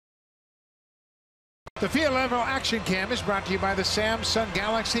The Field Level Action Cam is brought to you by the Samsung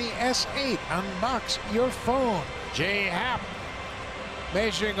Galaxy S8. Unbox your phone. Jay Happ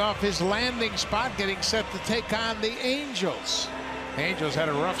measuring off his landing spot, getting set to take on the Angels. Angels had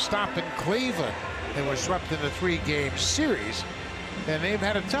a rough stop in Cleveland. They were swept in a 3-game series, and they've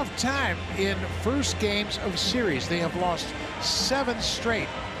had a tough time in first games of series. They have lost 7 straight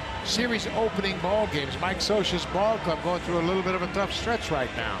series opening ball games. Mike Scioscia's ball club going through a little bit of a tough stretch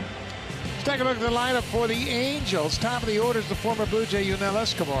right now. Let's take a look at the lineup for the Angels. Top of the order is the former Blue Jay Yunel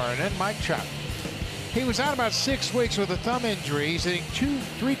Escobar, and then Mike Trout. He was out about 6 weeks with a thumb injury. He's hitting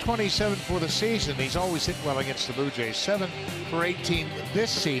 .327 for the season. He's always hit well against the Blue Jays. 7 for 18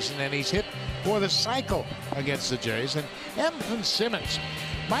 this season, and he's hit for the cycle against the Jays. And Andrelton Simmons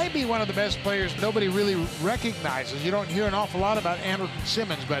might be one of the best players nobody really recognizes. You don't hear an awful lot about Andrelton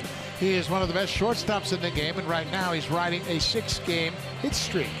Simmons, but he is one of the best shortstops in the game, and right now he's riding a 6-game hit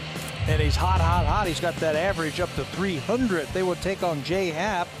streak. And he's hot. He's got that average up to 300. They will take on Jay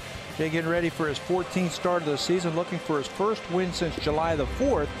Happ. Jay getting ready for his 14th start of the season, looking for his first win since July the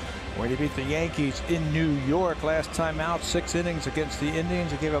 4th, when he beat the Yankees in New York. Last time out, 6 innings against the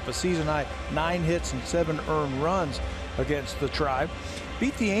Indians. He gave up a season-high 9 hits and 7 earned runs against the Tribe.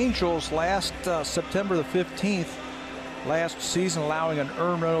 Beat the Angels last September the 15th. Last season, allowing an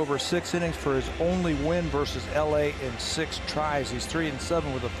earned run over 6 innings for his only win versus LA in 6 tries. He's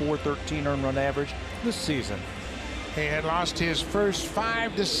 3-7 with a .413 earned run average this season. He had lost his first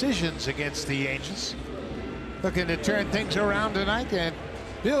 5 decisions against the Angels. Looking to turn things around tonight and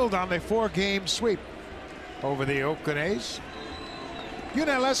build on the 4-game sweep over the Oakland A's.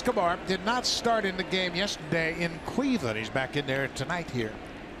 Yunel Escobar did not start in the game yesterday in Cleveland. He's back in there tonight here.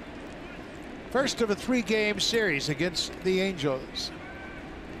 First of a 3-game series against the Angels.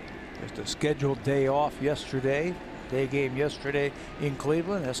 Just a scheduled day off yesterday. Day game yesterday in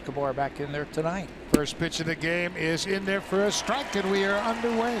Cleveland. Escobar back in there tonight. First pitch of the game is in there for a strike, and we are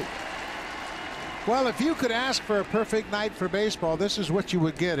underway. Well, if you could ask for a perfect night for baseball, this is what you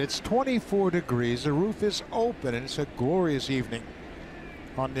would get. It's 24 degrees. The roof is open, and it's a glorious evening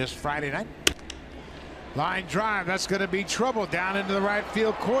on this Friday night. Line drive. That's going to be trouble down into the right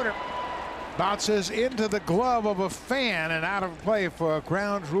field corner. Bounces into the glove of a fan and out of play for a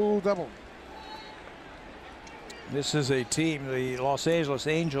ground rule double. This is a team, the Los Angeles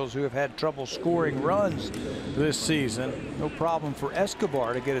Angels, who have had trouble scoring runs this season. No problem for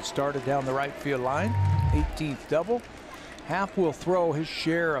Escobar to get it started down the right field line. 18th double. Happ will throw his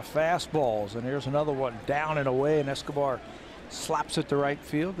share of fastballs, and here's another one down and away, and Escobar slaps it to right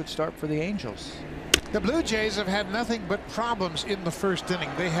field. Good start for the Angels. The Blue Jays have had nothing but problems in the first inning.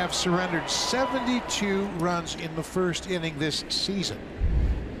 They have surrendered 72 runs in the first inning this season.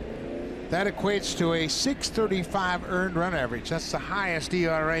 That equates to a .635 earned run average. That's the highest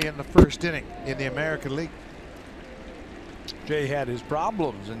ERA in the first inning in the American League. Jay had his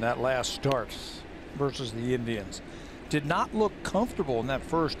problems in that last start versus the Indians. Did not look comfortable in that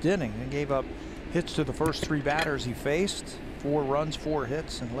first inning and gave up hits to the first 3 batters he faced. 4 runs, 4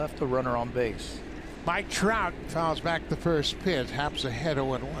 hits, and left the runner on base. Mike Trout fouls back the first pitch. Happ's ahead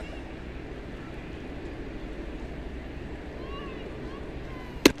 0-1.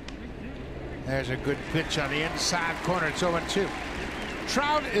 There's a good pitch on the inside corner. It's 0-2.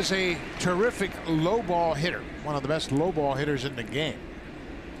 Trout is a terrific low ball hitter. One of the best low ball hitters in the game.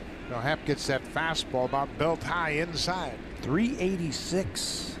 Now Happ gets that fastball about belt high inside.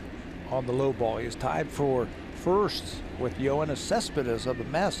 386 on the low ball. He is tied for first with Yoenis Cespedes of the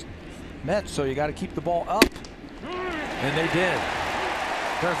Mets. So you got to keep the ball up, and they did.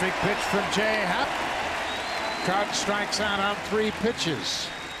 Perfect pitch from Jay Happ. Trout strikes out on 3 pitches.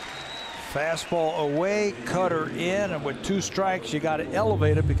 Fastball away, cutter in, and with 2 strikes, you got to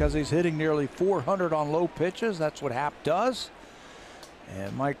elevate it because he's hitting nearly 400 on low pitches. That's what Happ does,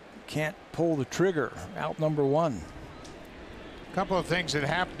 and Mike can't pull the trigger. Out number 1. A couple of things that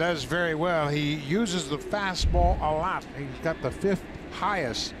Happ does very well. He uses the fastball a lot. He's got the 5th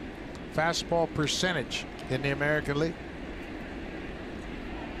highest fastball percentage in the American League.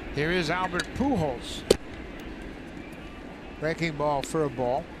 Here is Albert Pujols. Breaking ball for a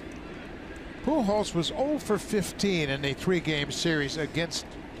ball. Pujols was 0 for 15 in a 3-game series against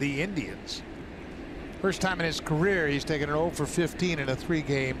the Indians. First time in his career he's taken an 0 for 15 in a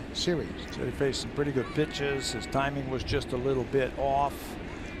 3-game series. So he faced some pretty good pitches. His timing was just a little bit off.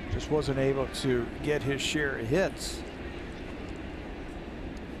 Just wasn't able to get his share of hits.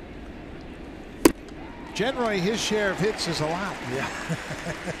 Generally, his share of hits is a lot. Yeah.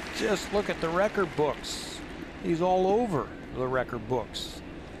 Just look at the record books. He's all over the record books.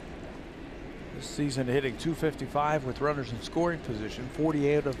 This season hitting .255 with runners in scoring position.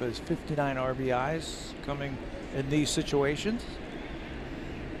 48 of his 59 RBIs coming in these situations.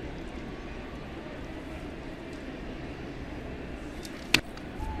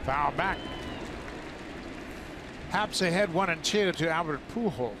 Foul back. Haps ahead 1-2 to Albert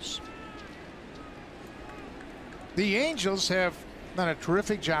Pujols. The Angels have done a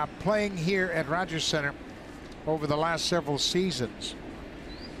terrific job playing here at Rogers Center over the last several seasons.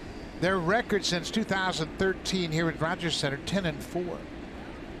 Their record since 2013 here at Rogers Center, 10-4.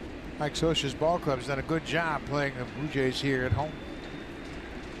 Mike Scioscia's ball club has done a good job playing the Blue Jays here at home.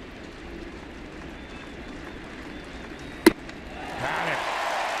 Got it.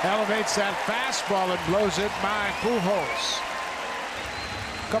 Elevates that fastball and blows it by Pujols.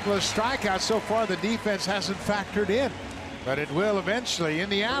 A couple of strikeouts so far. The defense hasn't factored in, but it will eventually. In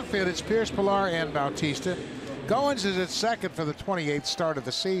the outfield, it's Pierce, Pilar, and Bautista. Goins is at second for the 28th start of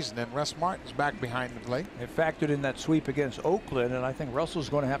the season, and Russ Martin's back behind the plate. They factored in that sweep against Oakland, and I think Russell's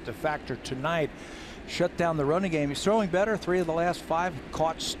going to have to factor tonight. Shut down the running game. He's throwing better. 3 of the last 5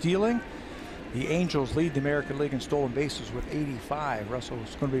 caught stealing. The Angels lead the American League in stolen bases with 85. Russell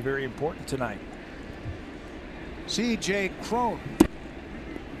is going to be very important tonight. C.J. Cron.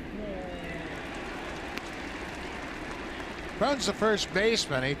 Cron's the first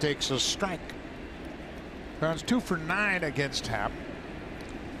baseman. He takes a strike. Cron's 2 for 9 against Happ.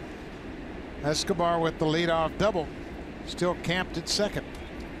 Escobar with the leadoff double. Still camped at second.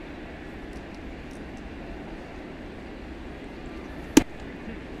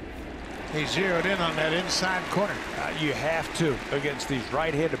 He zeroed in on that inside corner. You have to against these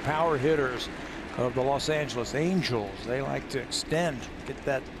right-handed power hitters of the Los Angeles Angels. They like to extend, get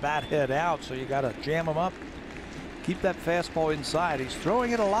that bat head out, so you got to jam them up. Keep that fastball inside. He's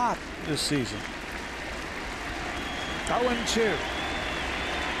throwing it a lot this season. 0-2.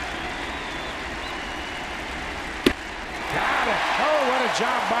 Got it. Oh, what a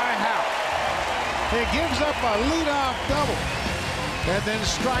job by Happ. He gives up a leadoff double and then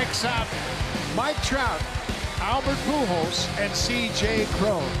strikes out Mike Trout, Albert Pujols, and C.J.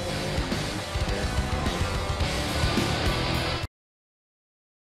 Cron.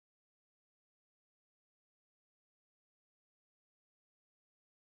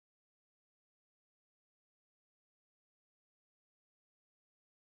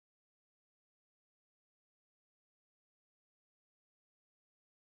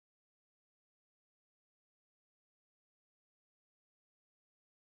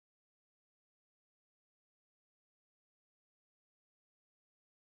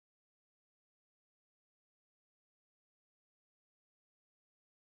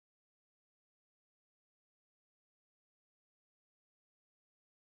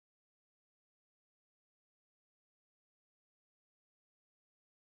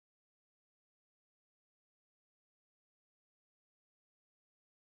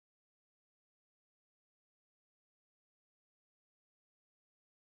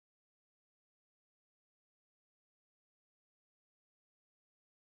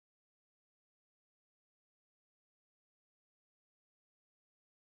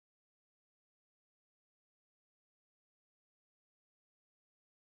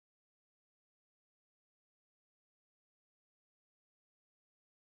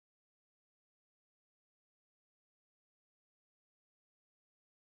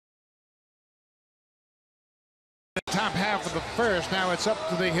 Top half of the first. Now it's up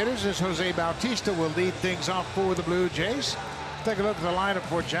to the hitters as Jose Bautista will lead things off for the Blue Jays. Take a look at the lineup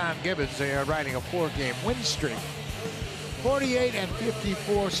for John Gibbons. They are riding a 4-game win streak. 48 and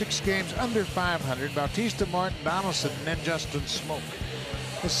 54, 6 games under 500. Bautista, Martin, Donaldson, and then Justin Smoke.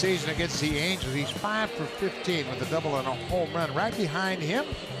 This season against the Angels, he's 5 for 15 with a double and a home run. Right behind him,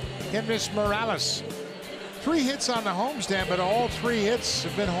 Henrys Morales. 3 hits on the homestand, but all 3 hits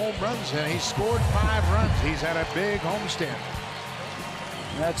have been home runs, and he's scored 5 runs. He's had a big homestand.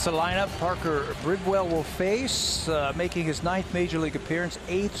 That's the lineup Parker Bridwell will face, making his 9th Major League appearance,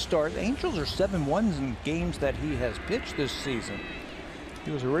 8th start. The Angels are 7-1 in games that he has pitched this season.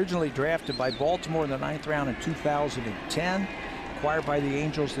 He was originally drafted by Baltimore in the 9th round in 2010. Acquired by the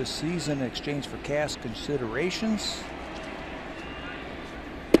Angels this season in exchange for cash considerations.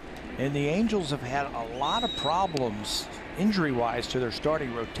 And the Angels have had a lot of problems injury-wise to their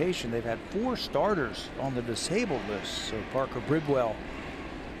starting rotation. They've had 4 starters on the disabled list. So Parker Bridwell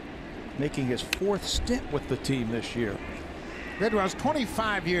making his 4th stint with the team this year. Bridwell's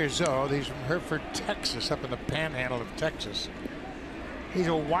 25 years old. He's from Hereford, Texas, up in the panhandle of Texas. He's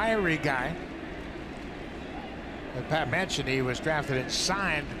a wiry guy. As Pat mentioned, he was drafted and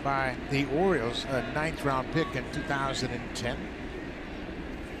signed by the Orioles, a 9th round pick in 2010.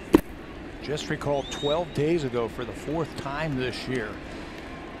 Just recalled 12 days ago for the 4th time this year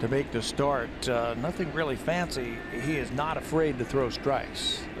to make the start. Nothing really fancy. He is not afraid to throw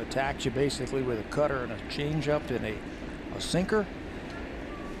strikes. Attacks you basically with a cutter and a changeup and a sinker.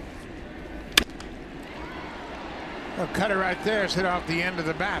 A cutter right there is hit off the end of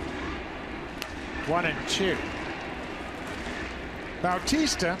the bat. 1-2.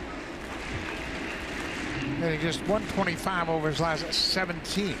 Bautista hitting just 125 over his last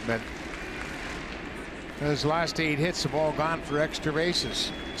 17, but his last 8 hits have all gone for extra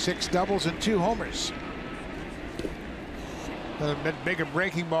bases. 6 doubles and 2 homers. A bit bigger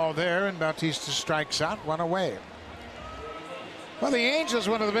breaking ball there, and Bautista strikes out, 1 away. Well, the Angels,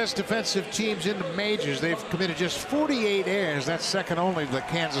 one of the best defensive teams in the majors. They've committed just 48 errors. That's second only to the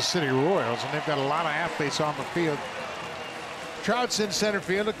Kansas City Royals, and they've got a lot of athletes on the field. Trout's in center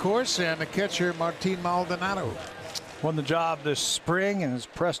field, of course, and the catcher, Martin Maldonado. Won the job this spring and is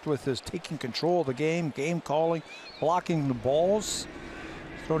pressed with his taking control of the game calling, blocking the balls.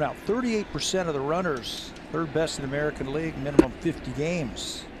 Thrown out 38% of the runners. 3rd best in the American League, minimum 50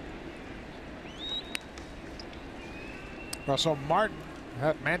 games. Russell Martin,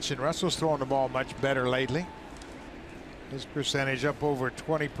 I mentioned Russell's throwing the ball much better lately. His percentage up over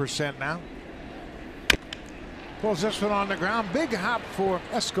 20% now. Pulls this one on the ground. Big hop for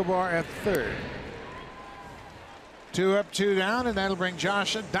Escobar at 3rd. 2 up, 2 down, and that'll bring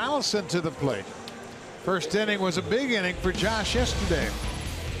Josh Donaldson to the plate. First inning was a big inning for Josh yesterday.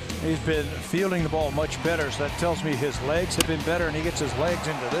 He's been fielding the ball much better, so that tells me his legs have been better, and he gets his legs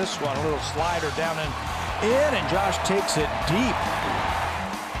into this one. A little slider down and in, and Josh takes it deep.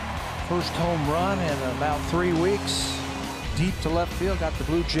 First home run in about 3 weeks. Deep to left field, got the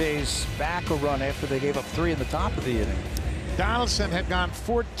Blue Jays back a run after they gave up 3 in the top of the inning. Donaldson had gone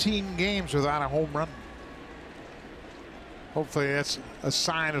 14 games without a home run. Hopefully that's a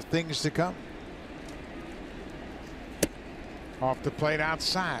sign of things to come. Off the plate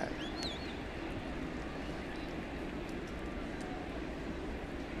outside.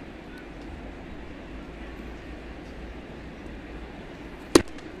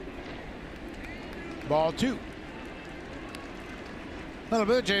 Ball 2. Well, the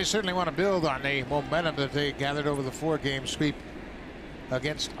Blue Jays certainly want to build on the momentum that they gathered over the 4-game sweep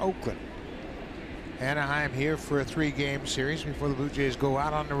against Oakland. Anaheim here for a 3-game series before the Blue Jays go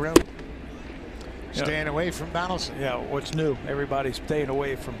out on the road. Staying away from Donaldson. Yeah, what's new? Everybody's staying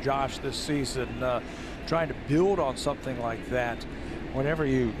away from Josh this season. Trying to build on something like that. Whenever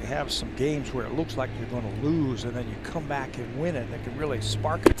you have some games where it looks like you're going to lose and then you come back and win it, it can really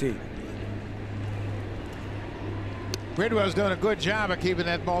spark a team. Bridwell's doing a good job of keeping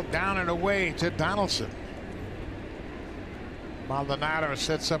that ball down and away to Donaldson. Maldonado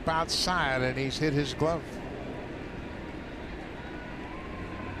sets up outside and he's hit his glove.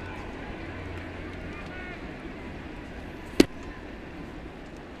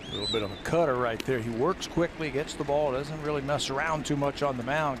 A little bit of a cutter right there. He works quickly, gets the ball, doesn't really mess around too much on the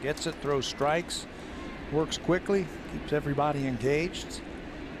mound, gets it, throws strikes, works quickly, keeps everybody engaged.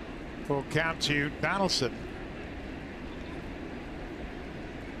 Full count to Donaldson.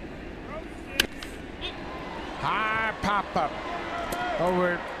 High pop up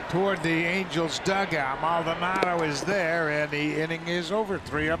over toward the Angels dugout. Maldonado is there, and the inning is over.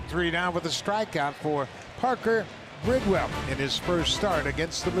 3 up, 3 down with a strikeout for Parker Bridwell in his first start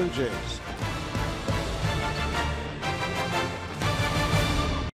against the Blue Jays.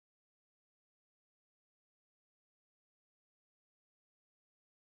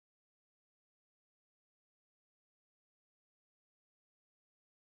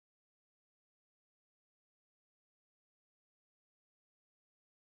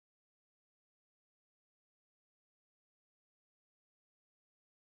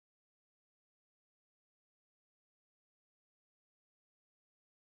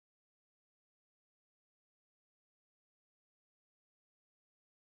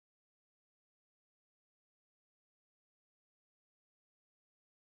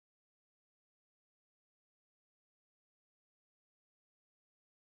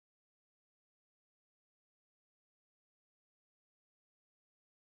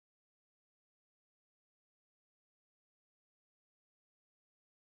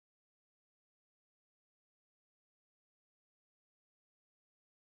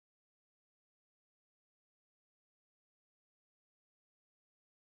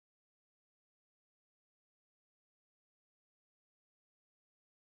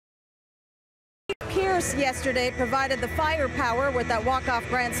 force yesterday provided the firepower with that walk-off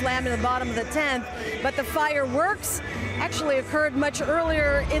grand slam in the bottom of the 10th, but the fireworks actually occurred much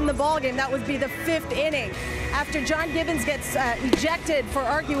earlier in the ballgame. That would be the 5th inning. After John Gibbons gets ejected for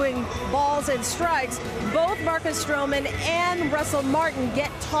arguing balls and strikes, both Marcus Stroman and Russell Martin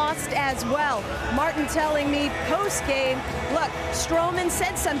get tossed as well. Martin telling me post-game, look, Stroman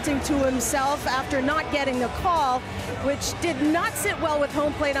said something to himself after not getting the call, which did not sit well with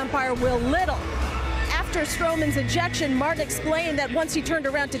home plate umpire Will Little. After Stroman's ejection, Martin explained that once he turned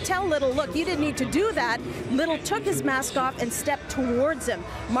around to tell Little, look, you didn't need to do that, Little took his mask off and stepped towards him.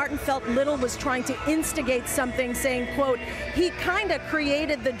 Martin felt Little was trying to instigate something, saying, quote, he kind of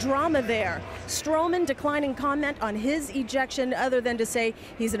created the drama there. Stroman declining comment on his ejection other than to say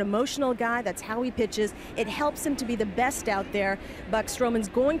he's an emotional guy, that's how he pitches. It helps him to be the best out there. Buck Stroman's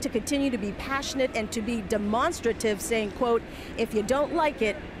going to continue to be passionate and to be demonstrative, saying, quote, if you don't like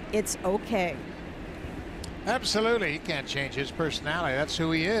it, it's okay. Absolutely, he can't change his personality. That's who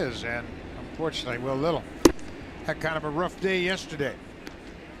he is, and unfortunately, Will Little had kind of a rough day yesterday.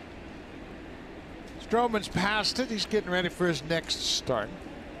 Stroman's past it. He's getting ready for his next start.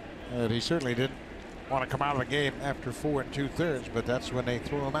 He certainly didn't want to come out of the game after 4 2/3, but that's when they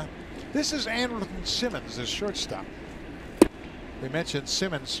threw him out. This is Andrelton Simmons, the shortstop. We mentioned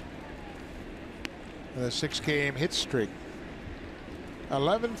Simmons, the 6-game hit streak.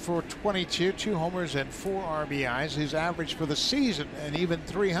 11 for 22, 2 homers and 4 RBIs. His average for the season, and even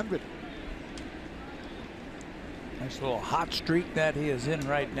 300. Nice little hot streak that he is in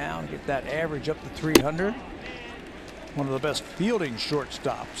right now. Get that average up to 300. One of the best fielding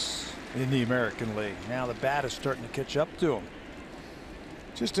shortstops in the American League. Now the bat is starting to catch up to him.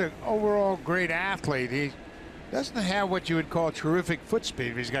 Just an overall great athlete. He doesn't have what you would call terrific foot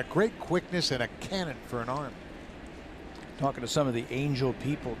speed. He's got great quickness and a cannon for an arm. Talking to some of the Angel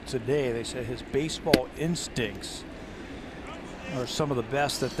people today, they said his baseball instincts are some of the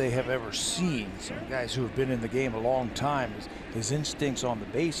best that they have ever seen. Some guys who have been in the game a long time. His instincts on the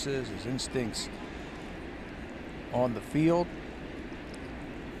bases, his instincts on the field.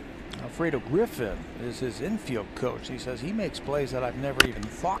 Alfredo Griffin is his infield coach. He says he makes plays that I've never even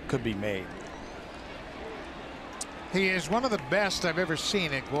thought could be made. He is one of the best I've ever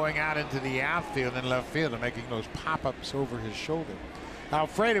seen at going out into the outfield and left field and making those pop-ups over his shoulder.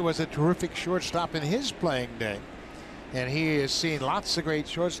 Alfredo was a terrific shortstop in his playing day, and he has seen lots of great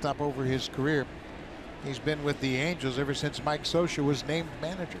shortstop over his career. He's been with the Angels ever since Mike Scioscia was named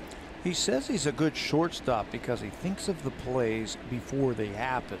manager. He says he's a good shortstop because he thinks of the plays before they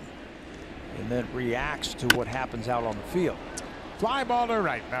happen and then reacts to what happens out on the field. Fly ball to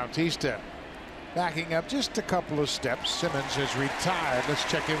right. Bautista backing up just a couple of steps. Simmons has retired. Let's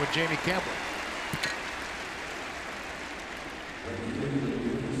check in with Jamie Campbell.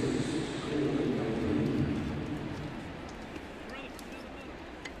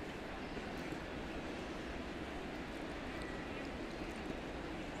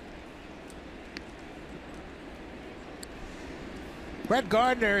 Brett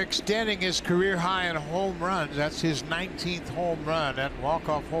Gardner extending his career high in home runs. That's his 19th home run. That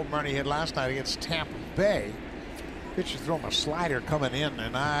walk-off home run he hit last night against Tampa Bay. Pitch to throw him a slider coming in,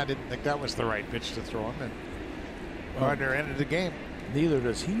 and I didn't think that was the right pitch to throw him. And Gardner ended the game. Neither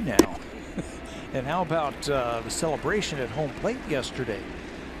does he now. And how about the celebration at home plate yesterday?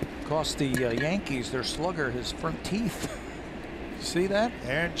 Cost the Yankees their slugger his front teeth. You see that?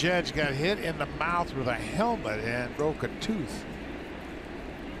 Aaron Judge got hit in the mouth with a helmet and broke a tooth.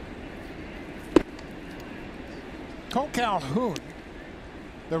 Cole Calhoun,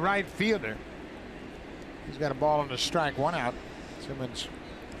 the right fielder. He's got a ball on the strike, 1 out. Simmons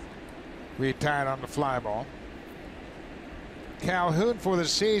retired on the fly ball. Calhoun for the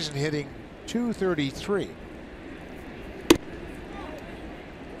season hitting .233.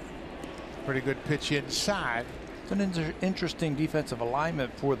 Pretty good pitch inside. It's an interesting defensive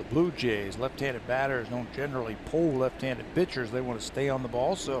alignment for the Blue Jays. Left-handed batters don't generally pull left-handed pitchers. They want to stay on the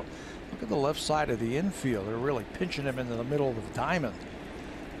ball. So look at the left side of the infield. They're really pinching him into the middle of the diamond,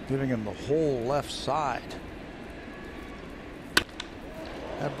 giving him the whole left side.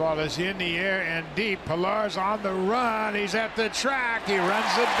 That ball is in the air and deep. Pilar's on the run. He's at the track. He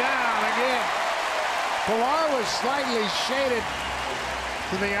runs it down again. Pilar was slightly shaded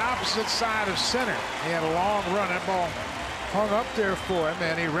to the opposite side of center. He had a long run. That ball hung up there for him,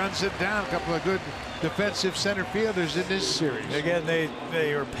 and he runs it down. A couple of good defensive center fielders in this series. Again,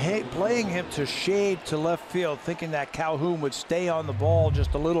 they are playing him to shade to left field, thinking that Calhoun would stay on the ball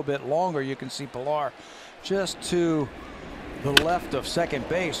just a little bit longer. You can see Pilar just to the left of second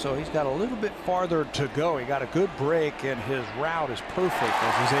base, so he's got a little bit farther to go. He got a good break, and his route is perfect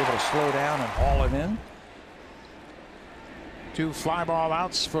as he's able to slow down and haul it in. 2 fly ball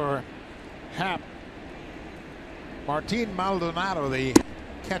outs for Happ. Martin Maldonado, the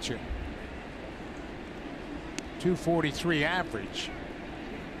catcher. 243 average.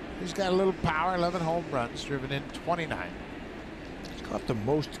 He's got a little power. 11 home runs, driven in 29. He's caught the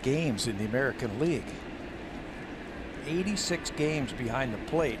most games in the American League. 86 games behind the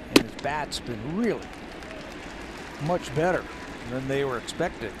plate, and his bat's been really much better than they were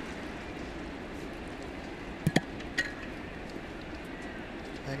expecting.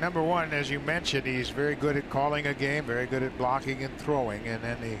 And number one, as you mentioned, he's very good at calling a game, very good at blocking and throwing, and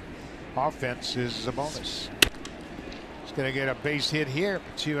then the offense is a bonus. He's going to get a base hit here,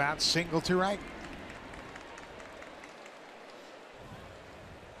 2 out, single to right.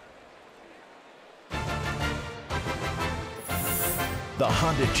 The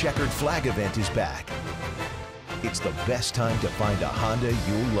Honda Checkered Flag event is back. It's the best time to find a Honda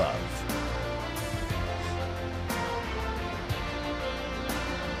you'll love.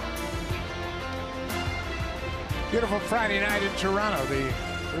 Beautiful Friday night in Toronto. The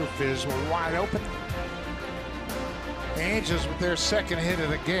roof is wide open. The Angels with their second hit of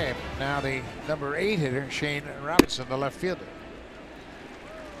the game. Now the number 8 hitter, Shane Robinson, the left fielder.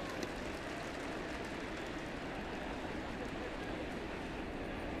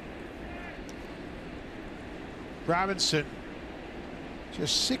 Robinson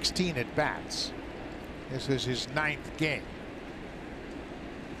just 16 at bats. This is his 9th game.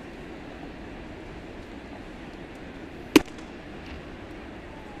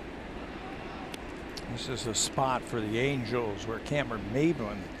 This is a spot for the Angels where Cameron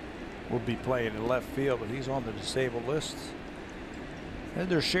Maybin will be playing in left field, but he's on the disabled list. Had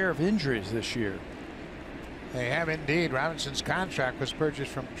their share of injuries this year. They have indeed. Robinson's contract was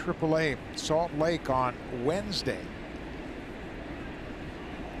purchased from AAA Salt Lake on Wednesday.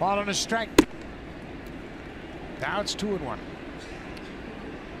 Ball on a strike. Now it's 2-1.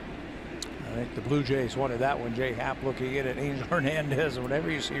 I think the Blue Jays wanted that one. Jay Happ looking in at Angel Hernandez. Whenever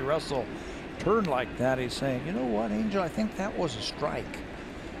you see Russell turn like that, he's saying, you know what, Angel, I think that was a strike.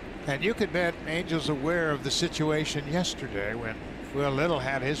 And you could bet Angel's aware of the situation yesterday when Will Little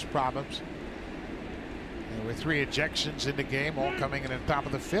had his problems. There were 3 ejections in the game, all coming in at the top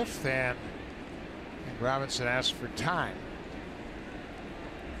of the 5th, and Robinson asked for time.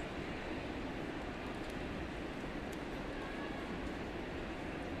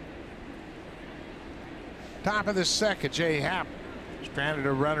 Top of the 2nd, Jay Happ stranded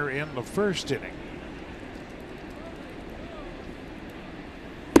a runner in the 1st inning.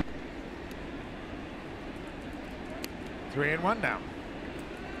 Three and 1 now.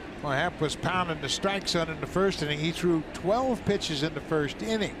 Well, Happ was pounding the strike zone in the 1st inning. He threw 12 pitches in the 1st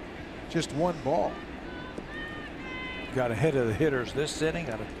inning, just 1 ball. Got ahead of the hitters this inning,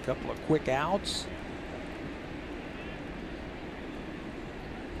 got a couple of quick outs.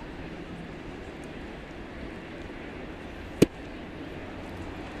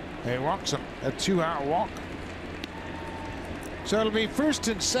 He walks him, a 2-out walk. So it'll be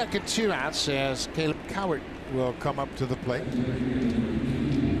 1st and 2nd, 2 outs as Caleb Cowart will come up to the plate.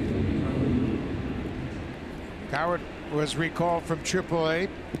 Cowart was recalled from AAA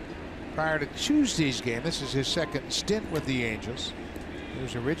prior to Tuesday's game. This is his 2nd stint with the Angels. He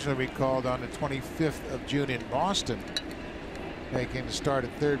was originally recalled on the 25th of June in Boston, making the start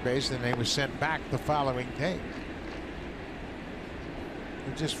at 3rd base, and then he was sent back the following day.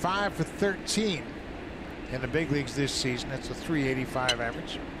 Just 5 for 13 in the big leagues this season. That's a .385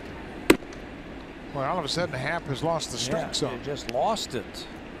 average. Well, all of a sudden, Happ has lost the strike zone. He just lost it.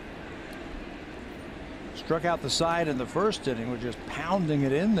 Struck out the side in the 1st inning, was just pounding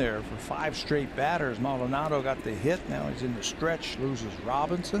it in there for 5 straight batters. Maldonado got the hit. Now he's in the stretch, loses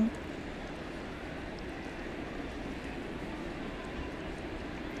Robinson.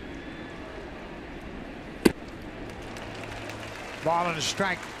 Ball and a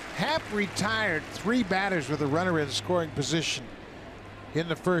strike. Happ retired 3 batters with a runner in scoring position in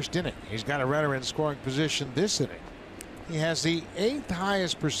the 1st inning. He's got a runner in scoring position this inning. He has the 8th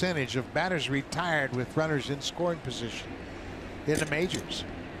highest percentage of batters retired with runners in scoring position in the majors.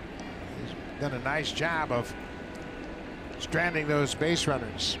 He's done a nice job of stranding those base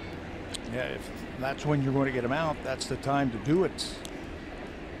runners. Yeah, if that's when you're going to get them out, that's the time to do it.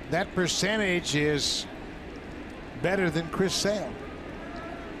 That percentage is better than Chris Sale.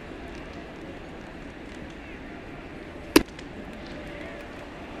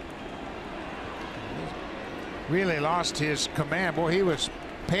 Really lost his command. Boy, he was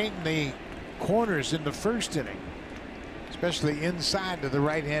painting the corners in the 1st inning, especially inside to the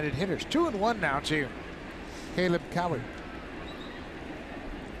right-handed hitters. 2-1 now to Caleb Cowart.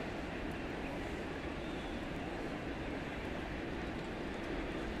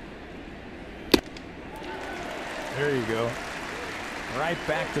 There you go. Right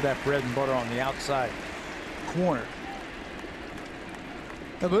back to that bread and butter on the outside corner.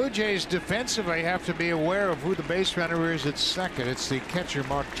 The Blue Jays defensively have to be aware of who the base runner is at second. It's the catcher,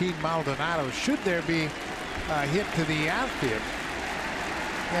 Martin Maldonado. Should there be a hit to the outfield,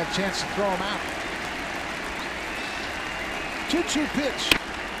 he had a chance to throw him out. 2-2 pitch.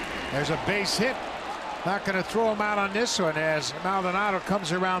 There's a base hit. Not going to throw him out on this one as Maldonado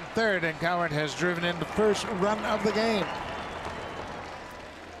comes around third, and Cowart has driven in the first run of the game.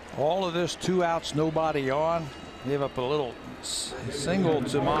 All of this 2 outs, nobody on. Gave up a little single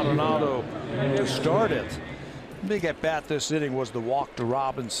to Maldonado to start it. Big at bat this inning was the walk to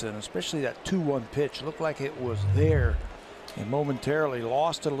Robinson, especially that 2-1 pitch. Looked like it was there, and momentarily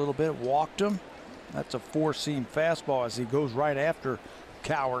lost it a little bit, walked him. That's a 4-seam fastball as he goes right after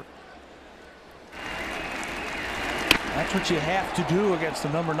Cowart. That's what you have to do against the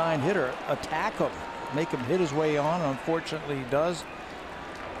number 9 hitter. Attack him, make him hit his way on. Unfortunately, he does.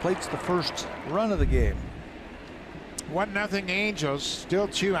 Plates the first run of the game. 1-0 Angels. Still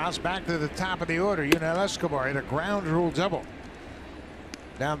 2 outs. Back to the top of the order. Yunel Escobar hit a ground rule double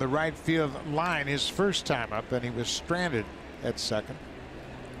down the right field line his first time up, and he was stranded at second.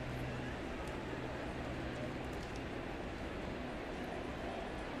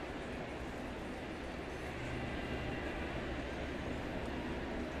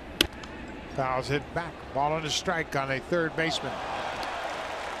 Fouls hit back. Ball and a strike on a third baseman.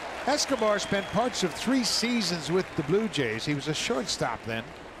 Escobar spent parts of 3 seasons with the Blue Jays. He was a shortstop then.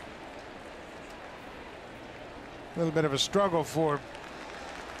 A little bit of a struggle for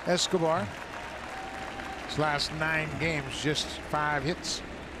Escobar. His last 9 games, just 5 hits.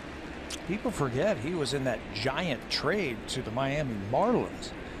 People forget he was in that giant trade to the Miami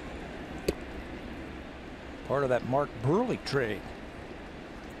Marlins. Part of that Mark Burley trade.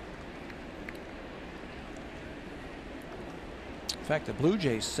 In fact, the Blue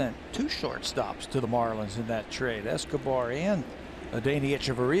Jays sent 2 shortstops to the Marlins in that trade. Escobar and Adeiny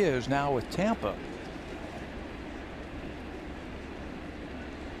Echeverria, who's now with Tampa.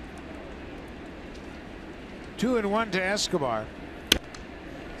 Two and 1 to Escobar.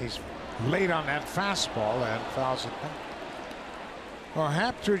 He's late on that fastball and fouls it back. Well,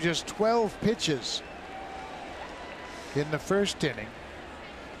 Happ threw just 12 pitches in the first inning.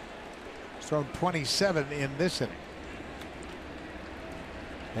 He's thrown 27 in this inning.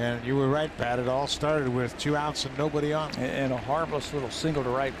 And you were right, Pat. It all started with 2 outs and nobody on. And a harmless little single to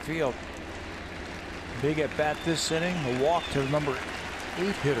right field. Big at bat this inning. A walk to the number 8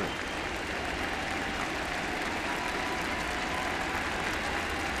 hitter.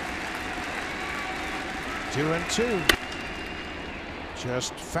 Two and 2.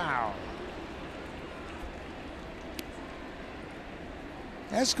 Just foul.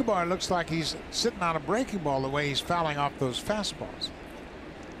 Escobar looks like he's sitting on a breaking ball the way he's fouling off those fastballs.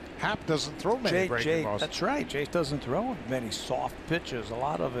 Happ doesn't throw many breaking balls. That's right. Jace doesn't throw many soft pitches. A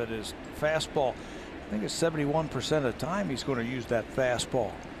lot of it is fastball. I think it's 71% of the time he's going to use that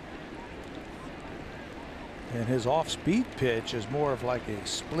fastball. And his off-speed pitch is more of like a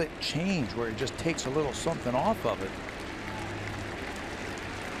split change where he just takes a little something off of it.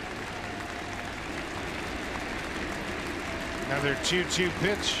 Another 2-2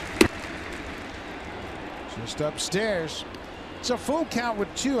 pitch. Just upstairs. It's a full count with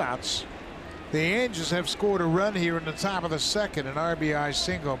 2 outs. The Angels have scored a run here in the top of the second, an RBI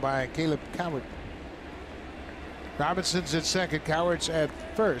single by Caleb Cowart. Robinson's at second, Cowart's at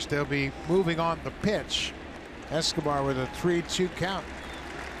first. They'll be moving on the pitch. Escobar with a 3-2 count.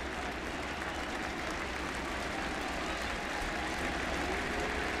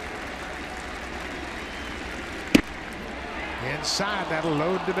 Inside, that'll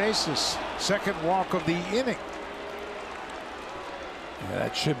load the bases. Second walk of the inning. Yeah,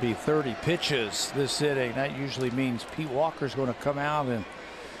 that should be 30 pitches this inning. That usually means Pete Walker's going to come out and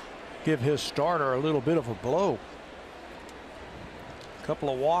give his starter a little bit of a blow.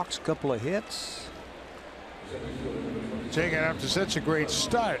 Couple of walks, couple of hits. Taking after such a great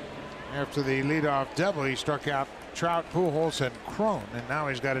start. After the leadoff double, he struck out Trout, Pujols, and Cron, and now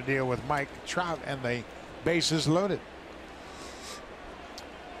he's got to deal with Mike Trout and the bases loaded.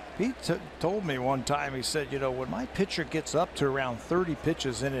 Pete told me one time, he said, you know, when my pitcher gets up to around 30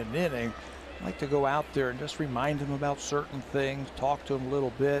 pitches in an inning, I like to go out there and just remind him about certain things, talk to him a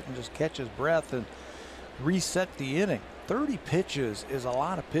little bit, and just catch his breath and reset the inning. 30 pitches is a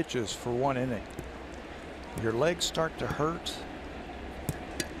lot of pitches for one inning. Your legs start to hurt,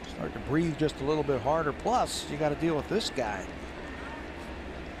 start to breathe just a little bit harder. Plus, you got to deal with this guy.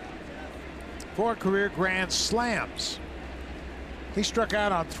 4 career grand slams. He struck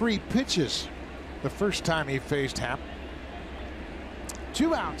out on 3 pitches the first time he faced Happ.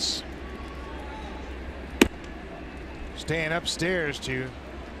 2 outs. Staying upstairs to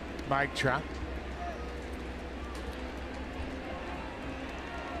Mike Trout.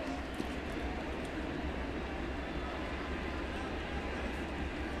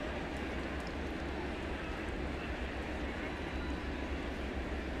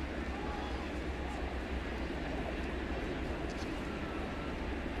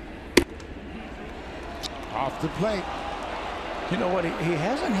 Off the plate. You know what? He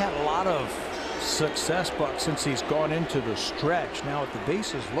hasn't had a lot of success, Buck, since he's gone into the stretch. Now, with the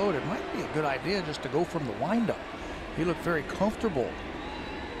bases loaded, it might be a good idea just to go from the windup. He looked very comfortable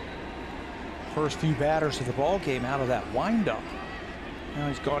first few batters of the ball game out of that windup. Now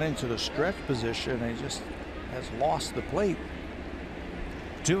he's gone into the stretch position and he just has lost the plate.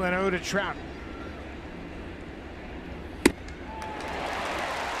 2-0 to Trout.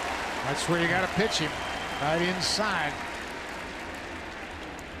 That's where you got to pitch him. Right inside.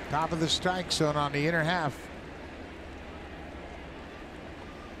 Top of the strike zone on the inner half.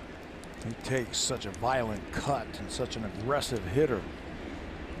 He takes such a violent cut and such an aggressive hitter.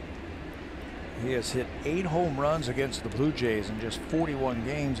 He has hit 8 home runs against the Blue Jays in just 41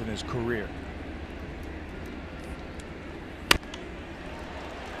 games in his career.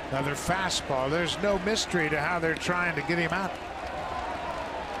 Another fastball. There's no mystery to how they're trying to get him out.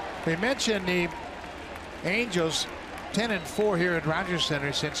 They mentioned the Angels 10-4 here at Rogers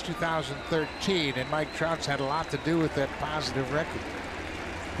Center since 2013, and Mike Trout's had a lot to do with that positive record.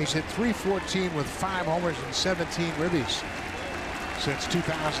 He's hit .314 with 5 homers and 17 ribbies since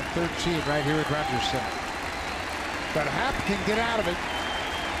 2013 right here at Rogers Center. But Happ can get out of it.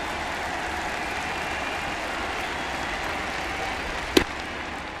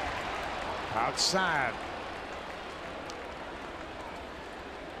 Outside.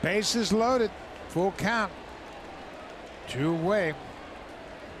 Bases loaded. Full count. 2 away.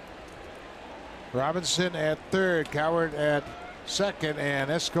 Robinson at third, Coward at second,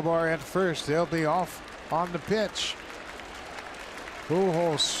 and Escobar at first. They'll be off on the pitch.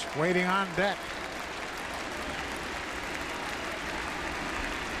 Pujols waiting on deck.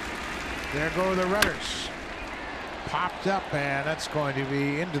 There go the runners. Popped up, and that's going to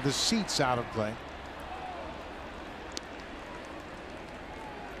be into the seats, out of play.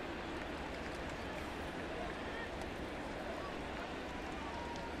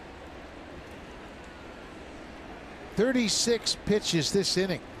 .36 pitches this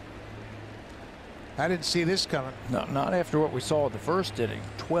inning. I didn't see this coming. No, not after what we saw in the first inning.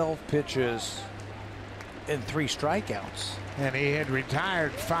 12 pitches and 3 strikeouts. And he had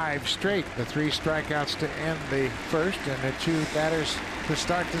retired 5 straight. The 3 strikeouts to end the first and the 2 batters to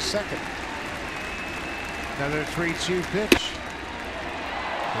start the second. Another 3-2 pitch.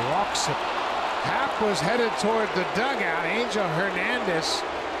 Walks him. Happ was headed toward the dugout. Angel Hernandez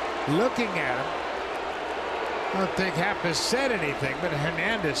looking at him. I don't think Happ has said anything, but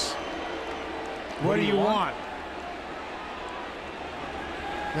Hernandez, what do you want?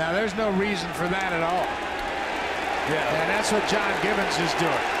 Now, there's no reason for that at all. Yeah. And that's what John Gibbons is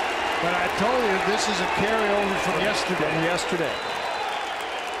doing. But I told you, this is a carryover from yesterday.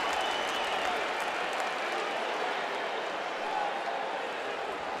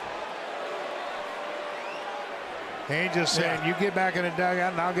 Angel saying, you get back in the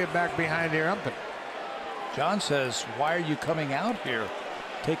dugout and I'll get back behind your umpire. John says, why are you coming out here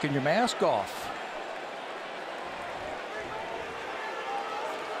taking your mask off?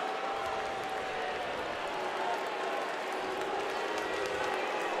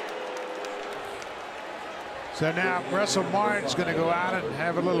 So now Russell Martin's going to go out and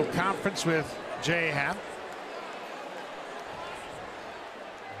have a little conference with Jay Happ.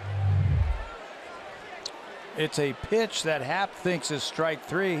 It's a pitch that Happ thinks is strike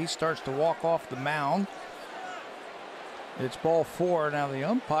 3. He starts to walk off the mound. It's ball 4. Now the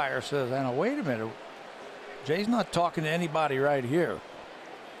umpire says, "Now wait a minute. Jay's not talking to anybody right here."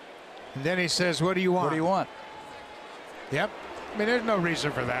 And then he says, what do you want? What do you want? Yep. I mean, there's no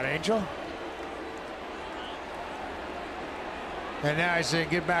reason for that, Angel. And now he's saying,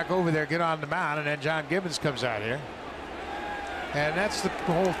 get back over there, get on the mound. And then John Gibbons comes out here. And that's the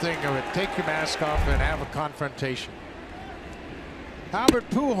whole thing of it. Take your mask off and have a confrontation. Albert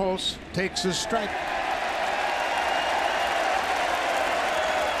Pujols takes a strike.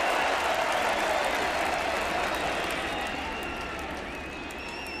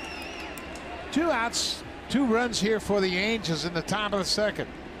 Two outs, 2 runs here for the Angels in the top of the second.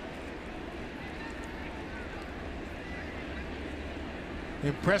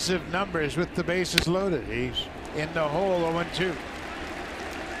 Impressive numbers with the bases loaded. He's in the hole 0-2.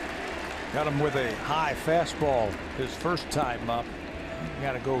 Got him with a high fastball his first time up. You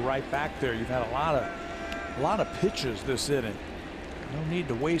got to go right back there. You've had a lot of pitches this inning. No need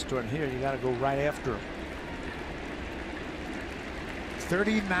to waste one here. You got to go right after him.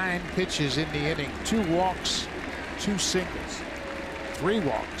 39 pitches in the inning. 2 walks, 2 singles, 3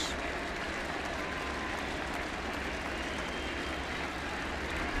 walks.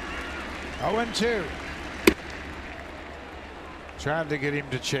 Oh, 0-2. Tried to get him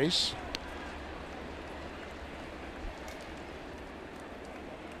to chase.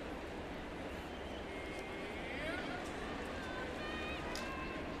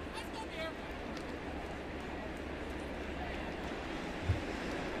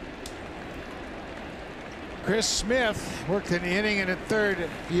 Chris Smith worked in the inning and a third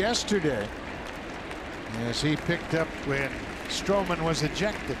yesterday as he picked up when Stroman was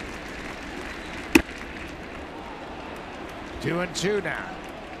ejected. 2-2 now.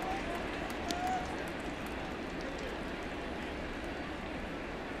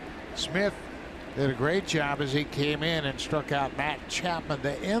 Smith did a great job as he came in and struck out Matt Chapman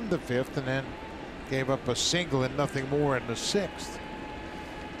to end the 5th, and then gave up a single and nothing more in the 6th.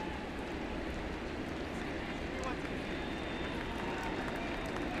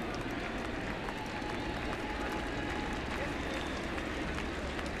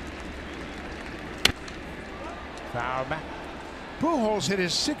 Foul back. Pujols hit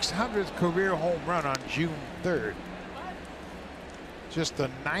his 600th career home run on June 3rd. Just the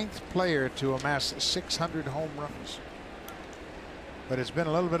 9th player to amass 600 home runs. But it's been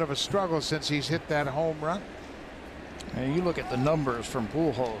a little bit of a struggle since he's hit that home run. And you look at the numbers from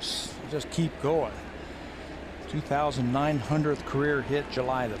Pujols, just keep going. 2,900th career hit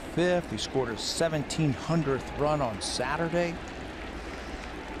July the 5th. He scored his 1,700th run on Saturday.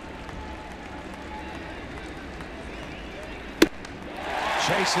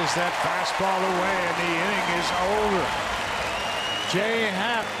 Chases that fastball away, and the inning is over. Jay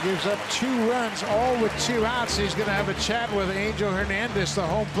Happ gives up 2 runs, all with 2 outs. He's going to have a chat with Angel Hernandez, the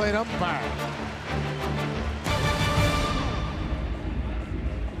home plate umpire.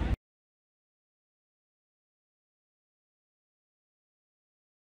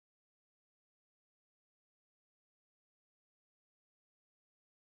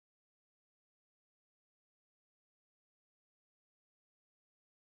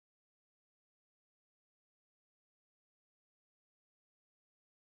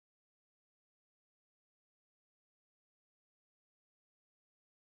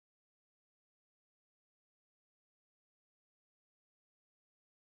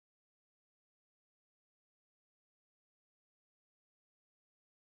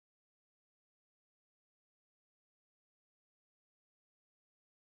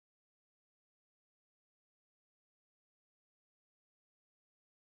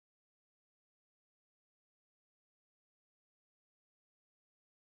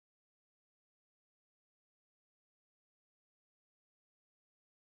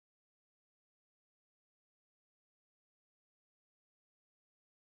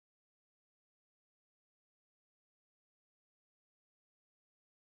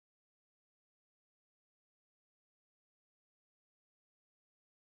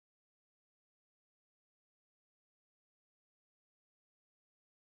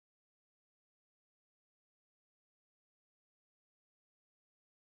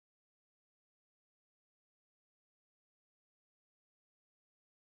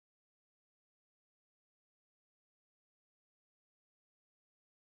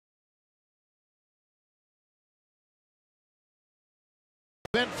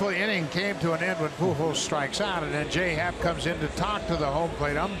 Eventful inning came to an end when Pujols strikes out, and then Jay Happ comes in to talk to the home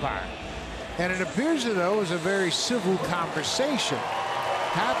plate umpire. And it appears as though it was a very civil conversation.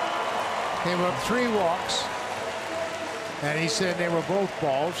 Happ came up 3 walks, and he said they were both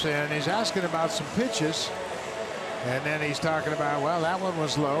balls, and he's asking about some pitches. And then he's talking about, well, that one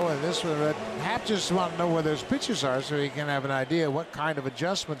was low, and this one. But Happ just wants to know where those pitches are so he can have an idea what kind of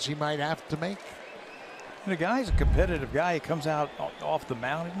adjustments he might have to make. The guy's a competitive guy. He comes out off the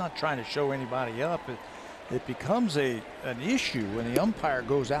mound. He's not trying to show anybody up. It becomes an issue when the umpire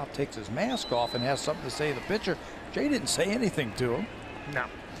goes out, takes his mask off, and has something to say to the pitcher. Jay didn't say anything to him. No.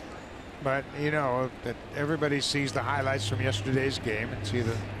 But, you know, that everybody sees the highlights from yesterday's game and see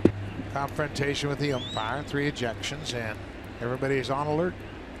the confrontation with the umpire, 3 ejections, and everybody is on alert.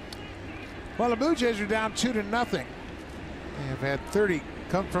 Well, the Blue Jays are down 2-0. They've had 30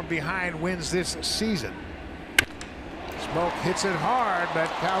 come from behind wins this season. Smoke hits it hard, but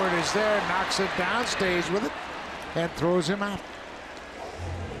Coward is there, knocks it down, stays with it, and throws him out.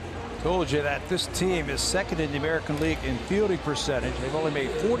 Told you that this team is second in the American League in fielding percentage. They've only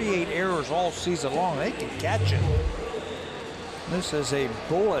made 48 errors all season long. They can catch it. This is a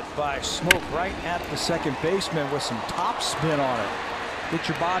bullet by Smoke right at the second baseman with some top spin on it. Get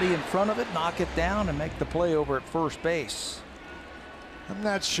your body in front of it, knock it down, and make the play over at first base. I'm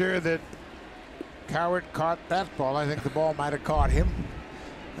not sure that Coward caught that ball. I think the ball might have caught him.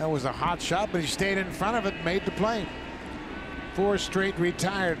 That was a hot shot, but he stayed in front of it and made the play. 4 straight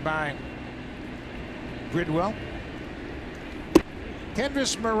retired by Bridwell.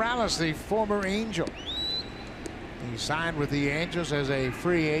 Kendrys Morales, the former Angel. He signed with the Angels as a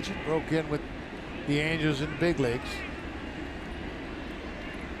free agent, broke in with the Angels in big leagues.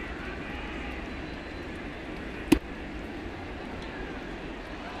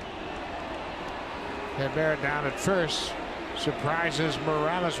 Barrett down at first, surprises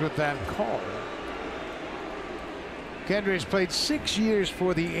Morales with that call. Kendrys played 6 years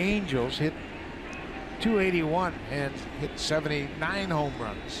for the Angels, hit .281 and hit 79 home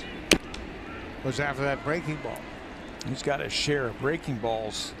runs. Was after that breaking ball. He's got his share of breaking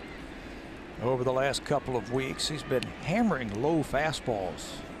balls over the last couple of weeks. He's been hammering low fastballs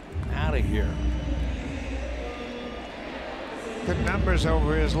out of here. Good numbers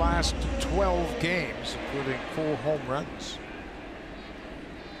over his last 12 games, including 4 home runs.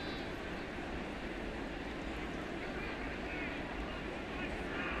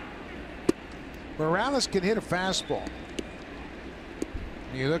 Morales can hit a fastball.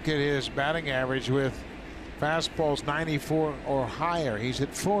 You look at his batting average with fastballs 94 or higher. He's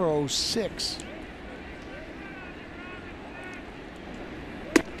at 406.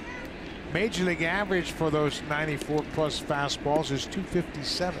 Major league average for those 94 plus fastballs is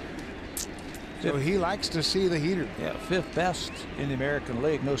 257. So he likes to see the heater. Yeah, 5th best in the American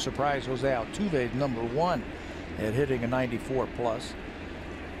League. No surprise, Jose Altuve #1 at hitting a 94 plus.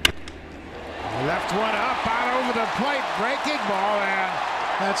 Left one up out over the plate, breaking ball, and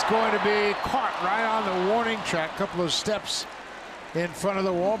that's going to be caught right on the warning track. Couple of steps in front of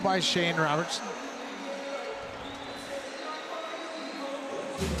the wall by Shane Robertson.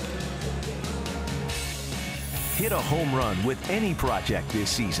 Hit a home run with any project this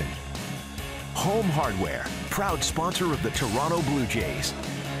season. Home Hardware, proud sponsor of the Toronto Blue Jays.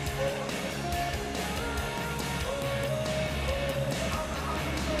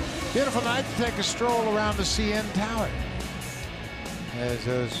 Beautiful night to take a stroll around the CN Tower as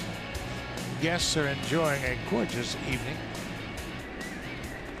those guests are enjoying a gorgeous evening.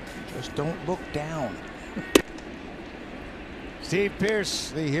 Just don't look down. Steve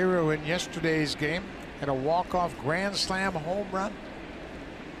Pearce, the hero in yesterday's game, had a walk-off grand slam home run.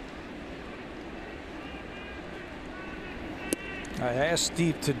 I asked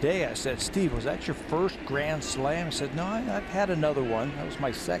Steve today, I said, Steve, was that your first grand slam? He said, no, I've had another one. That was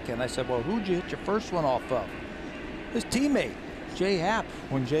my second. I said, well, who'd you hit your first one off of? His teammate, Jay Happ,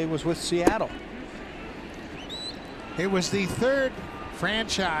 when Jay was with Seattle. It was the 3rd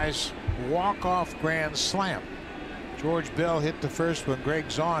franchise walk-off grand slam. George Bell hit the first one.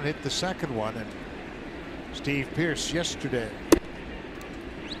 Greg Zahn hit the second one. And Steve Pearce yesterday.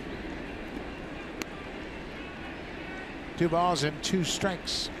 2 balls and 2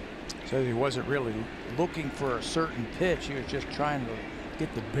 strikes. So he wasn't really looking for a certain pitch. He was just trying to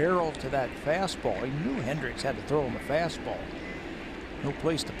get the barrel to that fastball. He knew Hendricks had to throw him a fastball. No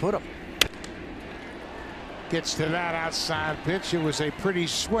place to put him. Gets to that outside pitch. It was a pretty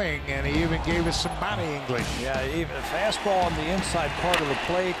swing, and he even gave us some body English. Yeah, even a fastball on the inside part of the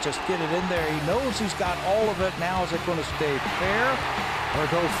plate. Just get it in there. He knows he's got all of it. Now is it going to stay fair or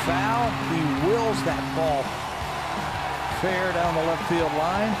go foul? He wills that ball fair down the left field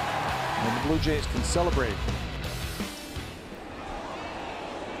line, and the Blue Jays can celebrate.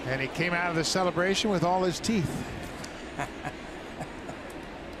 And he came out of the celebration with all his teeth.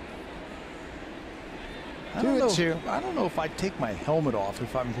 I don't know if I'd take my helmet off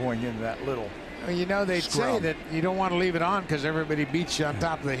if I'm going into that little. Well, you know, they'd say that you don't want to leave it on because everybody beats you on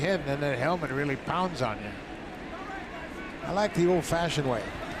top of the head, and then that helmet really pounds on you. I like the old-fashioned way.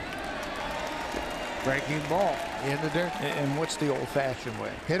 Breaking ball in the dirt. And what's the old-fashioned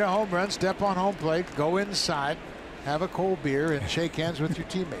way? Hit a home run, step on home plate, go inside, have a cold beer, and shake hands with your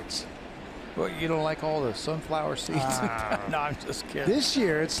teammates. Well, you don't like all the sunflower seeds? No, I'm just kidding. This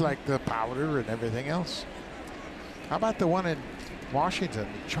year, it's like the powder and everything else. How about the one in Washington,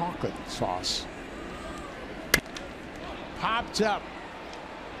 the chocolate sauce? Popped up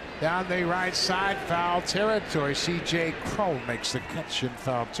down the right side, foul territory. C.J. Crow makes the catch in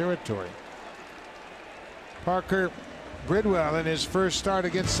foul territory. Parker Bridwell in his first start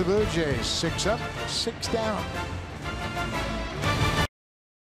against the Blue Jays. 6 up, 6 down.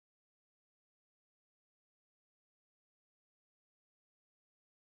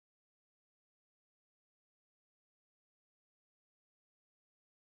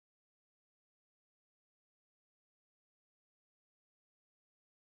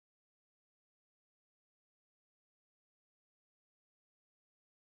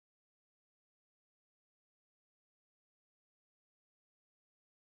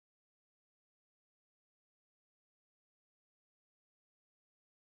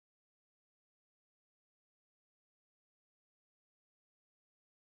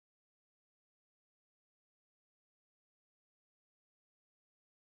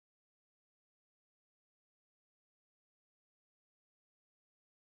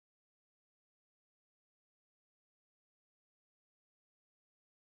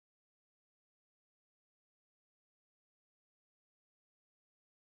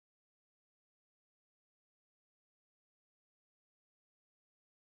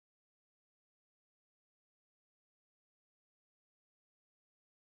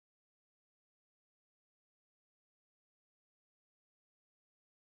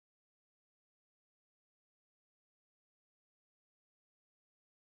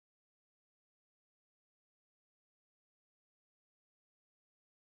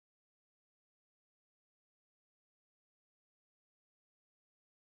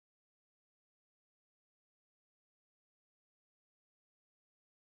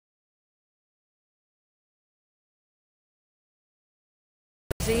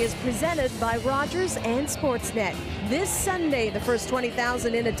 Is presented by Rogers and Sportsnet. This Sunday, the first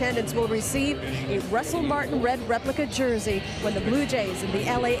 20,000 in attendance will receive a Russell Martin red replica jersey when the Blue Jays and the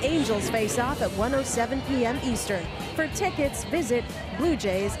LA Angels face off at 1:07 p.m. Eastern. For tickets, visit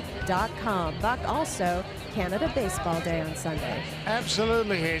bluejays.com. Buck, also Canada Baseball Day on Sunday.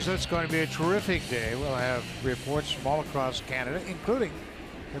 Absolutely, Hazel. It's going to be a terrific day. We'll have reports from all across Canada, including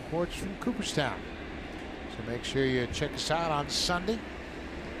reports from Cooperstown. So make sure you check us out on Sunday,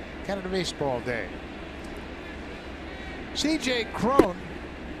 Canada Baseball Day. C.J. Cron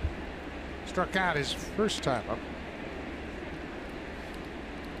struck out his first time up.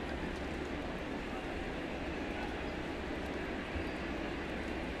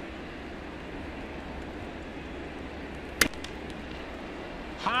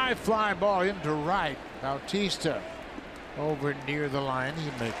 High fly ball into right. Bautista over near the line. He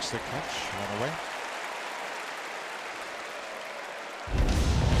makes the catch. Run away.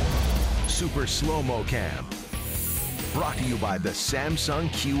 Super Slow-Mo Cam. Brought to you by the Samsung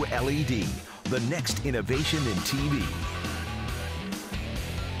QLED, the next innovation in TV.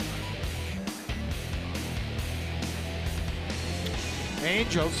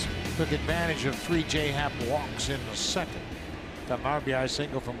 Angels took advantage of 3 J-Happ walks in the second. Got an RBI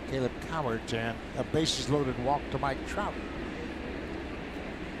single from Caleb Coward and a bases-loaded walk to Mike Trout.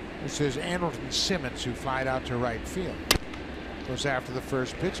 This is Andrelton Simmons, who flied out to right field. Goes after the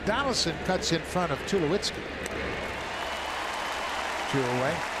first pitch. Donaldson cuts in front of Tulowitzki. 2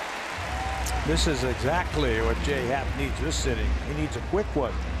 away. This is exactly what J-Happ needs this inning. He needs a quick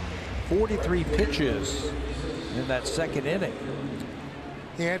one. 43 pitches in that second inning.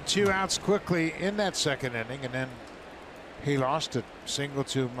 He had 2 outs quickly in that second inning, and then he lost a single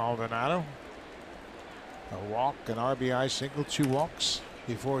to Maldonado. A walk, an RBI single, 2 walks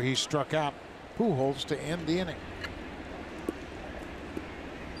before he struck out Pujols to end the inning.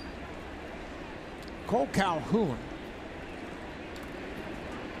 Cole Calhoun.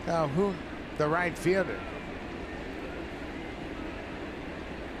 Calhoun, the right fielder.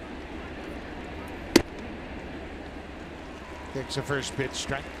 Takes the first pitch,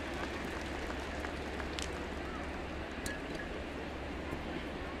 strike.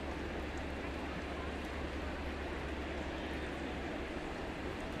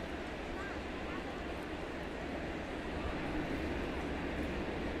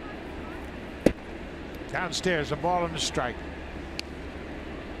 Downstairs, a ball and a strike.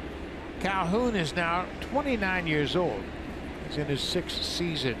 Calhoun is now 29 years old. He's in his 6th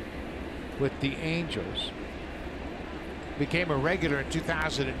season with the Angels. Became a regular in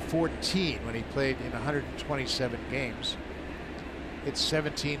 2014 when he played in 127 games. Hit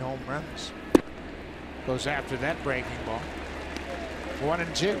 17 home runs. Goes after that breaking ball.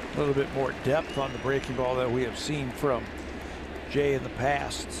 1-2. A little bit more depth on the breaking ball that we have seen from Jay in the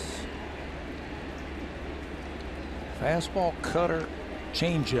past. Fastball, cutter,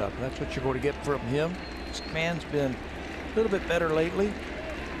 changeup. That's what you're going to get from him. This man's been a little bit better lately.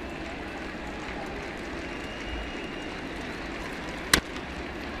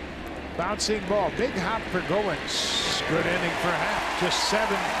 Bouncing ball. Big hop for Goins. Good inning for Happ. Just 7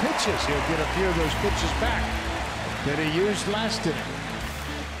 pitches. He'll get a few of those pitches back that he used last inning.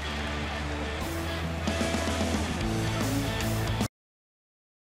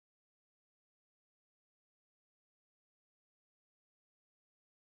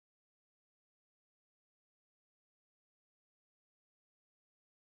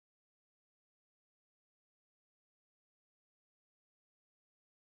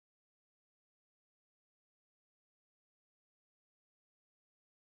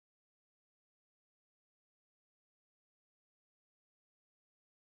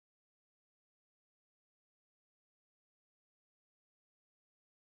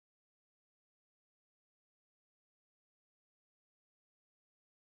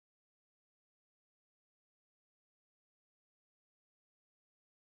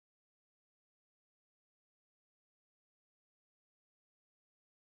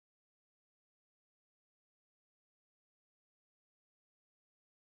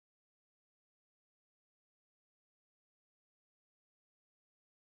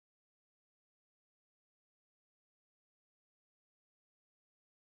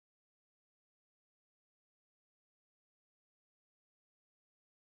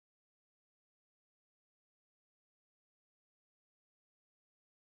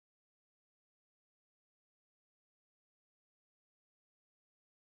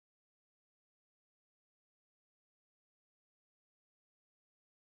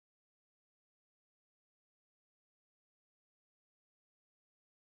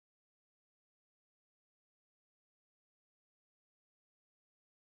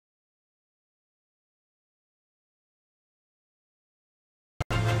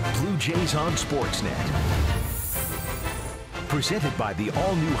 Jays on Sportsnet. Presented by the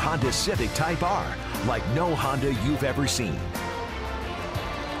all-new Honda Civic Type R, like no Honda you've ever seen.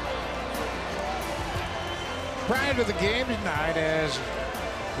 Prior to the game tonight, as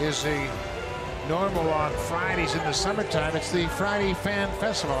is the normal on Fridays in the summertime, it's the Friday Fan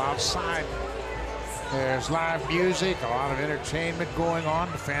Festival outside. There's live music, a lot of entertainment going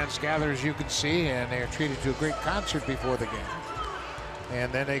on. The fans gather, as you can see, and they're treated to a great concert before the game.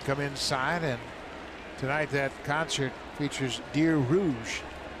 And then they come inside, and tonight that concert features Deer Rouge.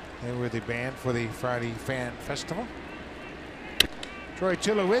 They were the band for the Friday Fan Festival. Troy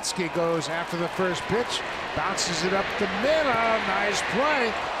Tulowitzki goes after the first pitch, bounces it up the middle. Nice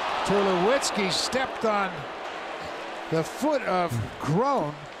play. Tulowitzki stepped on the foot of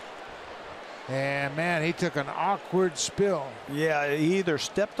Crone. And man, he took an awkward spill. Yeah, he either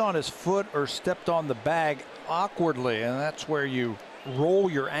stepped on his foot or stepped on the bag awkwardly, and that's where you roll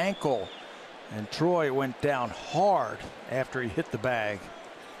your ankle. And Troy went down hard after he hit the bag.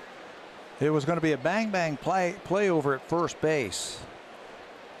 It was going to be a bang-bang play over at first base.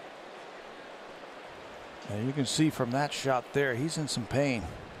 And you can see from that shot there, he's in some pain.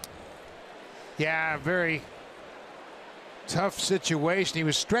 Yeah, very tough situation. He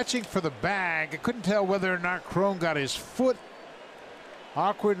was stretching for the bag. I couldn't tell whether or not Crone got his foot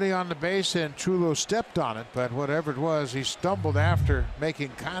awkwardly on the base and Tulo stepped on it, but whatever it was, he stumbled after making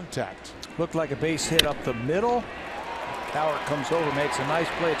contact. Looked like a base hit up the middle. Cowart comes over, makes a nice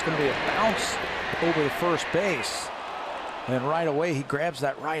play. It's going to be a bounce over the first base. And right away, he grabs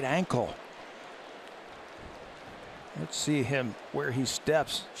that right ankle. Let's see him where he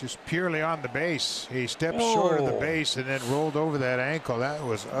steps. Just purely on the base. He stepped short of the base and then rolled over that ankle. That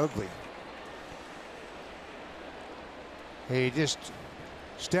was ugly. He just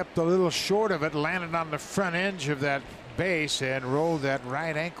stepped a little short of it, landed on the front edge of that base and rolled that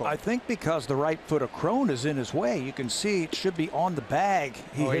right ankle. I think because the right foot of Crone is in his way. You can see it should be on the bag.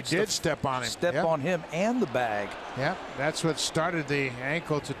 He did step on him. Step on him and the bag. Yep, that's what started the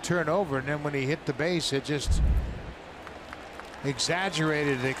ankle to turn over, and then when he hit the base, it just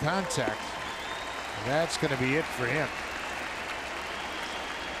exaggerated the contact. That's going to be it for him.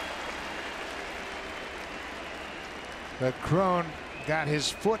 But Crone got his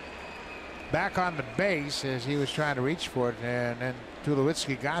foot back on the base as he was trying to reach for it, and then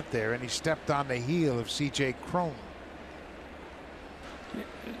Tulowitzki got there and he stepped on the heel of C.J. Crone.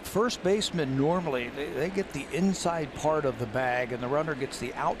 First baseman normally they get the inside part of the bag and the runner gets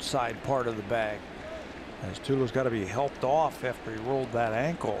the outside part of the bag. As Tulo's got to be helped off after he rolled that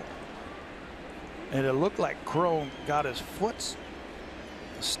ankle. And it looked like Crone got his foot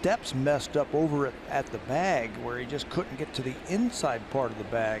steps messed up over it at the bag where he just couldn't get to the inside part of the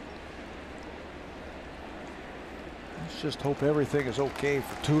bag. Let's just hope everything is okay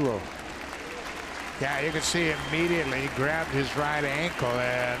for Tulo. Yeah, you can see immediately he grabbed his right ankle,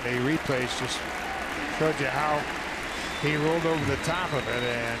 and the replays just showed you how he rolled over the top of it,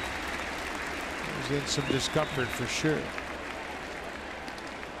 and he was in some discomfort for sure.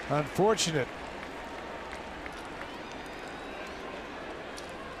 Unfortunate.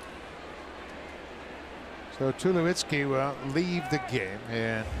 So Tulowitzki will leave the game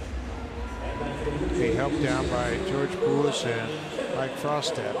and be helped down by George Poulos and Mike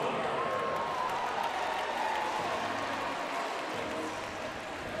Frostad.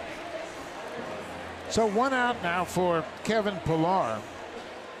 So one out now for Kevin Pillar.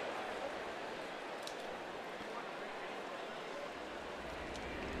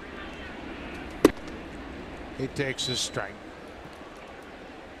 He takes his strike.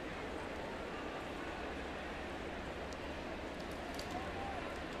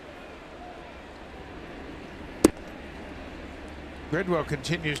 Gridwell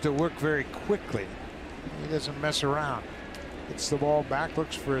continues to work very quickly. He doesn't mess around. Gets the ball back,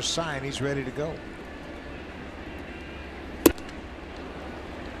 looks for a sign. He's ready to go.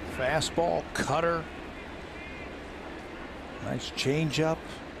 Fastball, cutter. Nice changeup.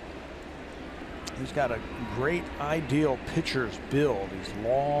 He's got a great ideal pitcher's build. He's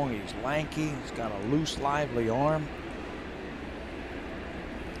long, he's lanky, he's got a loose, lively arm.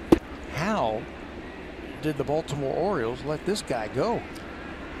 How did the Baltimore Orioles let this guy go?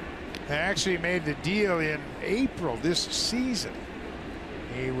 They actually made the deal in April this season.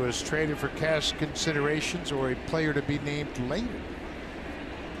 He was traded for cash considerations or a player to be named later.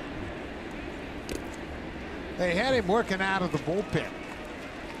 They had him working out of the bullpen,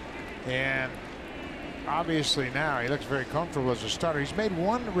 and obviously now he looks very comfortable as a starter. He's made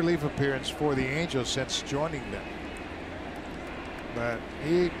one relief appearance for the Angels since joining them, but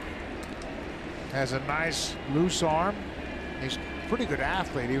he has a nice loose arm. He's pretty good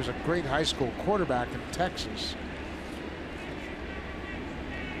athlete. He was a great high school quarterback in Texas.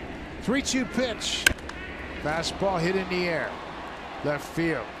 3-2 pitch. Fastball hit in the air. Left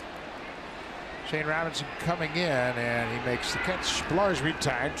field. Shane Robinson coming in, and he makes the catch. Blar's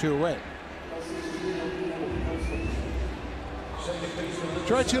retired, 2 away.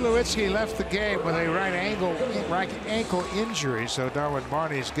 Troy Tulowitzki left the game with a right ankle injury, so Darwin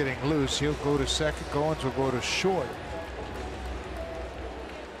Barney is getting loose. He'll go to second. Goins will go to short.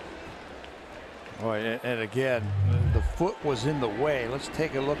 Boy, and again, the foot was in the way. Let's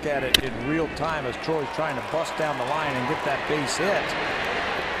take a look at it in real time as Troy's trying to bust down the line and get that base hit.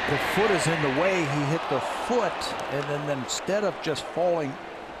 The foot is in the way. He hit the foot, and then instead of just falling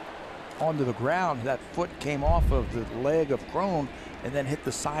onto the ground, that foot came off of the leg of Crone and then hit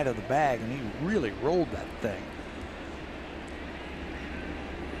the side of the bag, and he really rolled that thing.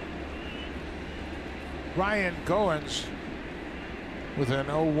 Ryan Goins with an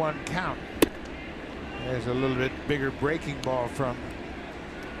 0-1 count. There's a little bit bigger breaking ball from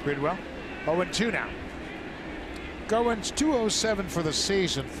Bridwell. 0-2 now. Goins 207 for the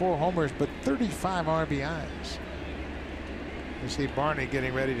season, 4 homers, but 35 RBIs. You see Barney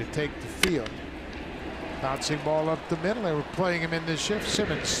getting ready to take the field. Bouncing ball up the middle. They were playing him in the shift.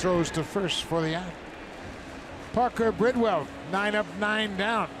 Simmons throws to first for the out. Parker Bridwell, 9 up, 9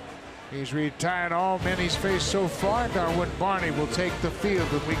 down. He's retired all men he's faced so far. Darwin Barney will take the field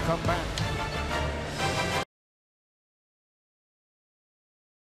when we come back.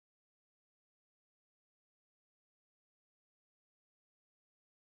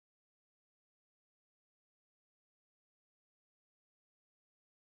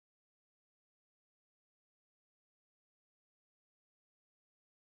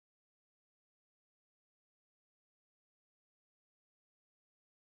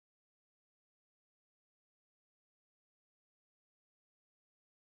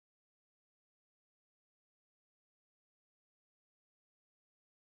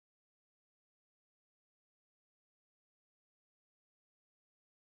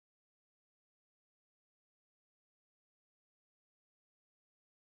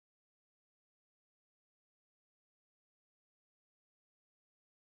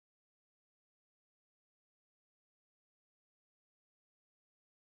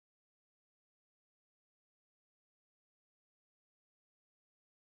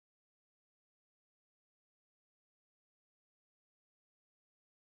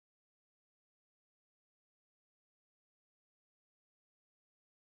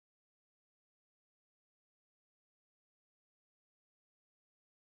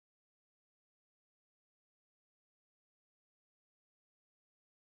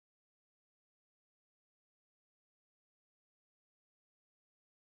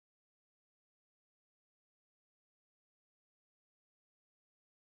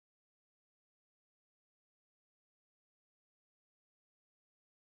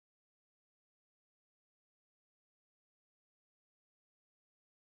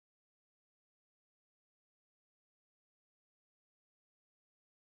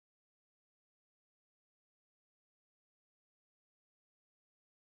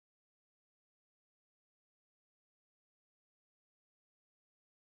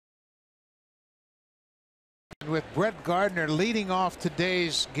 With Brett Gardner leading off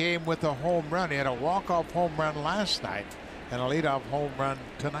today's game with a home run. He had a walk-off home run last night and a leadoff home run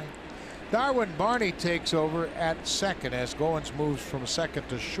tonight. Darwin Barney takes over at second as Goins moves from second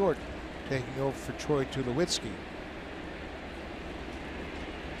to short, taking over for Troy Tulowitzki.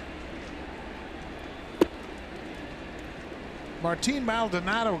 Martin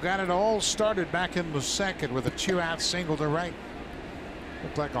Maldonado got it all started back in the second with a 2-out single to right.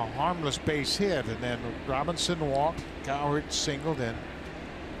 Looked like a harmless base hit, and then Robinson walked, Cowherd singled, and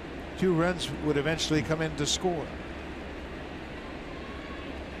 2 runs would eventually come in to score.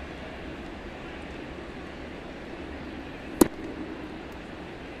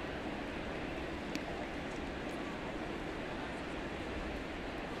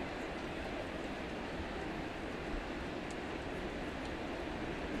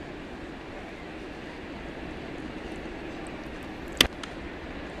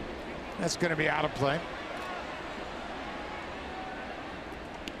 That's going to be out of play.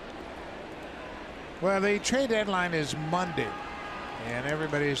 Well, the trade deadline is Monday, and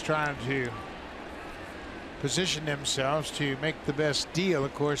everybody is trying to position themselves to make the best deal.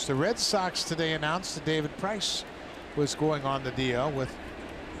 Of course, the Red Sox today announced that David Price was going on the DL with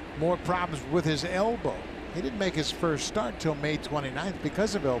more problems with his elbow. He didn't make his first start till May 29th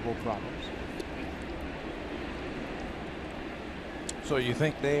because of elbow problems. So you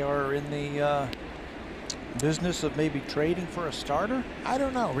think they are in the business of maybe trading for a starter? I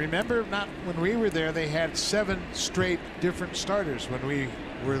don't know. Remember, not when we were there, they had 7 straight different starters when we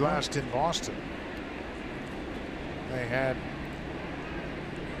were last in Boston. They had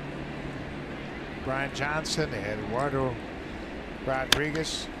Brian Johnson, they had Eduardo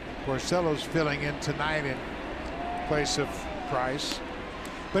Rodriguez. Porcello's filling in tonight in place of Price.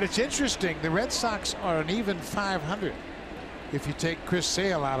 But it's interesting, the Red Sox are an even 500 if you take Chris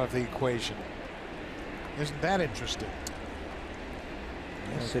Sale out of the equation. Isn't that interesting?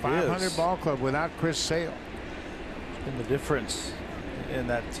 Yes, it 500 is. ball club without Chris Sale. It's been the difference in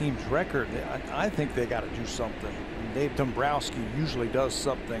that team's record. I think they got to do something. Dave Dombrowski usually does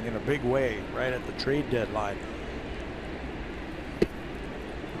something in a big way right at the trade deadline.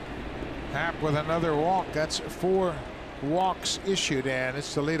 Happ with another walk. That's 4 walks issued, and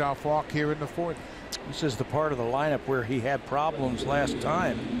it's the leadoff walk here in the 4th. This is the part of the lineup where he had problems last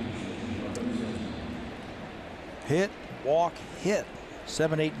time. Hit, walk, hit.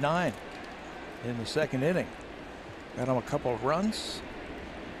 7, 8, 9 in the 2nd inning. Got him a couple of runs.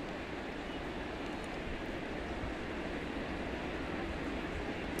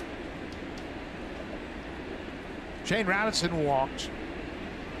 Shane Robinson walked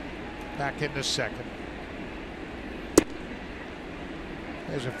back in the 2nd.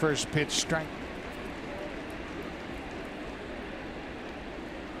 There's a first pitch strike.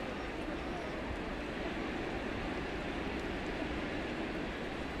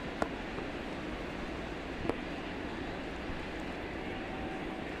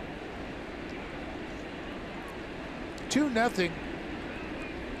 Two nothing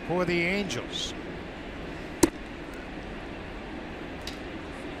for the Angels.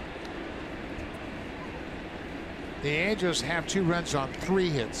 The Angels have 2 runs on 3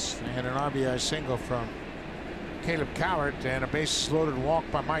 hits. They had an RBI single from Caleb Cowart and a bases loaded walk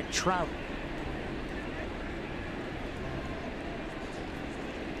by Mike Trout.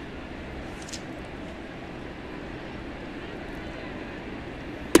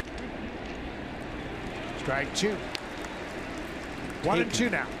 Strike 2. 1 and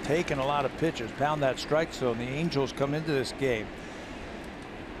 2 now. Taking a lot of pitches. Pound that strike zone. The Angels come into this game.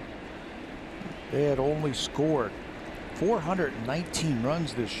 They had only scored 419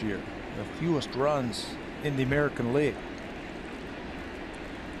 runs this year, the fewest runs in the American League.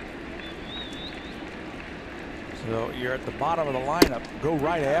 So you're at the bottom of the lineup. Go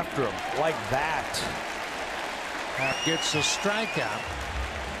right after him like that. Happ gets a strikeout.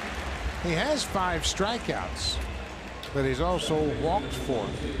 He has 5 strikeouts, but he's also walked 4.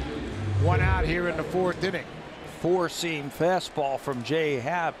 1 out here in the 4th inning. 4-seam fastball from Jay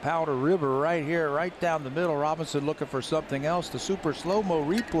Happ. Powder River right here, right down the middle. Robinson looking for something else. The super slow-mo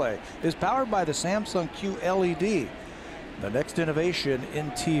replay is powered by the Samsung QLED, the next innovation in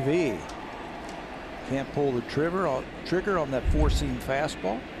TV. Can't pull the trigger on that 4-seam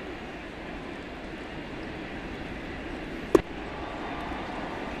fastball.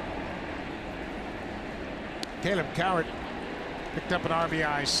 Caleb Cowart picked up an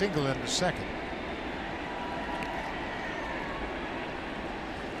RBI single in the 2nd.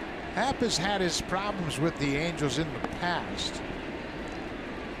 Happ has had his problems with the Angels in the past.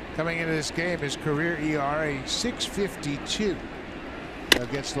 Coming into this game, his career ERA 6.52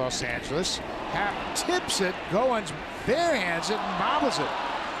 against Los Angeles. Happ tips it. Goins barehands it and bobbles it.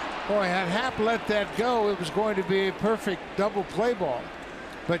 Boy, had Happ let that go, it was going to be a perfect double play ball.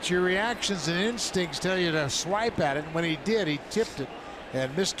 But your reactions and instincts tell you to swipe at it. And when he did, he tipped it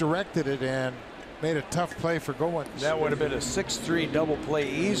and misdirected it and made a tough play for Goins. That would have been a 6-3 double play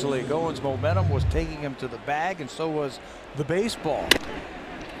easily. Goins' momentum was taking him to the bag, and so was the baseball.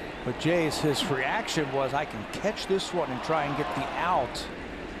 But his reaction was, I can catch this one and try and get the out.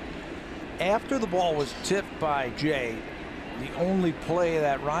 After the ball was tipped by Jay, the only play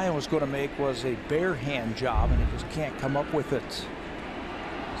that Ryan was going to make was a bare hand job, and he just can't come up with it.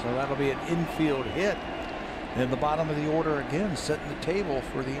 So that'll be an infield hit. In the bottom of the order again, setting the table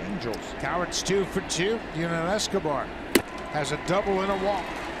for the Angels. Cowart's 2 for 2. Yunel Escobar has a double and a walk.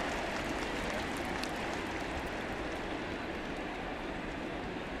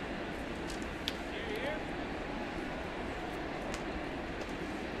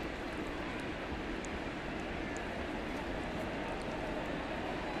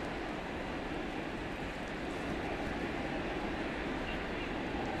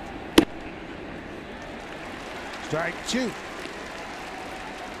 Strike 2.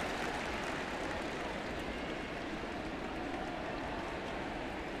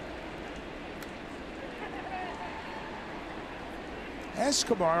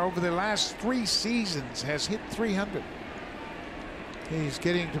 Escobar over the last 3 seasons has hit 300. He's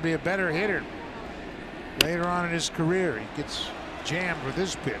getting to be a better hitter. Later on in his career, he gets jammed with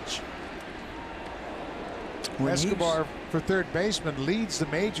this pitch. Escobar, for third baseman, leads the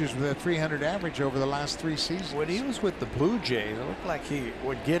majors with a 300 average over the last 3 seasons. When he was with the Blue Jays, it looked like he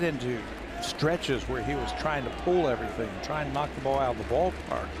would get into stretches where he was trying to pull everything, trying to knock the ball out of the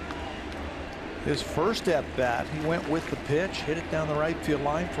ballpark. His first at bat, he went with the pitch, hit it down the right field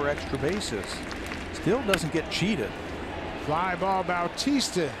line for extra bases. Still doesn't get cheated. Fly ball.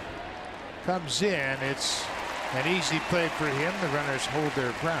 Bautista comes in. It's an easy play for him. The runners hold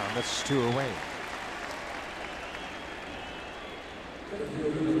their ground. That's 2 away.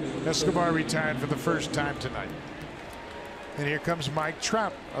 Escobar retired for the first time tonight. And here comes Mike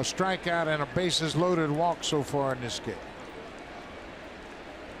Trout. A strikeout and a bases loaded walk so far in this game.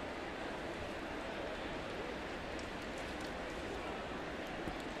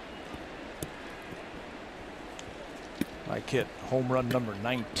 Mike hit home run number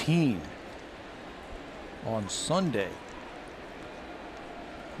 19 on Sunday.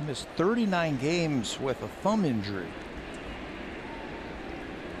 He missed 39 games with a thumb injury.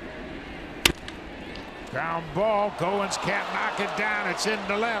 Ground ball. Goins can't knock it down. It's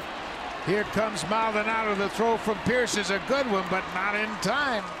into left. Here comes Maldonado. The throw from Pierce is a good one, but not in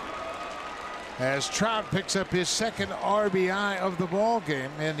time. As Trout picks up his second RBI of the ball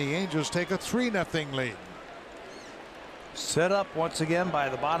game, and the Angels take a 3-0 lead. Set up once again by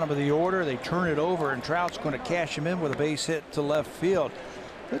the bottom of the order. They turn it over, and Trout's going to cash him in with a base hit to left field.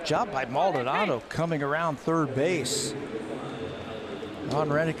 Good job by Maldonado coming around third base. Ron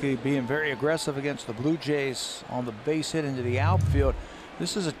Renicky being very aggressive against the Blue Jays on the base hit into the outfield.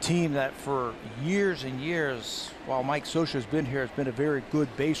 This is a team that for years and years, while Mike Scioscia has been here, has been a very good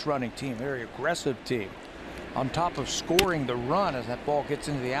base running team, very aggressive team. On top of scoring the run as that ball gets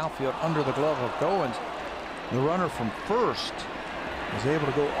into the outfield under the glove of Goins, the runner from first is able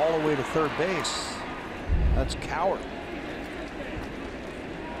to go all the way to third base. That's Cowart.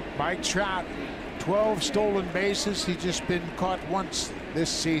 Mike Trout, 12 stolen bases. He's just been caught once this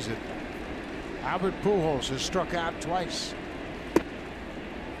season. Albert Pujols has struck out twice.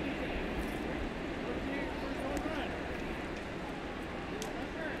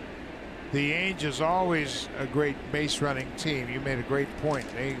 The Angels always a great base running team. You made a great point.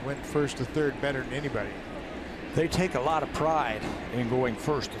 They went first to third better than anybody. They take a lot of pride in going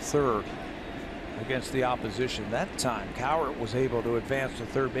first to third against the opposition. That time Cowart was able to advance to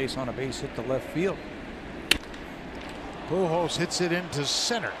third base on a base hit to left field. Pujols hits it into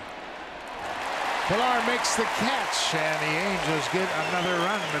center. Pilar makes the catch, and the Angels get another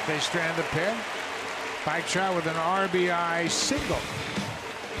run, but they strand a pair. Mike Trout with an RBI single.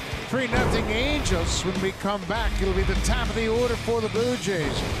 3-0 Angels. When we come back, it'll be the top of the order for the Blue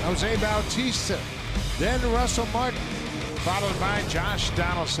Jays. Jose Bautista, then Russell Martin, followed by Josh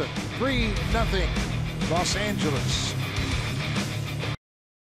Donaldson. 3-0 Los Angeles.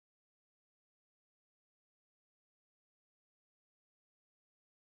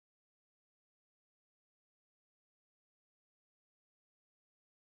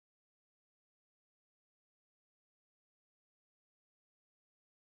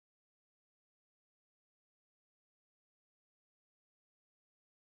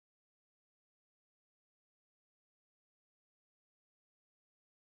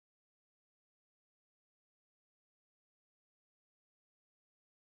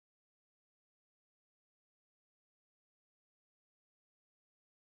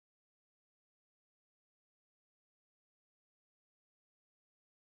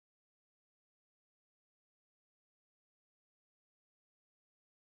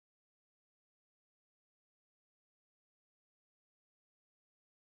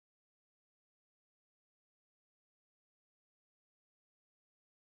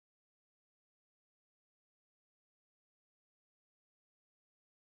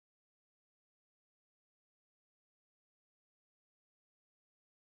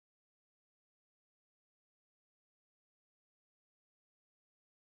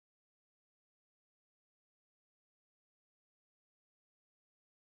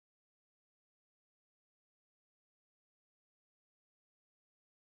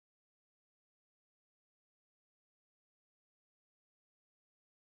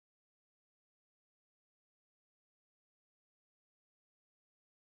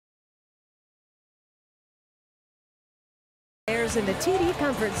 In the TD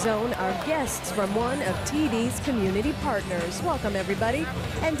Comfort Zone are guests from one of TD's community partners. Welcome, everybody.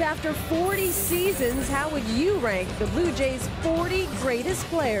 And after 40 seasons, how would you rank the Blue Jays' 40 greatest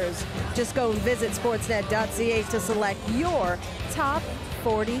players? Just go and visit sportsnet.ca to select your top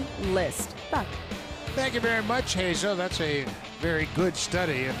 40 list. Buck. Thank you very much, Hazel. That's a very good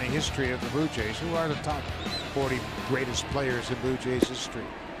study in the history of the Blue Jays. Who are the top 40 greatest players in Blue Jays history?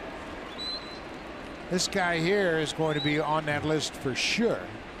 This guy here is going to be on that list for sure.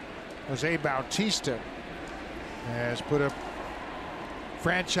 Jose Bautista has put up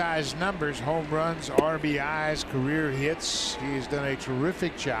franchise numbers, home runs, RBIs, career hits. He's done a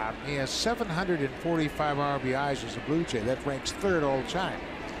terrific job. He has 745 RBIs as a Blue Jay. That ranks third all time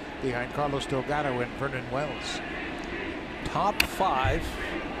behind Carlos Delgado and Vernon Wells. Top 5,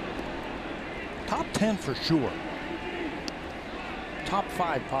 top 10 for sure. Top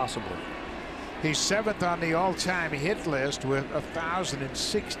 5 possibly. He's 7th on the all-time hit list with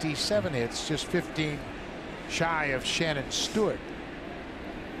 1,067 hits, just 15 shy of Shannon Stewart.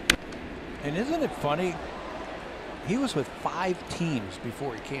 And isn't it funny? He was with 5 teams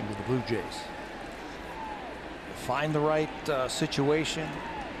before he came to the Blue Jays. Find the right situation,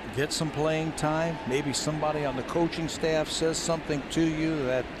 get some playing time. Maybe somebody on the coaching staff says something to you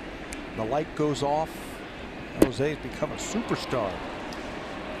that the light goes off. Jose's become a superstar.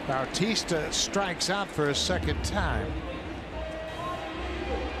 Bautista strikes out for a second time.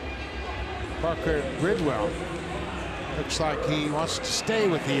 Parker Bridwell looks like he wants to stay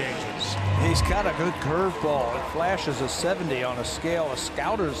with the Angels. He's got a good curveball. It flashes a 70 on a scale, a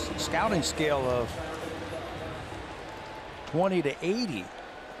scouting scale of 20 to 80.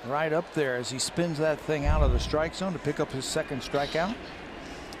 Right up there as he spins that thing out of the strike zone to pick up his second strikeout.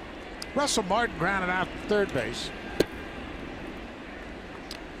 Russell Martin grounded out to third base.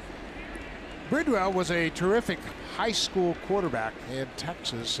 Bridwell was a terrific high school quarterback in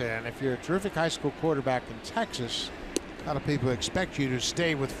Texas, and if you're a terrific high school quarterback in Texas, a lot of people expect you to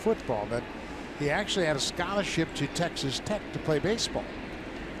stay with football. But he actually had a scholarship to Texas Tech to play baseball.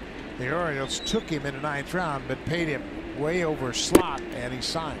 The Orioles took him in the 9th round, but paid him way over slot, and he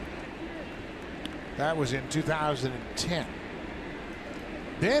signed. That was in 2010.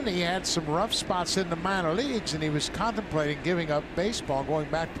 Then he had some rough spots in the minor leagues, and he was contemplating giving up baseball, going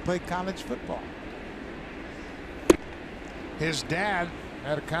back to play college football. His dad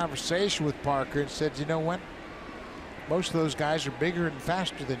had a conversation with Parker and said, you know what? Most of those guys are bigger and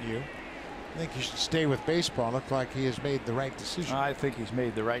faster than you. I think you should stay with baseball. Looked like he has made the right decision. I think he's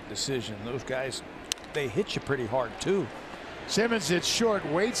made the right decision. Those guys, they hit you pretty hard too. Simmons hits short,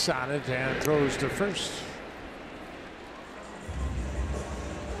 waits on it, and throws to first.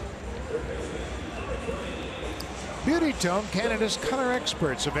 Beauty Tone, Canada's color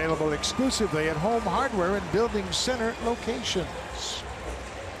experts, available exclusively at Home Hardware and Building Center locations.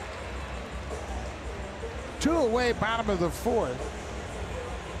 2 away, bottom of the 4th.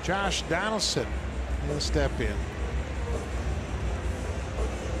 Josh Donaldson will step in.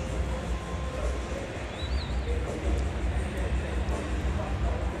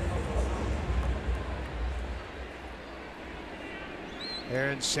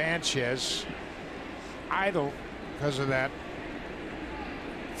 Aaron Sanchez idle because of that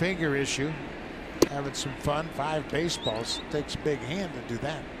finger issue. Having some fun. 5 baseballs. Takes a big hand to do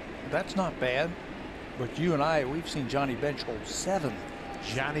that. That's not bad. But you and I, we've seen Johnny Bench hold 7.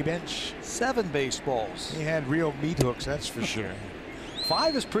 Johnny Bench. 7 baseballs. He had real meat hooks, that's for sure.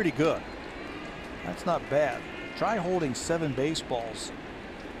 5 is pretty good. That's not bad. Try holding 7 baseballs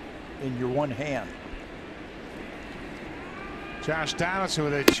in your one hand. Josh Donaldson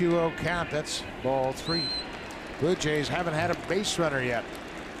with a 2-0 count. That's ball 3. Blue Jays haven't had a base runner yet.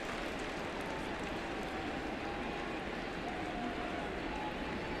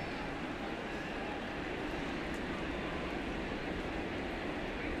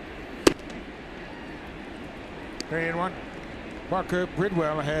 Three and 1. Parker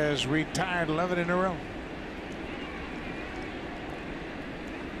Bridwell has retired 11 in a row.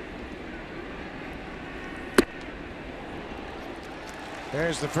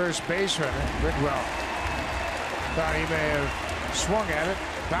 There's the first base runner. Bridwell thought he may have swung at it.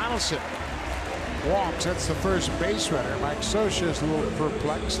 Donaldson walks. That's the first base runner. Mike Scioscia's a little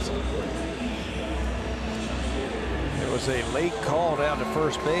perplexed. There was a late call down to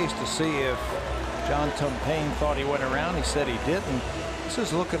first base to see if John Tumpane thought he went around. He said he didn't. This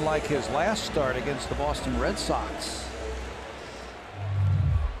is looking like his last start against the Boston Red Sox.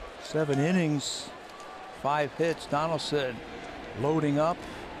 7 innings, 5 hits. Donaldson loading up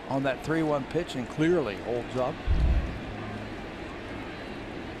on that 3-1 pitch and clearly holds up.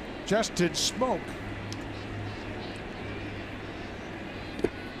 Justin Smoke.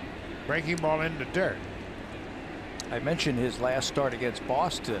 Breaking ball into dirt. I mentioned his last start against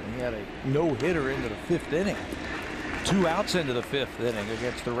Boston. He had a no-hitter into the 5th inning. 2 outs into the 5th inning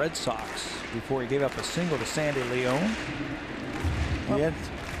against the Red Sox before he gave up a single to Sandy Leon.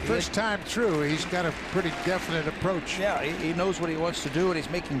 First time through, he's got a pretty definite approach. Yeah, he knows what he wants to do, and he's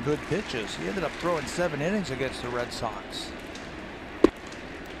making good pitches. He ended up throwing 7 innings against the Red Sox.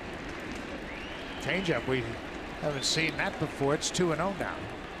 Changeup, we haven't seen that before. It's 2-0 now.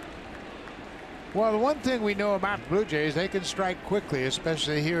 Well, the one thing we know about Blue Jays, they can strike quickly,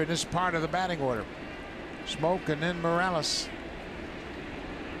 especially here in this part of the batting order. Smoke and then Morales.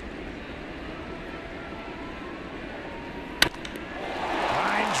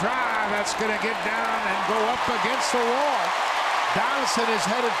 Line drive, that's going to get down and go up against the wall. Donaldson is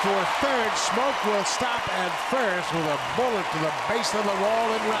headed for third. Smoke will stop at first with a bullet to the base of the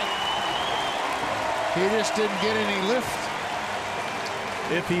wall and right. He just didn't get any lift.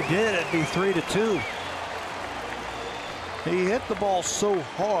 If he did, it'd be 3-2. He hit the ball so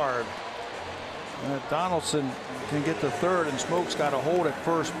hard that Donaldson can get to third, and Smoke's got a hold at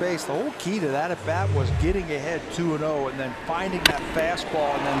first base. The whole key to that at bat was getting ahead 2-0 and then finding that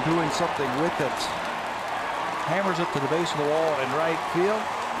fastball and then doing something with it. Hammers it to the base of the wall in right field.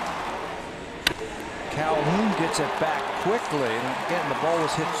 Calhoun gets it back quickly, and again the ball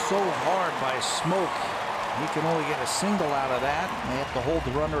was hit so hard by Smoke. He can only get a single out of that. They have to hold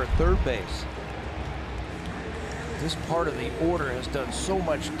the runner at third base. This part of the order has done so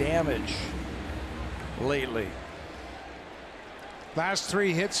much damage lately. Last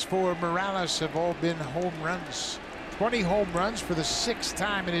 3 hits for Morales have all been home runs. 20 home runs for the 6th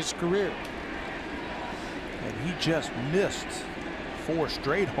time in his career. And he just missed 4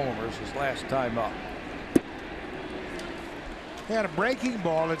 straight homers his last time up. He had a breaking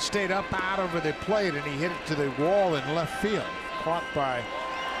ball that stayed up out over the plate, and he hit it to the wall in left field. Caught by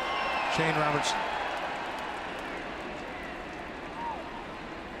Shane Robertson.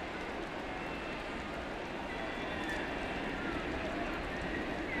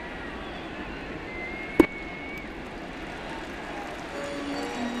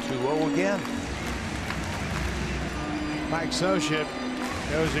 Again. Mike Scioscia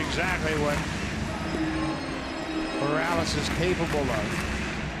knows exactly what Morales is capable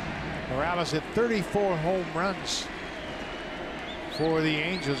of. Morales hit 34 home runs for the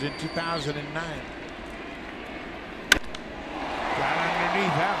Angels in 2009. Got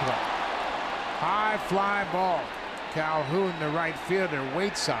underneath that one. High fly ball. Calhoun, the right fielder,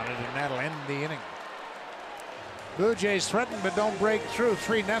 waits on it, and that'll end the inning. Blue Jays threaten but don't break through.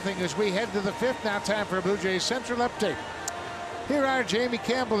 3-0 as we head to the 5th. Now time for a Blue Jays Central update. Here are Jamie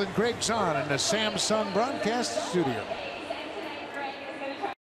Campbell and Greg Zahn in the Samsung broadcast studio.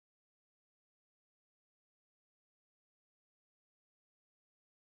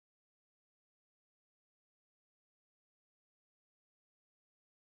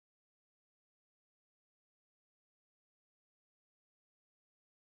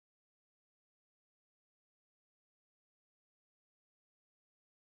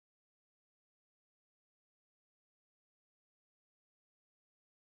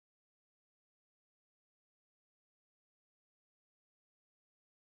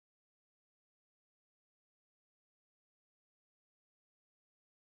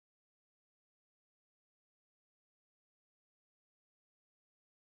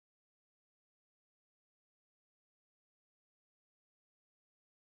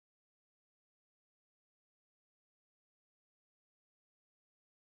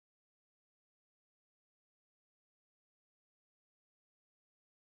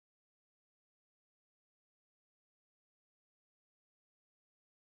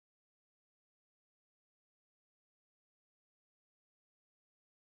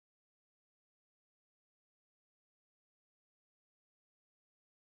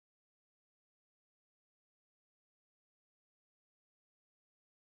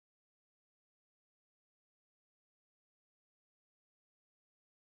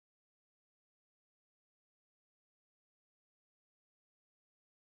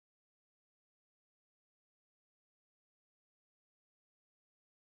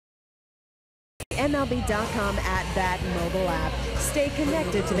 MLB.com @bat mobile app. Stay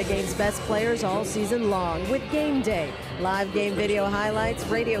connected to the game's best players all season long with Game Day, live game video highlights,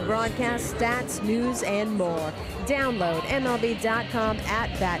 radio broadcasts, stats, news, and more. Download MLB.com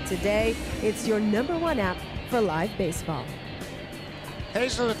 @bat today. It's your #1 app for live baseball.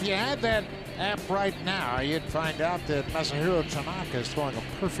 Hazel, if you had that app right now, you'd find out that Masahiro Tanaka is throwing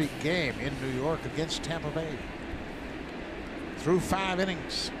a perfect game in New York against Tampa Bay. Through 5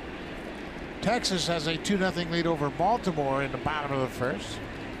 innings. Texas has a 2-0 lead over Baltimore in the bottom of the 1st.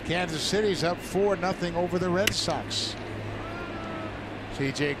 Kansas City's up 4-0 over the Red Sox.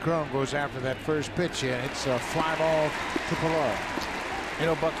 C.J. Cron goes after that first pitch, and it's a fly ball to Pilar. You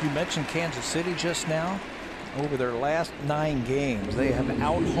know, Buck, you mentioned Kansas City just now. over their last 9 games. They have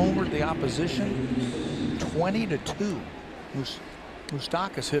out-homered the opposition 20-2.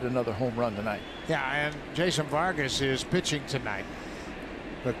 Moustakas hit another home run tonight. Yeah, and Jason Vargas is pitching tonight.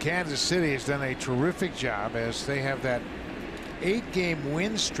 But Kansas City has done a terrific job as they have that 8-game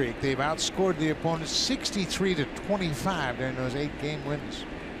win streak. They've outscored the opponents 63-25 during those 8-game wins.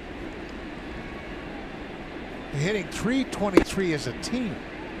 They're hitting .323 as a team.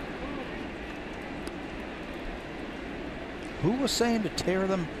 Who was saying to tear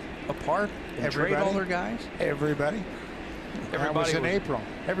them apart and trade all their guys? Everybody. That was in April.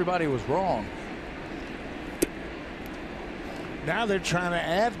 Everybody was wrong. Now they're trying to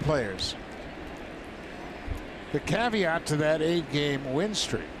add players. The caveat to that 8-game win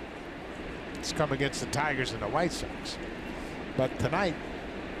streak, it's come against the Tigers and the White Sox. But tonight,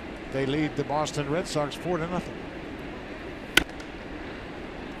 they lead the Boston Red Sox 4-0.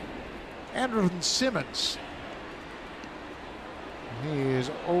 Andrelton Simmons. He is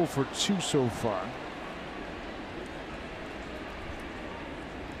 0 for 2 so far.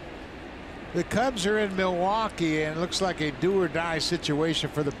 The Cubs are in Milwaukee, and it looks like a do-or-die situation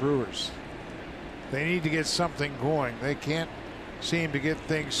for the Brewers. They need to get something going. They can't seem to get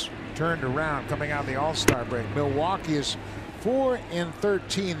things turned around coming out of the All-Star break. Milwaukee is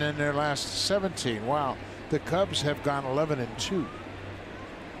 4-13 in their last 17. Wow. The Cubs have gone 11-2.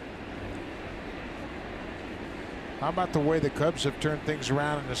 How about the way the Cubs have turned things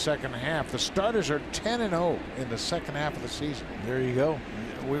around in the second half? The starters are 10-0 in the second half of the season. There you go.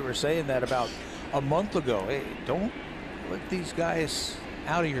 We were saying that about a month ago. Hey, don't let these guys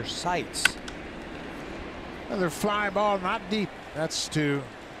out of your sights. Another fly ball, not deep. That's to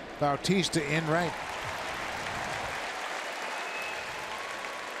Bautista in right.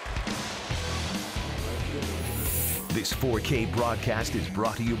 This 4K broadcast is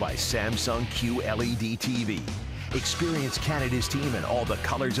brought to you by Samsung QLED TV. Experience Canada's team in all the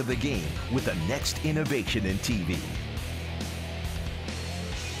colors of the game with the next innovation in TV.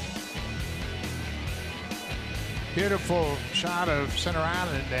 Beautiful shot of center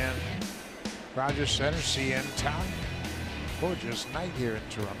island and Rogers Center, CN Town. Gorgeous night here in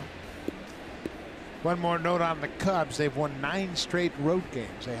Toronto. One more note on the Cubs. They've won 9 straight road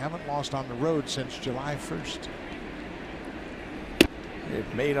games. They haven't lost on the road since July 1st.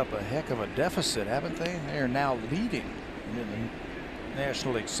 They've made up a heck of a deficit, haven't they? They are now leading in the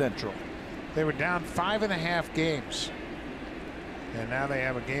National League Central. They were down 5.5 games. And now they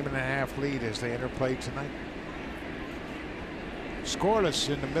have a 1.5 game lead as they enter play tonight. Scoreless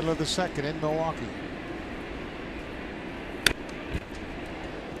in the middle of the second in Milwaukee.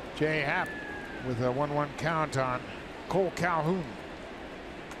 Jay Happ with a 1-1 count on Cole Calhoun.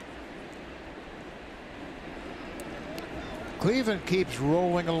 Cleveland keeps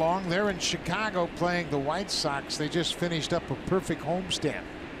rolling along. They're in Chicago playing the White Sox. They just finished up a perfect homestand.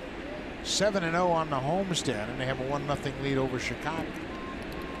 7-0 on the homestand, and they have a 1-0 lead over Chicago.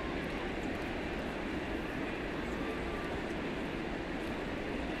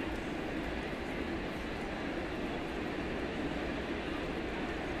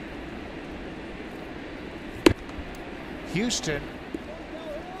 Houston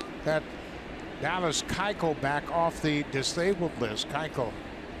got Dallas Keuchel back off the disabled list. Keuchel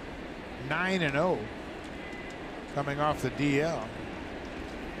 9-0 coming off the DL.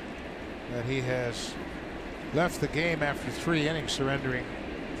 But he has left the game after 3 innings, surrendering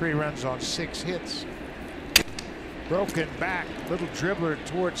 3 runs on 6 hits. Broken back, little dribbler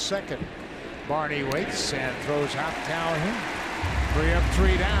towards second. Barney waits and throws out Calhoun. 3 up,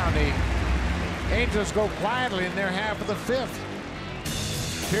 3 down. The Angels go quietly in their half of the 5th.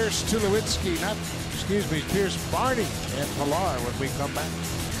 Pierce Barney and Pilar when we come back.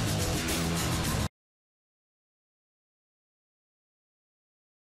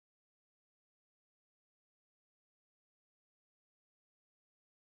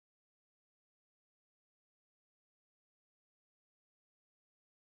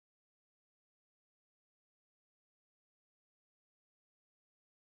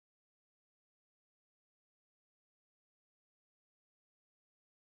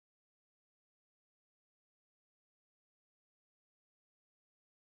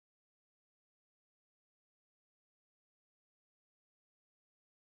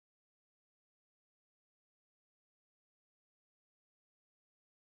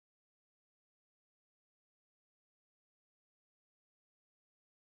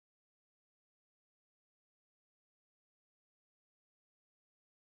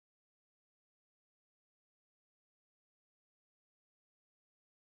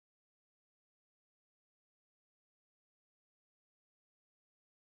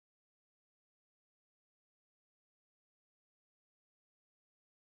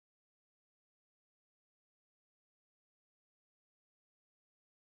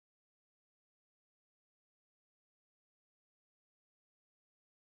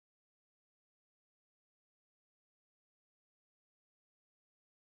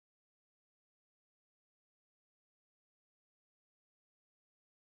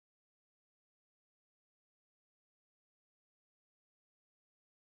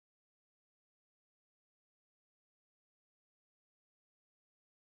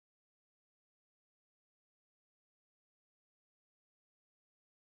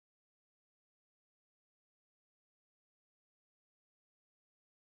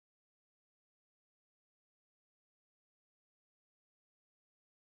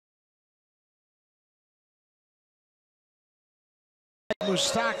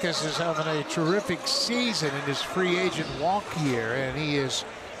 Moustakas is having a terrific season in his free agent walk year, and he is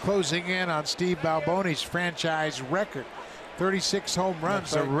closing in on Steve Balboni's franchise record. 36 home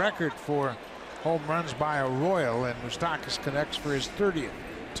runs, a record for home runs by a Royal, and Moustakas connects for his 30th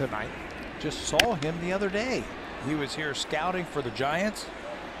tonight. Just saw him the other day. He was here scouting for the Giants.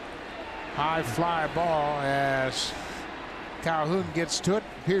 High fly ball as Calhoun gets to it.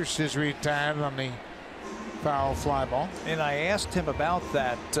 Pierce is retired on the foul fly ball. And I asked him about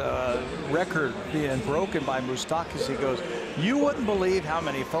that record being broken by Moustakas. He goes, you wouldn't believe how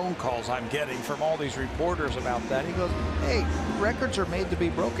many phone calls I'm getting from all these reporters about that. He goes, hey, records are made to be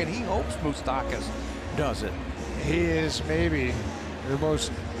broken. He hopes Moustakas does it. He is maybe the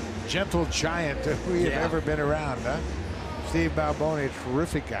most gentle giant that we have ever been around, huh? Steve Balboni, a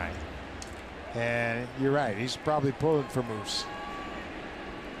terrific guy. And you're right, he's probably pulling for Moose.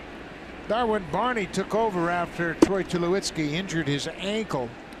 Darwin Barney took over after Troy Tulowitzki injured his ankle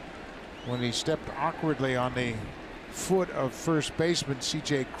when he stepped awkwardly on the foot of first baseman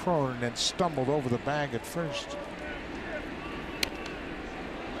C.J. Cron and stumbled over the bag at first.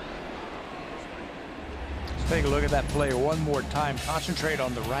 Let's take a look at that play one more time. Concentrate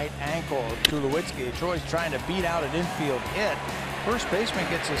on the right ankle of Tulowitzki. Troy's trying to beat out an infield hit. First baseman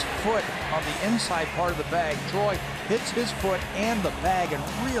gets his foot on the inside part of the bag. Troy hits his foot and the bag and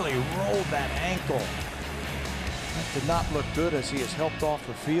really rolled that ankle. That did not look good as he is helped off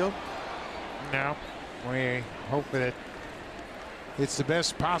the field. No, we hope that it's the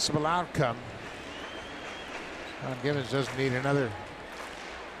best possible outcome. John Gibbons doesn't need another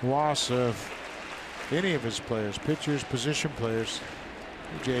loss of any of his players, pitchers, position players.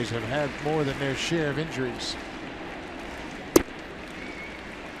 The Jays have had more than their share of injuries.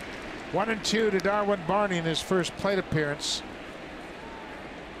 1-2 to Darwin Barney in his first plate appearance.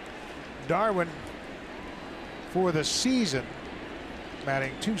 Darwin for the season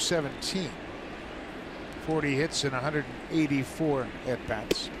batting .217, 40 hits and 184 at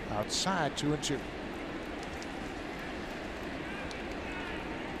bats. Outside 2-2.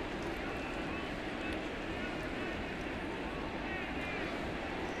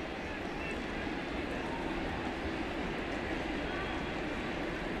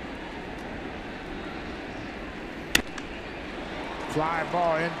 Fly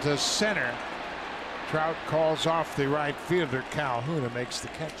ball into center. Trout calls off the right fielder Calhoun and makes the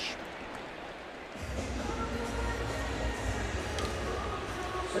catch.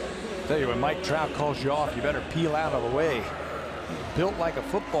 Tell you, when Mike Trout calls you off, you better peel out of the way. Built like a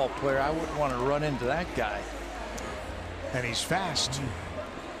football player, I wouldn't want to run into that guy. And he's fast.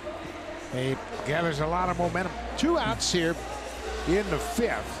 He gathers a lot of momentum. 2 outs here in the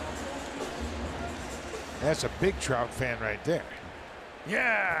 5th. That's a big Trout fan right there.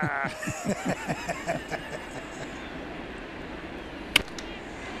 Yeah.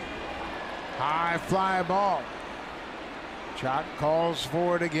 High fly ball. Trout calls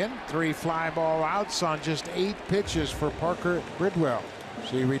for it again. 3 fly ball outs on just 8 pitches for Parker Bridwell.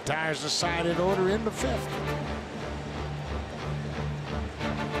 So he retires the side in order in the 5th.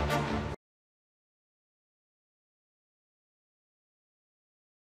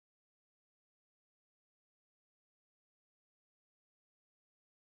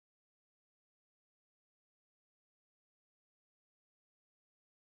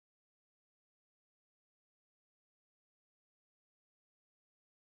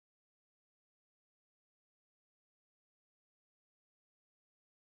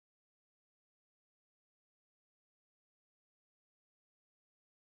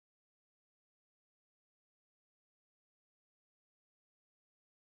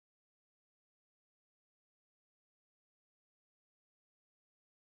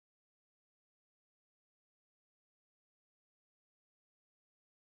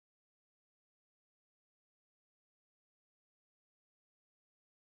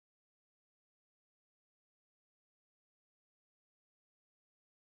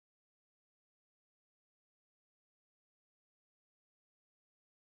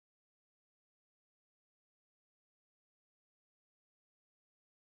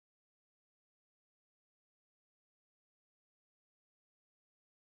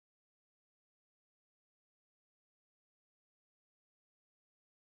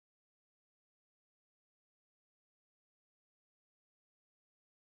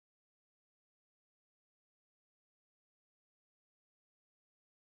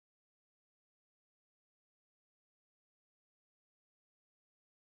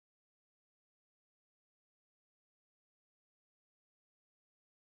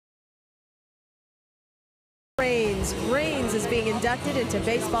 Rains is being inducted into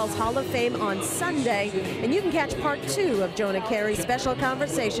baseball's Hall of Fame on Sunday, and you can catch part 2 of Jonah Carey's special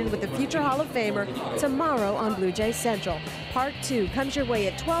conversation with the future Hall of Famer tomorrow on Blue Jays Central. Part 2 comes your way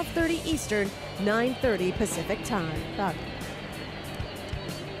at 12:30 Eastern, 9:30 Pacific time. Bob.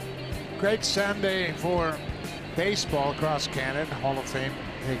 Great Sunday for baseball across Canada. Hall of Fame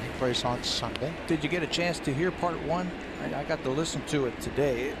taking place on Sunday. Did you get a chance to hear part 1? I got to listen to it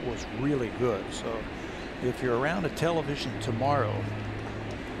today. It was really good. So if you're around a television tomorrow,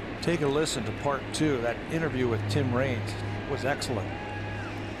 take a listen to part 2. That interview with Tim Raines was excellent.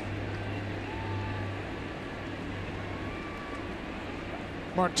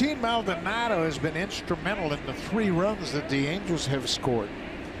 Martin Maldonado has been instrumental in the 3 runs that the Angels have scored.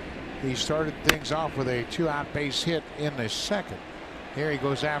 He started things off with a 2-out base hit in the 2nd. Here he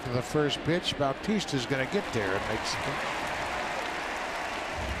goes after the first pitch. Bautista's going to get there and makes it.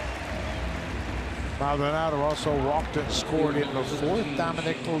 Maldonado also walked and scored in the 4th.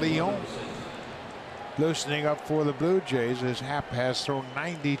 Dominic Leon loosening up for the Blue Jays as Happ has thrown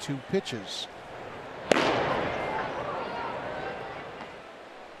 92 pitches.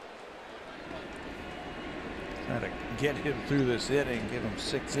 Trying to get him through this inning, give him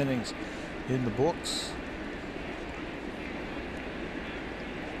 6 innings in the books.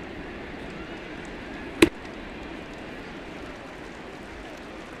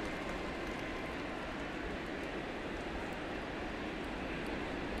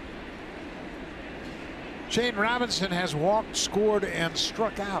 Shane Robinson has walked, scored, and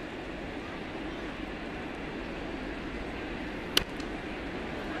struck out.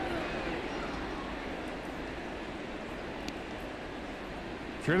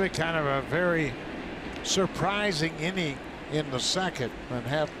 It's really kind of a very surprising inning in the 2nd and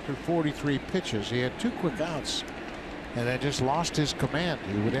Happ threw 43 pitches. He had 2 quick outs and then just lost his command.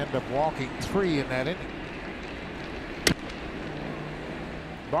 He would end up walking 3 in that inning.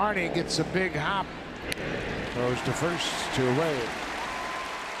 Barney gets a big hop. Throws to first, 2 away.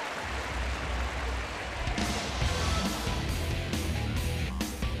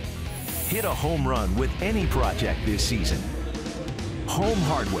 Hit a home run with any project this season. Home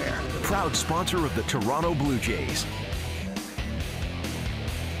Hardware, proud sponsor of the Toronto Blue Jays.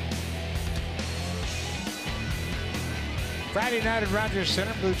 Friday night at Rogers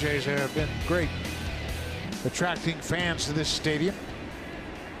Center, Blue Jays have been great attracting fans to this stadium.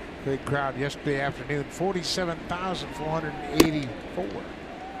 Big crowd yesterday afternoon, 47,484.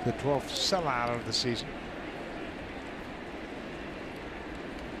 The 12th sellout of the season.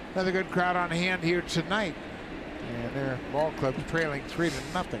 Another good crowd on hand here tonight. And their ball club trailing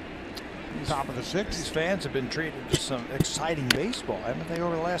 3-0. Top of the 6th. These fans have been treated to some exciting baseball, haven't they,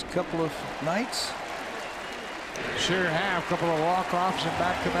 over the last couple of nights? Sure have. A couple of walk-offs in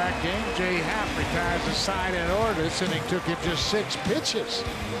back-to-back games. Jay Happ retires the side in order. This inning took him just 6 pitches.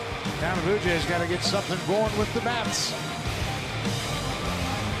 Now the Blue Jays got to get something going with the bats.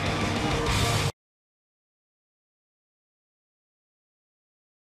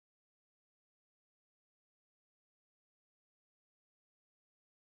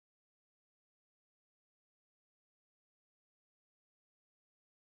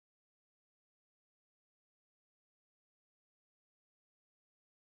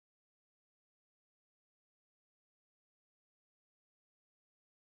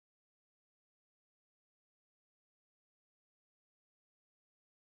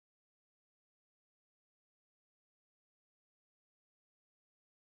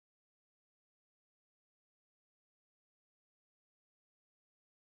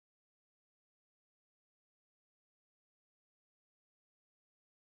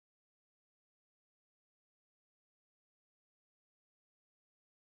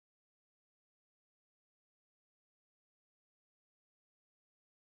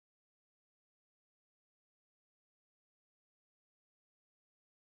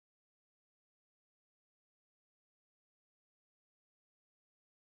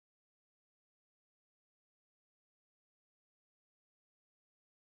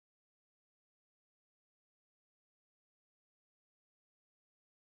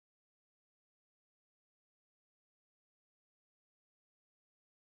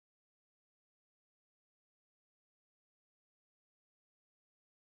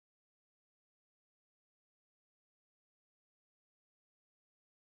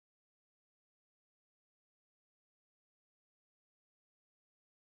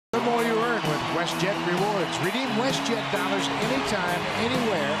 The more you earn with WestJet Rewards. Redeem WestJet dollars anytime,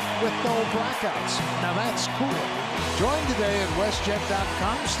 anywhere with no blackouts. Now that's cool. Join today at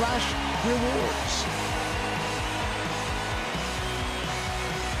WestJet.com/rewards.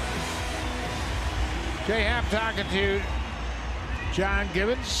 Jay Happ talking to John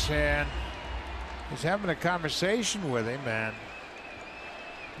Gibbons, and he's having a conversation with him, and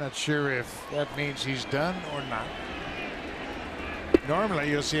not sure if that means he's done or not. Normally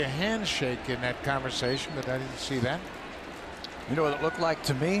you'll see a handshake in that conversation, but I didn't see that. You know what it looked like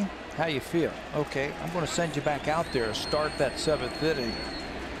to me? How you feel? Okay, I'm going to send you back out there. Start that 7th inning.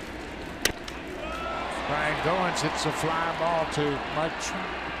 Ryan Goins hits a fly ball to Mike Trout.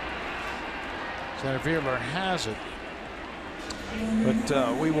 Center fielder has it.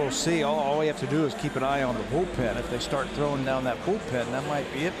 But we will see. All we have to do is keep an eye on the bullpen. If they start throwing down that bullpen, that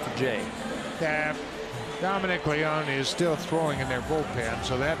might be it for Jay. Yeah, Dominic Leone is still throwing in their bullpen,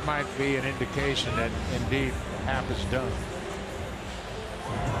 so that might be an indication that indeed Happ is done.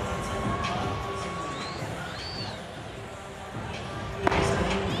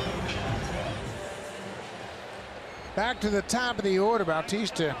 Back to the top of the order,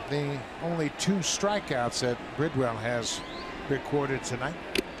 Bautista, the only 2 strikeouts that Bridwell has recorded tonight.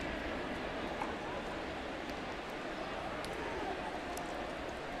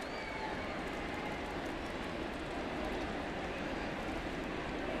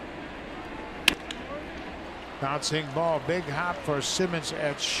 Bouncing ball, big hop for Simmons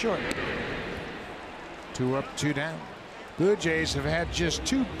at short. 2 up, 2 down. Blue Jays have had just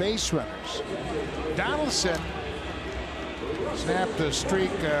 2 base runners. Donaldson snapped a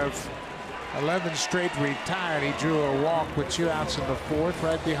streak of 11 straight retired. He drew a walk with 2 outs in the 4th.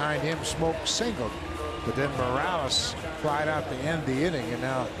 Right behind him, Smoke singled. But then Morales flied out to end the inning, and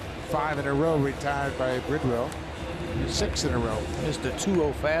now 5 in a row retired by Bridwell. 6 in a row. Missed a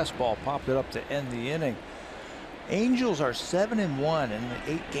 2-0 fastball, popped it up to end the inning. Angels are 7-1 in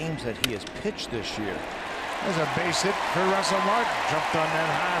the 8 games that he has pitched this year. There's a base hit for Russell Martin. Jumped on that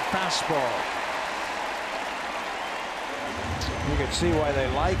high fastball. You can see why they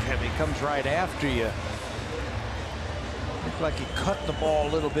like him. He comes right after you. Looks like he cut the ball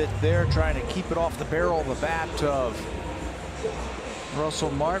a little bit there, trying to keep it off the barrel of the bat of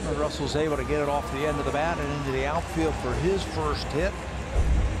Russell Martin. Russell's able to get it off the end of the bat and into the outfield for his first hit.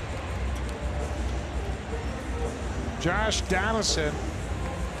 Josh Donaldson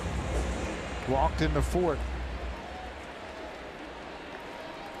walked in the 4th.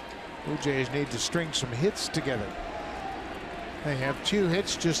 Blue Jays need to string some hits together. They have 2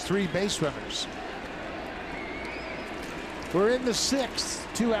 hits, just 3 base runners. We're in the 6th,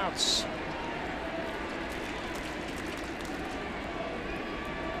 2 outs.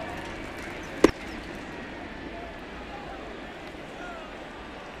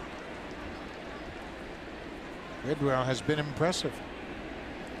 Bridwell has been impressive.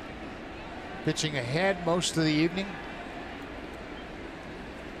 Pitching ahead most of the evening.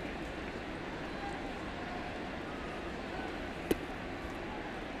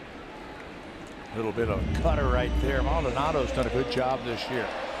 A little bit of a cutter right there. Maldonado's done a good job this year.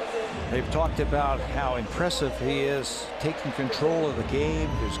 They've talked about how impressive he is, taking control of the game,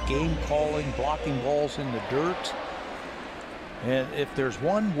 his game calling, blocking balls in the dirt. And if there's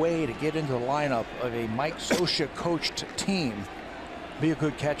one way to get into the lineup of a Mike Scioscia coached team, be a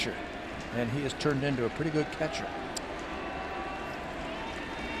good catcher. And he has turned into a pretty good catcher.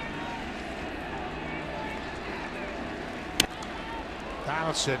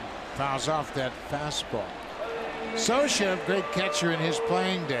 Donaldson fouls off that fastball. Scioscia, great catcher in his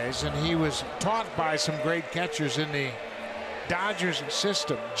playing days, and he was taught by some great catchers in the Dodgers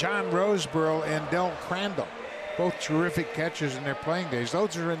system. John Roseboro and Del Crandall, both terrific catchers in their playing days.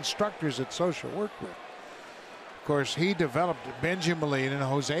 Those are instructors that Scioscia worked with. Of course, he developed Benjamin Molina and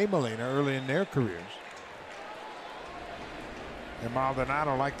Jose Molina early in their careers. And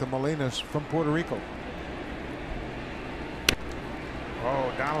Maldonado liked the Molinas from Puerto Rico.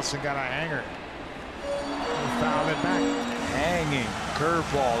 Oh, Donaldson got a hanger. He fouled it back. Hanging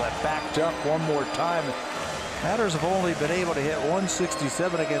curveball that backed up one more time. Matters have only been able to hit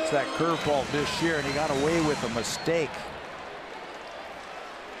 167 against that curveball this year, and he got away with a mistake.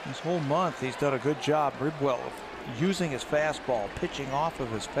 This whole month, he's done a good job, Bridwell, of using his fastball, pitching off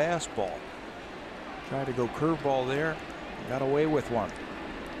of his fastball. Tried to go curveball there, got away with one.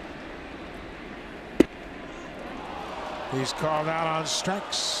 He's called out on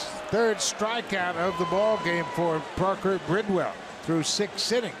strikes. 3rd strikeout of the ball game for Parker Bridwell through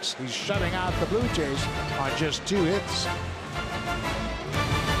 6 innings. He's shutting out the Blue Jays on just 2 hits.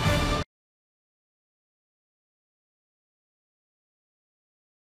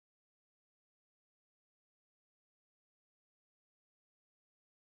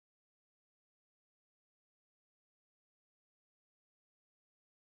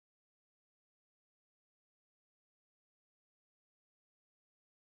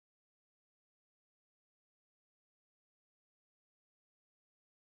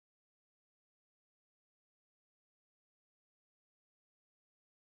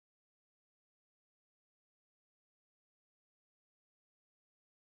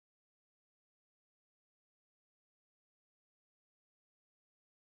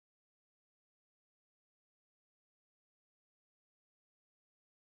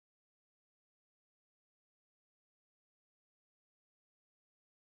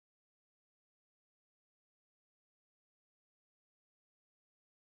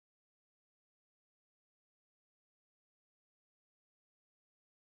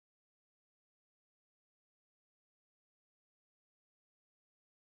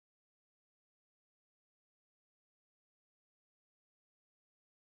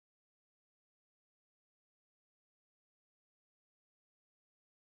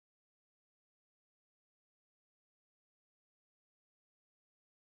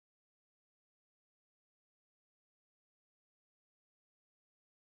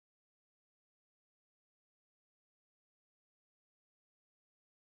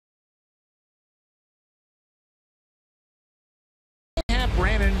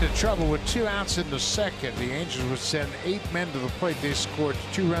 ran into trouble with 2 outs in the second. The Angels would send 8 men to the plate. They scored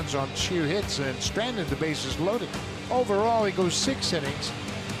 2 runs on 2 hits and stranded the bases loaded. Overall, he goes 6 innings,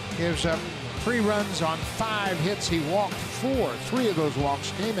 gives up 3 runs on 5 hits. He walked 4. 3 of those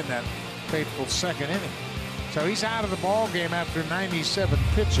walks came in that fateful second inning. So he's out of the ball game after 97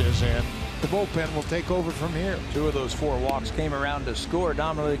 pitches, and the bullpen will take over from here. 2 of those 4 walks came around to score.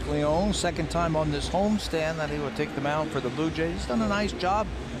 Dominic Leone, second time on this homestand that he would take the mound for the Blue Jays. He's done a nice job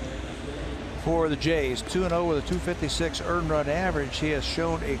for the Jays. 2-0 with a 256 earned run average. He has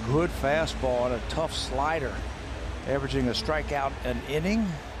shown a good fastball and a tough slider, averaging a strikeout an inning.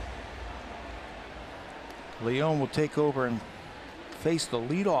 Leone will take over and face the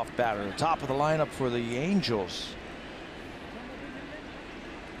leadoff batter, the top of the lineup for the Angels.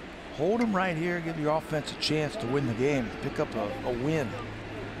 Hold him right here, give your offense a chance to win the game, pick up a win.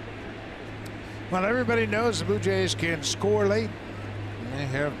 Well, everybody knows the Blue Jays can score late, and they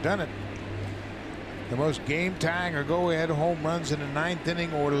have done it. The most game-tying or go-ahead home runs in the 9th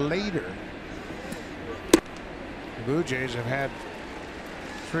inning or later. The Blue Jays have had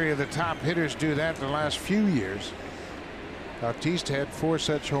 3 of the top hitters do that in the last few years. Bautista had 4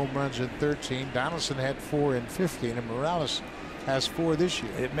 such home runs in 13. Donaldson had 4 in 15, and Morales has 4 this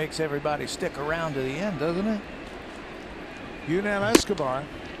year. It makes everybody stick around to the end, doesn't it? Yunel Escobar,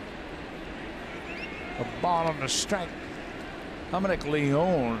 a ball on the strike. Dominic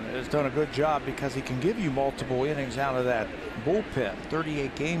Leone has done a good job because he can give you multiple innings out of that bullpen.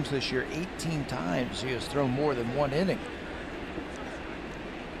 38 games this year, 18 times he has thrown more than 1 inning.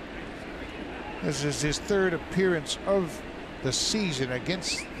 This is his 3rd appearance of the season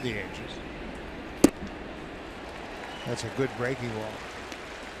against the Angels. That's a good breaking ball.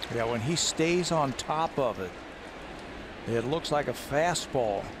 Yeah, when he stays on top of it, it looks like a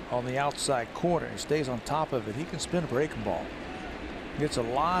fastball on the outside corner. He stays on top of it. He can spin a breaking ball. Gets a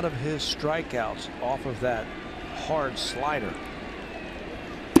lot of his strikeouts off of that hard slider.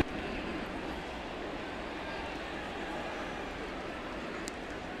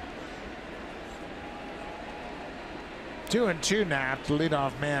 Two and 2 now to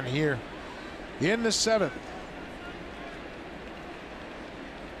leadoff man here in the 7th.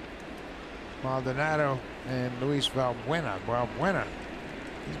 Maldonado and Luis Valbuena. Valbuena,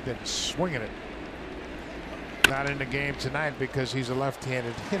 he's been swinging it. Not in the game tonight because he's a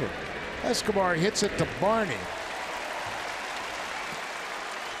left-handed hitter. Escobar hits it to Barney.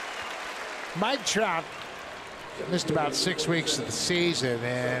 Mike Trout missed about 6 weeks of the season,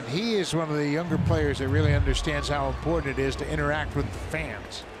 and he is one of the younger players that really understands how important it is to interact with the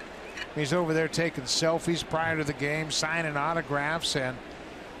fans. He's over there taking selfies prior to the game, signing autographs, and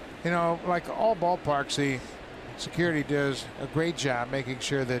you know, like all ballparks, the security does a great job making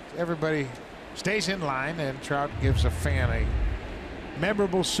sure that everybody stays in line, and Trout gives a fan a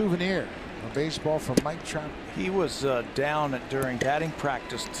memorable souvenir, a baseball from Mike Trout. He was down during batting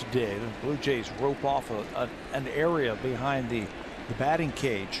practice today. The Blue Jays rope off an area behind the batting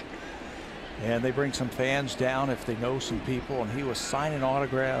cage, and they bring some fans down if they know some people, and he was signing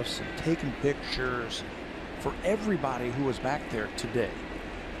autographs and taking pictures for everybody who was back there today.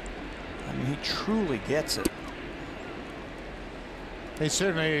 I mean, he truly gets it. He's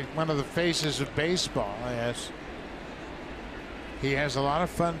certainly one of the faces of baseball. Yes. He has a lot of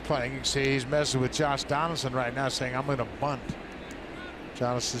fun playing. You can see he's messing with Josh Donaldson right now, saying, I'm going to bunt.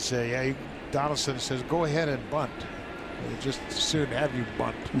 Donaldson said, yeah, Donaldson says, go ahead and bunt. We'll just soon have you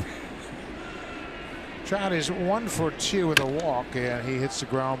bunt. Trout is 1 for 2 with a walk, and he hits the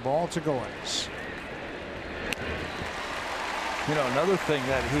ground ball to Goins. You know, another thing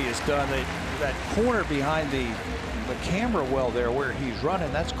that he has done, that corner behind the camera well there where he's running,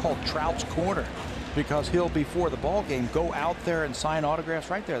 that's called Trout's corner, because he'll, before the ball game, go out there and sign autographs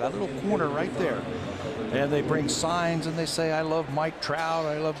right there, that little corner right there. And they bring signs and they say, I love Mike Trout,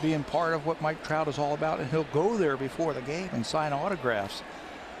 I love being part of what Mike Trout is all about, and he'll go there before the game and sign autographs.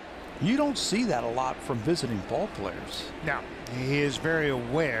 You don't see that a lot from visiting ball players. No, he is very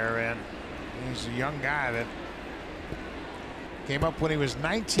aware, and he's a young guy that came up when he was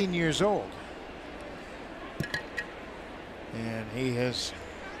 19 years old. And he has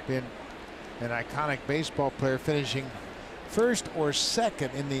been an iconic baseball player, finishing 1st or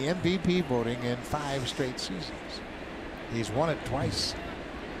 2nd in the MVP voting in 5 straight seasons. He's won it twice.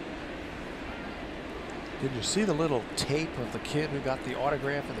 Did you see the little tape of the kid who got the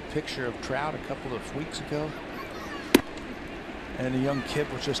autograph of the picture of Trout a couple of weeks ago? And the young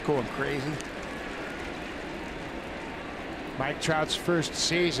kid was just going crazy. Mike Trout's first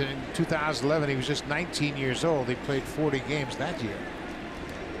season in 2011, he was just 19 years old. He played 40 games that year.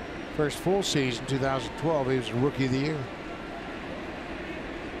 First full season, 2012, he was Rookie of the Year.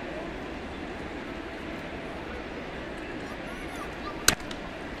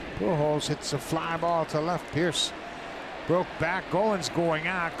 Pujols hits a fly ball to left. Pierce broke back. Goins going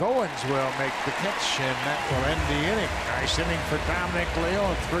out. Goins will make the catch, and that will end the inning. Nice inning for Dominic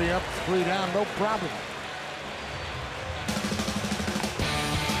Leone. 3 up, 3 down, no problem.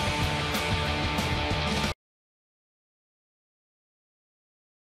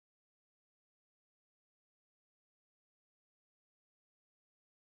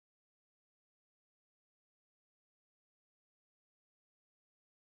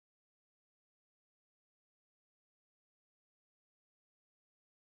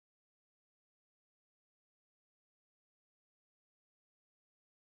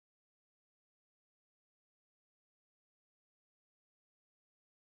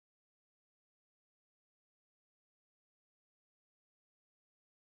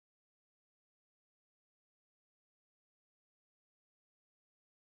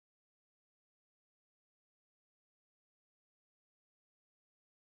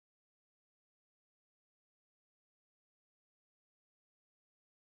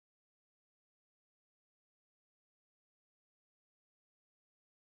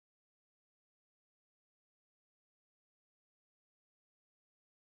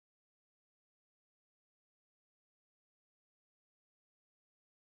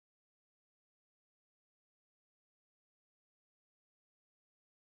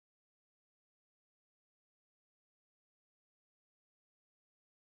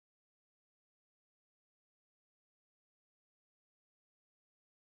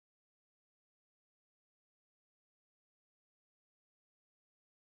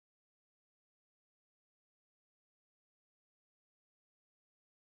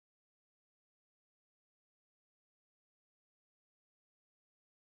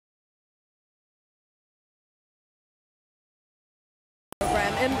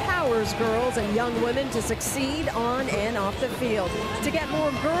 Empowers girls and young women to succeed on and off the field. To get more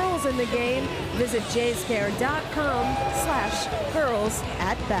girls in the game, visit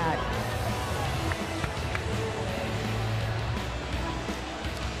jayscare.com/girls@bat.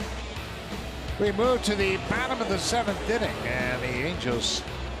 We move to the bottom of the 7th inning, and the Angels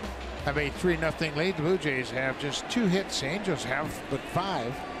have a 3-0 lead. The Blue Jays have just 2 hits. The Angels have but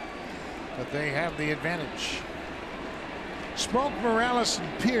 5, but they have the advantage. Smoke, Morales,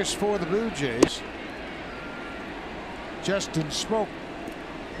 and Pierce for the Blue Jays. Justin Smoke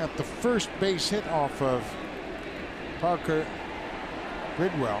got the first base hit off of Parker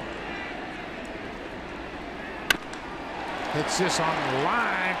Bridwell. Hits this on the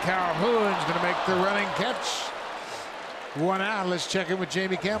line. Calhoun's going to make the running catch. 1 out. Let's check in with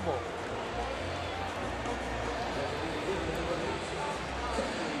Jamie Campbell.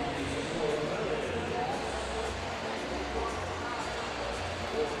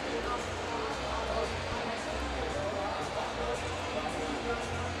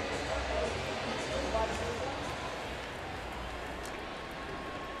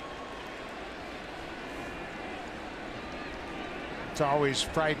 It's always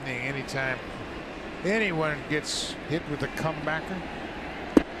frightening anytime anyone gets hit with a comebacker.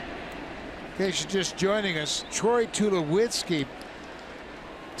 In case you're just joining us, Troy Tulowitzki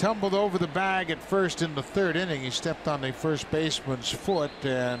tumbled over the bag at first in the 3rd inning. He stepped on the first baseman's foot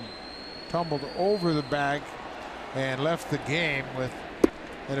and tumbled over the bag and left the game with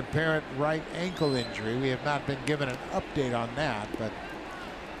an apparent right ankle injury. We have not been given an update on that, but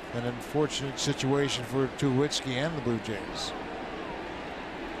an unfortunate situation for Tulowitzki and the Blue Jays.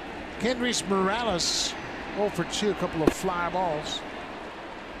 Kendrys Morales 0 for 2, a couple of fly balls.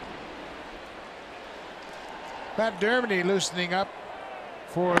 Pat Dermody loosening up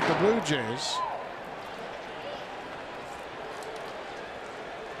for the Blue Jays.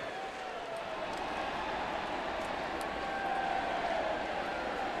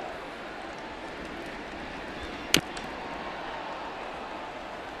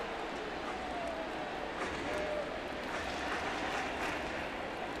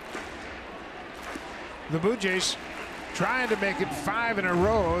 The Blue Jays trying to make it 5 in a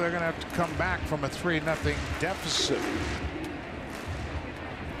row. They're going to have to come back from a 3-0 deficit.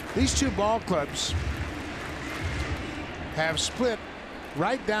 These 2 ball clubs have split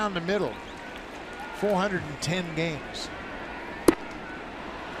right down the middle. 410 games.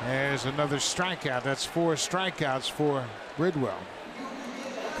 There's another strikeout. That's 4 strikeouts for Bridwell.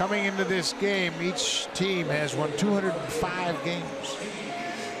 Coming into this game, each team has won 205 games.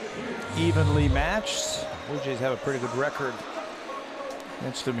 Evenly matched. Blue Jays have a pretty good record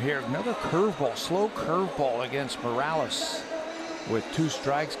against them here. Another curveball, slow curveball against Morales with 2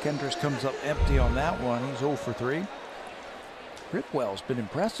 strikes. Kendricks comes up empty on that one. He's 0 for 3. Bridwell's been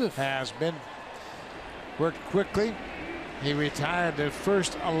impressive. Has been. Worked quickly. He retired the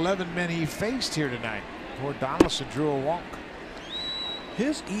first 11 men he faced here tonight. Poor Donaldson drew a walk.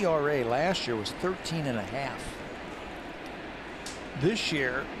 His ERA last year was 13.5. This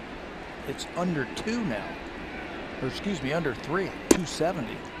year, it's under 2 now. Or excuse me, under 3,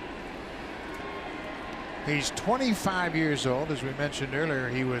 270. He's 25 years old. As we mentioned earlier,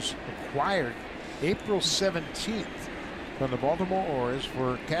 he was acquired April 17th from the Baltimore Orioles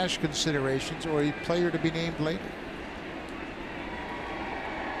for cash considerations or a player to be named later.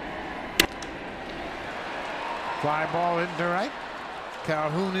 Fly ball into right.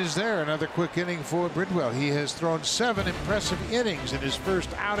 Calhoun is there. Another quick inning for Bridwell. He has thrown 7 impressive innings in his first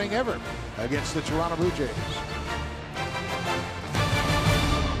outing ever against the Toronto Blue Jays.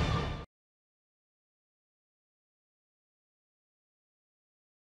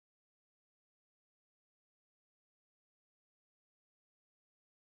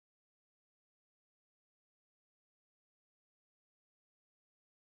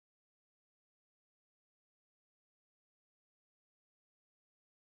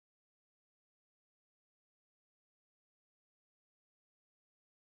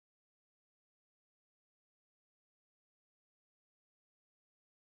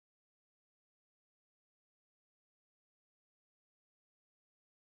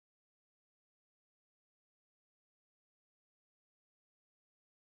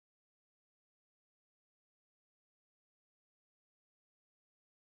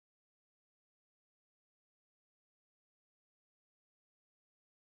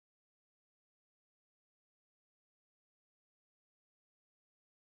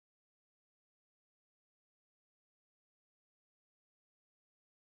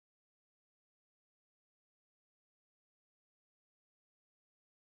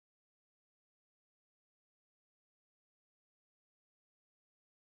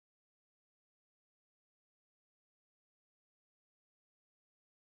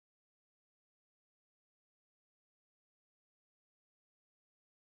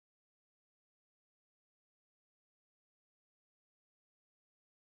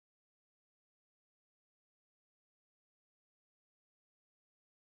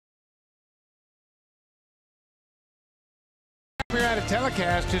 Premier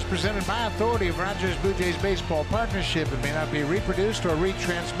telecast is presented by authority of Rogers Blue Jays Baseball Partnership. It may not be reproduced or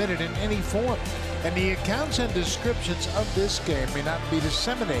retransmitted in any form, and the accounts and descriptions of this game may not be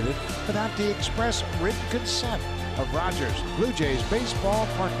disseminated without the express written consent of Rogers Blue Jays Baseball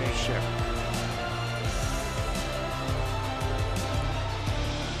Partnership.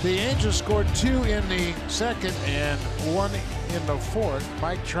 The Angels scored 2 in the second and 1 in the fourth.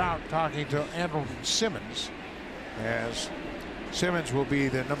 Mike Trout talking to Andrelton Simmons as Simmons will be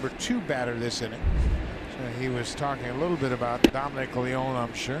the number 2 batter this inning. So he was talking a little bit about Dominic Leone,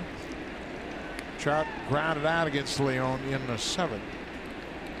 I'm sure. Trout grounded out against Leone in the 7th.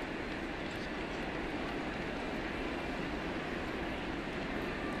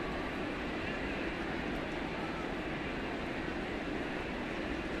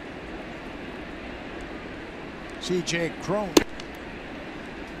 C.J. Cron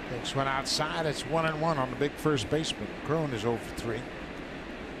takes one outside. It's 1-1 on the big first baseman. Cron is 0 for 3.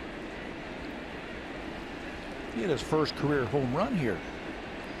 He had his first career home run here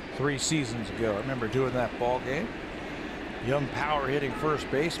 3 seasons ago. I remember doing that ball game. Young power hitting first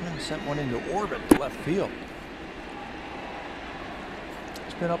baseman sent one into orbit to left field.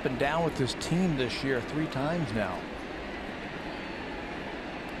 He's been up and down with his team this year 3 times now.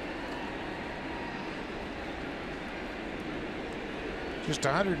 Just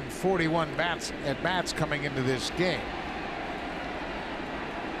 141 at bats coming into this game.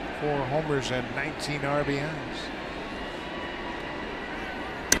 4 homers and 19 RBIs.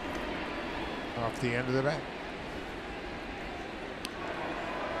 Off the end of the bat.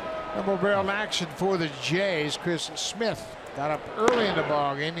 Double barrel action for the Jays. Chris Smith got up early in the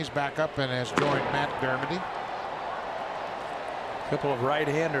ball game. He's back up and has joined Matt Dermody. Couple of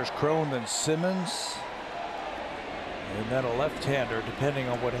right-handers, Cron and Simmons. And then a left-hander, depending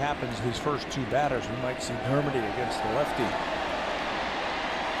on what happens these first 2 batters. We might see Dermody against the lefty.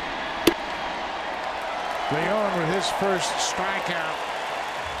 Leone with his first strikeout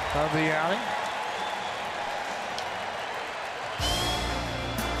of the outing.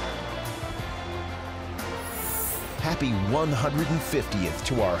 Happy 150th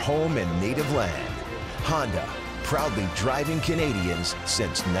to our home and native land. Honda, proudly driving Canadians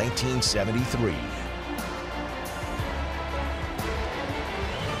since 1973.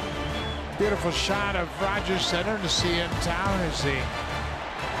 Beautiful shot of Rogers Center to see in town as the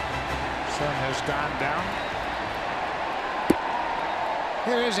sun has gone down.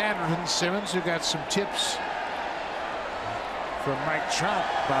 Here is Andrelton Simmons, who got some tips from Mike Trout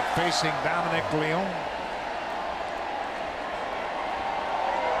about facing Dominic Leone.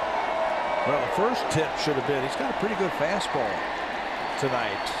 Well, the first tip should have been he's got a pretty good fastball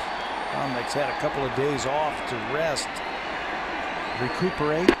tonight. Dominic's had a couple of days off to rest,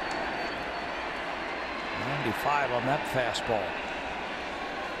 recuperate. 95 on that fastball.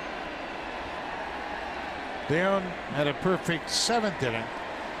 Leone had a perfect 7th inning.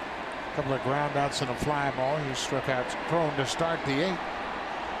 A couple of ground outs and a fly ball. He struck out Crone to start the 8th.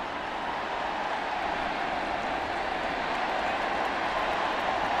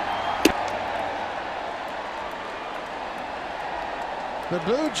 The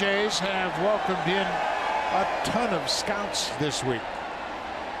Blue Jays have welcomed in a ton of scouts this week.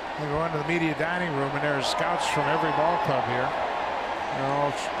 They go into the media dining room and there are scouts from every ball club here. They're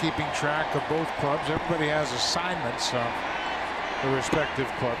all keeping track of both clubs. Everybody has assignments on the respective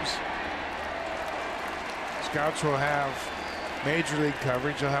clubs. Scouts will have major league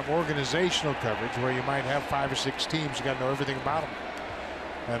coverage. They'll have organizational coverage where you might have 5 or 6 teams. You got to know everything about them.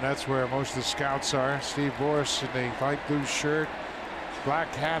 And that's where most of the scouts are. Steve Boris in the light blue shirt,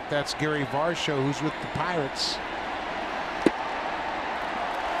 black hat. That's Gary Varsho, who's with the Pirates.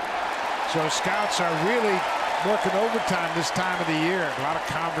 So scouts are really working overtime this time of the year. A lot of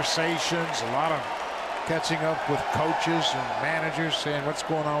conversations, a lot of catching up with coaches and managers, saying what's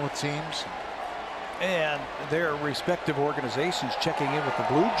going on with teams. And their respective organizations checking in with the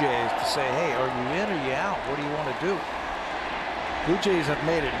Blue Jays to say, hey, are you in or you out? What do you want to do? Blue Jays have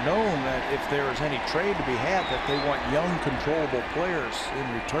made it known that if there is any trade to be had, that they want young, controllable players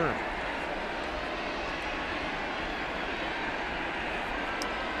in return.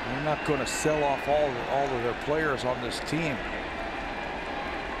 They're not going to sell off all of their players on this team.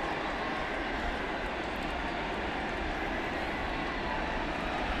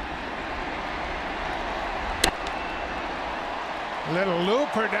 Little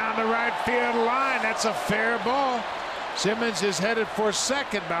looper down the right field line. That's a fair ball. Simmons is headed for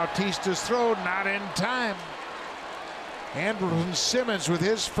second. Bautista's throw not in time. Andrelton Simmons with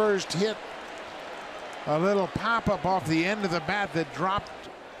his first hit. A little pop-up off the end of the bat that dropped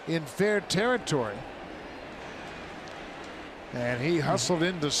in fair territory. And he hustled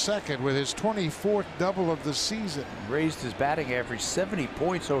into second with his 24th double of the season. Raised his batting average 70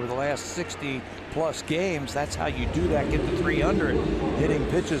 points over the last 60+ games. That's how you do that, get to 300 hitting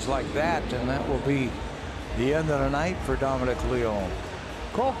pitches like that, and that will be the end of the night for Dominic Leone.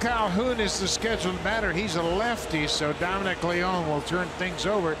 Cole Calhoun is the scheduled batter. He's a lefty, so Dominic Leone will turn things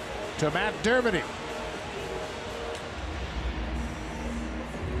over to Matt Dermody.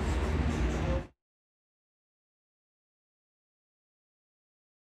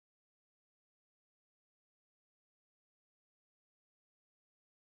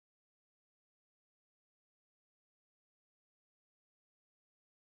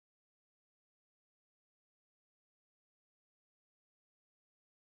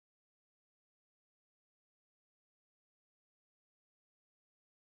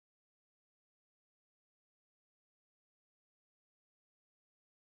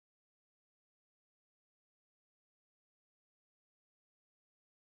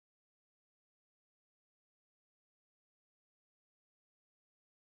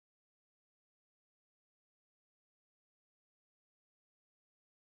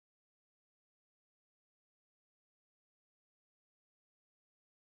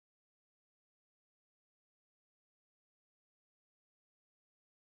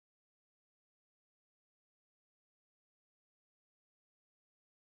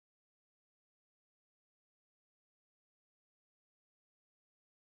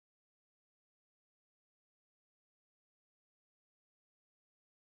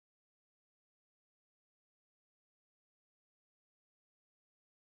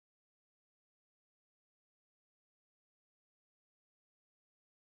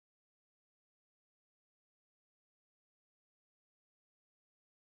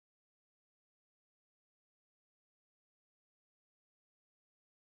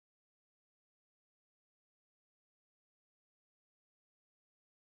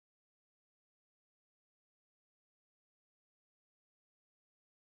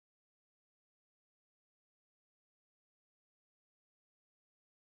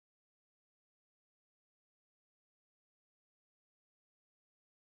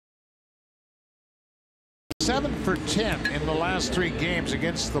 Seven for 10 in the last 3 games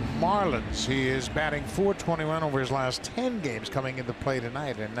against the Marlins. He is batting .421 over his last 10 games coming into play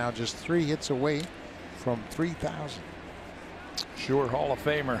tonight, and now just 3 hits away from 3,000. Sure, Hall of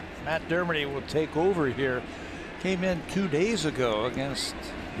Famer Matt Dermody will take over here. Came in 2 days ago against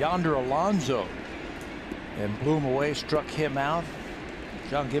Yonder Alonso. and blew him away, struck him out.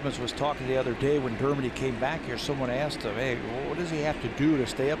 John Gibbons was talking the other day when Dermody came back here. Someone asked him, hey, what does he have to do to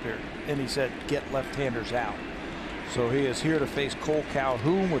stay up here? And he said, get left-handers out. So he is here to face Cole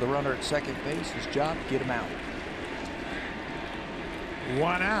Calhoun with a runner at second base. His job, get him out.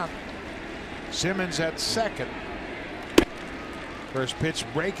 1 out. Simmons at second. First pitch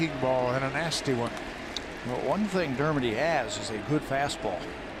breaking ball and a nasty one. Well, one thing Dermody has is a good fastball.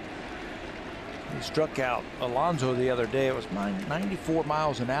 He struck out Alonso the other day. It was 94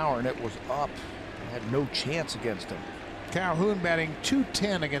 miles an hour, and it was up. Had no chance against him. Calhoun batting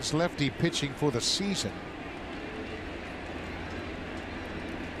 .210 against lefty pitching for the season.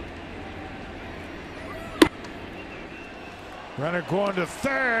 Runner going to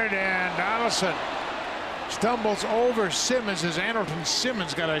third, and Donaldson stumbles over Simmons as Andrelton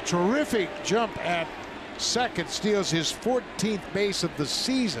Simmons got a terrific jump at second, steals his 14th base of the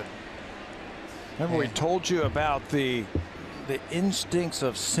season. Remember, we told you about the instincts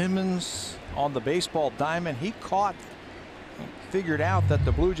of Simmons on the baseball diamond. He figured out that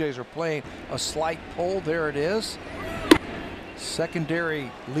the Blue Jays are playing a slight pull. There it is.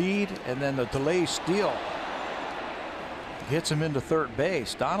 Secondary lead, and then the delay steal hits him into third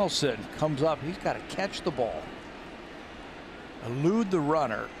base. Donaldson comes up. He's got to catch the ball, elude the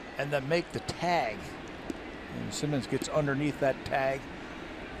runner, and then make the tag. And Simmons gets underneath that tag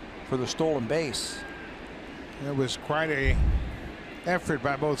for the stolen base. It was quite a effort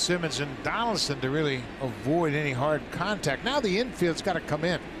by both Simmons and Donaldson to really avoid any hard contact. Now the infield's got to come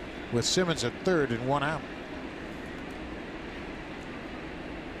in with Simmons at third and 1 out.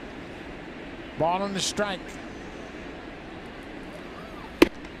 Ball on the strike.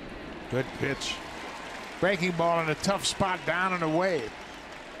 Good pitch. Breaking ball in a tough spot, down and away.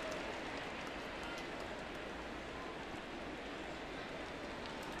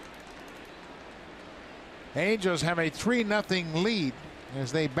 Angels have a 3-0 lead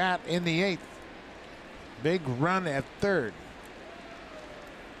as they bat in the 8th. Big run at third.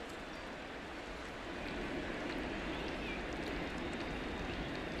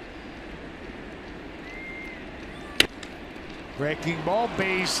 Breaking ball,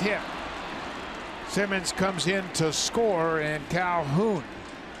 base hit. Simmons comes in to score, and Calhoun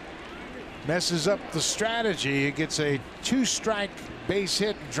messes up the strategy. He gets a 2-strike base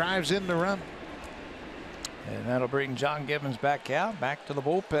hit and drives in the run. And that'll bring John Gibbons back out, back to the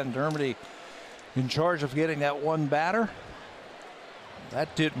bullpen. Dermody in charge of getting that one batter.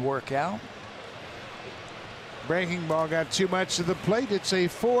 That didn't work out. Breaking ball got too much to the plate. It's a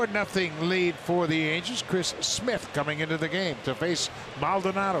 4-0 lead for the Angels. Chris Smith coming into the game to face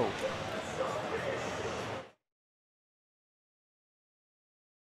Maldonado.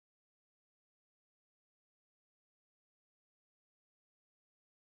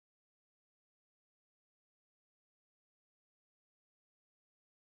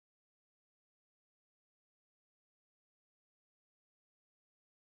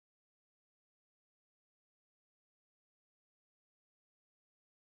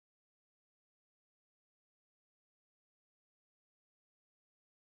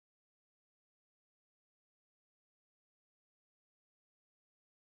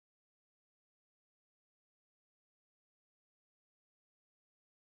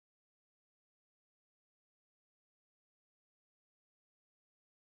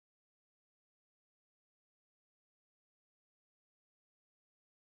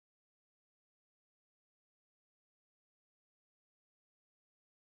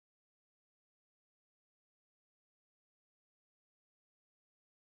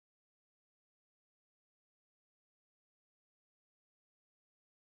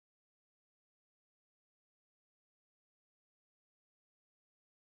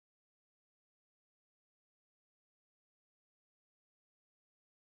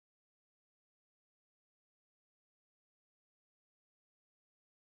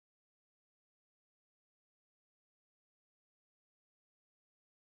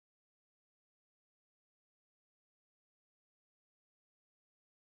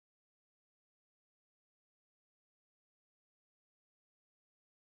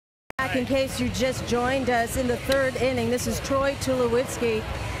 In case you just joined us in the 3rd inning, this is Troy Tulowitzki.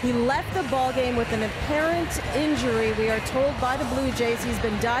 He left the ballgame with an apparent injury. We are told by the Blue Jays he's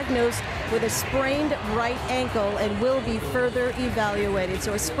been diagnosed with a sprained right ankle and will be further evaluated.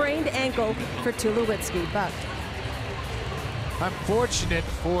 So a sprained ankle for Tulowitzki. Buck. Unfortunate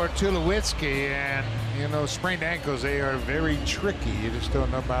for Tulowitzki, and you know, sprained ankles, they are very tricky. You just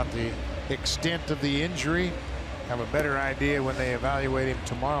don't know about the extent of the injury. Have a better idea when they evaluate him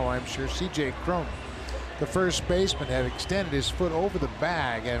tomorrow, I'm sure. C.J. Cron, the first baseman, had extended his foot over the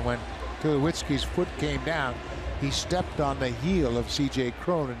bag, and when Tulowitzki's foot came down. He stepped on the heel of C.J.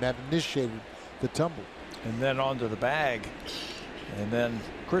 Cron, and that initiated the tumble. And then onto the bag. And then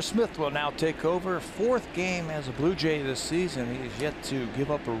Chris Smith will now take over. 4th game as a Blue Jay this season. He has yet to give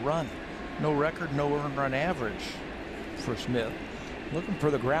up a run. No record, no earned run average for Smith. Looking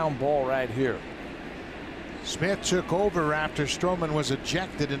for the ground ball right here. Smith took over after Stroman was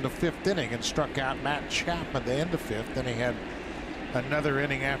ejected in the 5th inning and struck out Matt Chapman at the end of 5th. Then he had another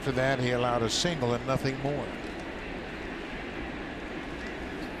inning after that. He allowed a single and nothing more.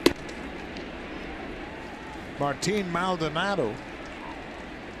 Martin Maldonado.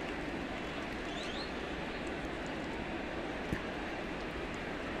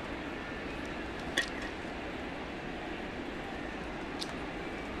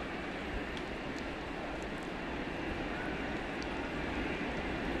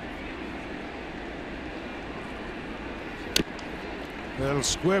 Little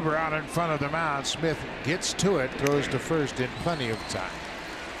squibber out in front of the mound. Smith gets to it, throws to first in plenty of time.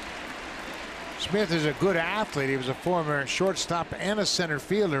 Smith is a good athlete. He was a former shortstop and a center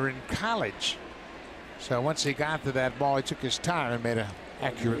fielder in college. So once he got to that ball, he took his time and made an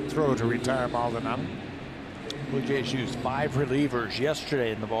accurate throw to retire Maldonado. Blue Jays used 5 relievers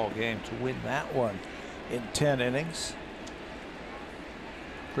yesterday in the ball game to win that one in 10 innings.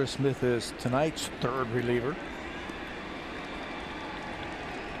 Chris Smith is tonight's 3rd reliever.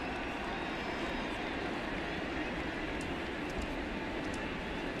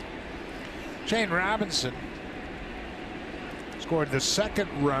 Shane Robinson scored the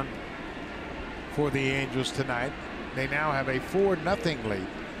 2nd run for the Angels tonight. They now have a 4-0 lead.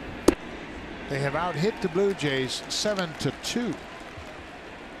 They have out-hit the Blue Jays 7-2.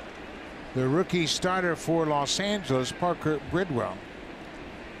 The rookie starter for Los Angeles, Parker Bridwell,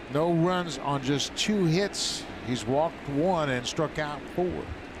 no runs on just 2 hits. He's walked 1 and struck out 4.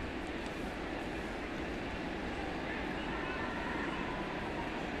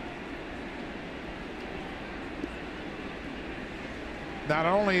 Not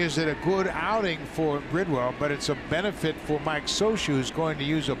only is it a good outing for Bridwell, but it's a benefit for Mike Scioscia, who's going to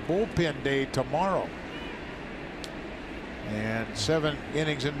use a bullpen day tomorrow. And 7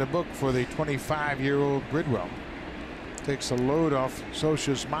 innings in the book for the 25-year-old Bridwell. Takes a load off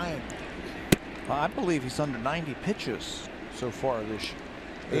Scioscia's mind. I believe he's under 90 pitches so far this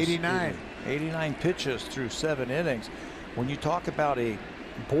 89. 89 pitches through 7 innings. When you talk about a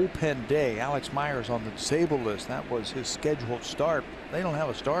bullpen day, Alex Myers on the disabled list, that was his scheduled start. They don't have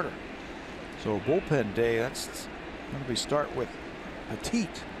a starter, so bullpen day, that's going to be start with Petit,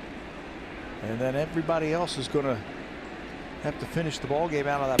 and then everybody else is going to have to finish the ball game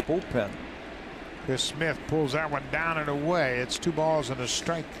out of that bullpen. Chris Smith pulls that one down and away. It's 2 balls and a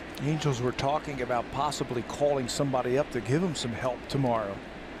strike. Angels were talking about possibly calling somebody up to give him some help tomorrow.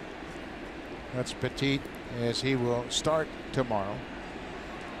 That's Petit, as he will start tomorrow.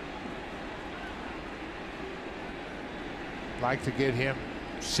 Like to get him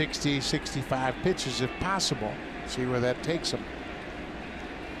 60, 65 pitches if possible. See where that takes him.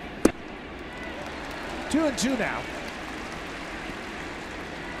 2-2 now.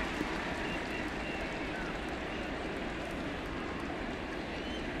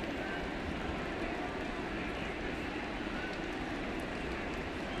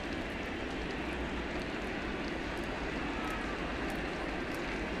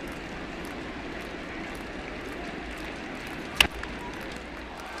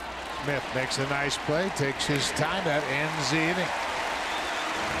 Smith makes a nice play, takes his time. That ends the inning.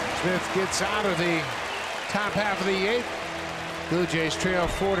 Smith gets out of the top half of the 8th. Blue Jays trail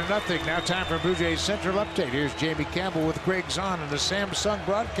 4-0. Now time for Blue Jays Central Update. Here's Jamie Campbell with Greg Zahn in the Samsung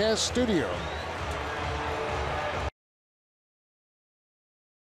broadcast studio.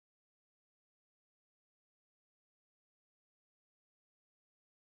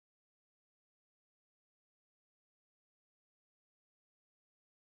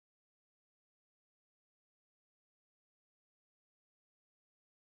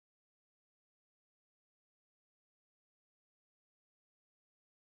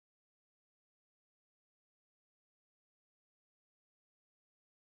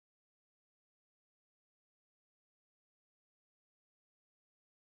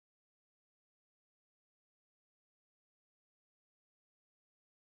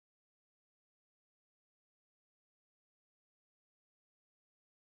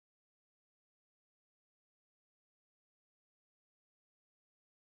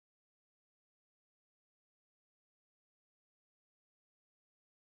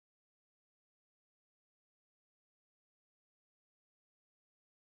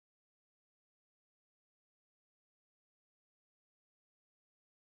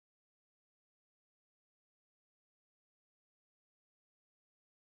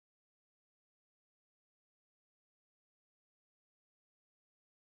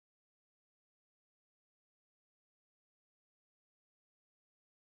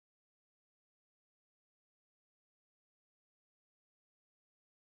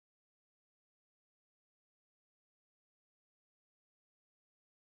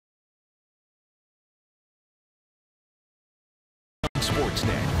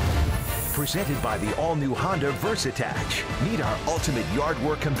 Sportsnet. Presented by the all-new Honda VersaTach. Meet our ultimate yard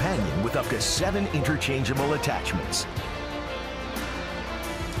work companion with up to 7 interchangeable attachments.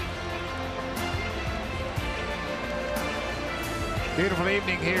 Beautiful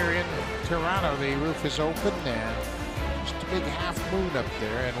evening here in Toronto. The roof is open and just a big half moon up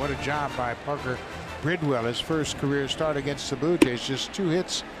there. And what a job by Parker Bridwell. His first career start against the Blue Jays. Just 2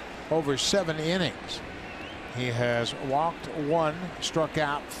 hits over 7 innings. He has walked 1, struck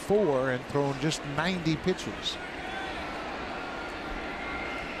out 4, and thrown just 90 pitches.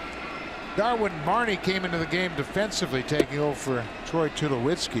 Darwin Barney came into the game defensively, taking over for Troy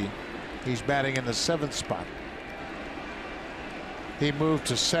Tulowitzki. He's batting in the 7th spot. He moved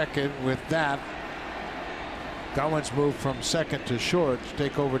to second. With that, Goins moved from second to short to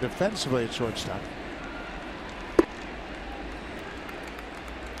take over defensively at shortstop.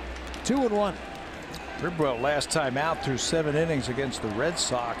 2-1. Bridwell last time out through 7 innings against the Red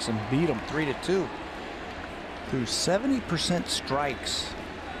Sox and beat them 3-2. Threw 70% strikes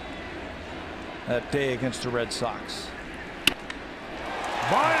that day against the Red Sox.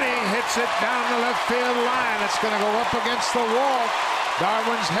 Barney hits it down the left field line. It's going to go up against the wall.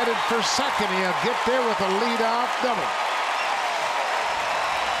 Darwin's headed for second. He'll get there with a leadoff double.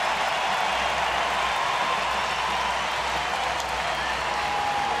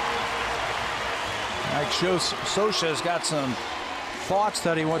 Mike Scioscia has got some thoughts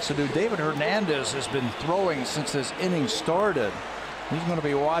that he wants to do. David Hernandez has been throwing since this inning started. He's going to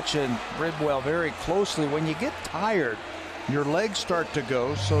be watching Bridwell very closely. When you get tired, your legs start to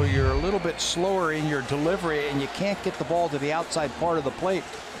go, so you're a little bit slower in your delivery, and you can't get the ball to the outside part of the plate.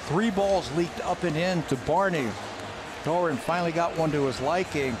 3 balls leaked up and in to Barney. Doran finally got one to his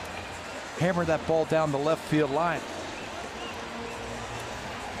liking. Hammered that ball down the left field line.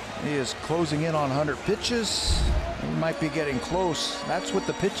 He is closing in on 100 pitches. He might be getting close. That's what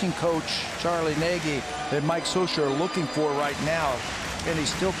the pitching coach, Charlie Nagy, and Mike Scioscia are looking for right now. Can he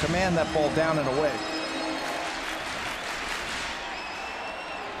still command that ball down and away?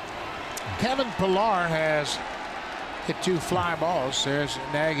 Kevin Pillar has hit 2 fly balls. There's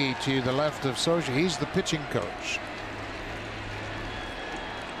Nagy to the left of Scioscia. He's the pitching coach.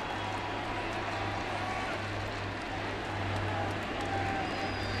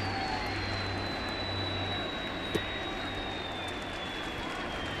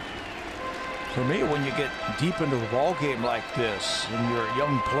 For me, when you get deep into a ball game like this and you're a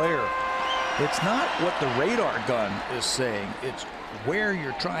young player, it's not what the radar gun is saying. It's where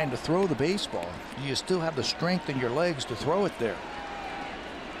you're trying to throw the baseball. Do you still have the strength in your legs to throw it there?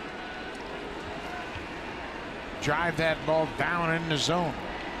 Drive that ball down in the zone.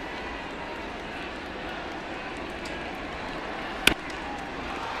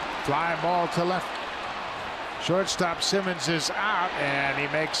 Fly ball to left. Shortstop Simmons is out, and he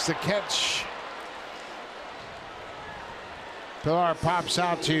makes the catch. Pillar pops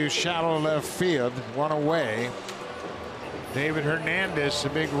out to shallow left field, 1 away. David Hernandez, the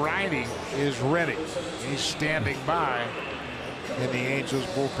big righty, is ready. He's standing by in the Angels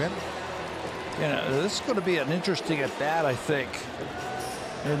bullpen. You know, this is going to be an interesting at bat, I think,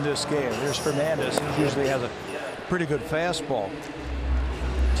 in this game. There's Hernandez. He usually has a pretty good fastball.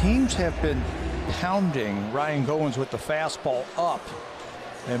 Teams have been pounding Ryan Goins with the fastball up,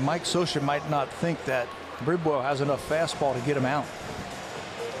 and Mike Scioscia might not think that Bridwell has enough fastball to get him out.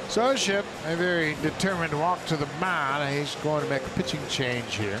 Scioscia, a very determined walk to the mound. He's going to make a pitching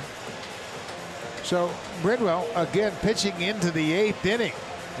change here. So Bridwell again pitching into the 8th inning,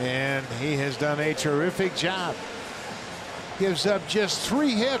 and he has done a terrific job. Gives up just 3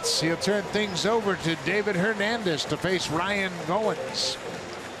 hits. He'll turn things over to David Hernandez to face Ryan Goins.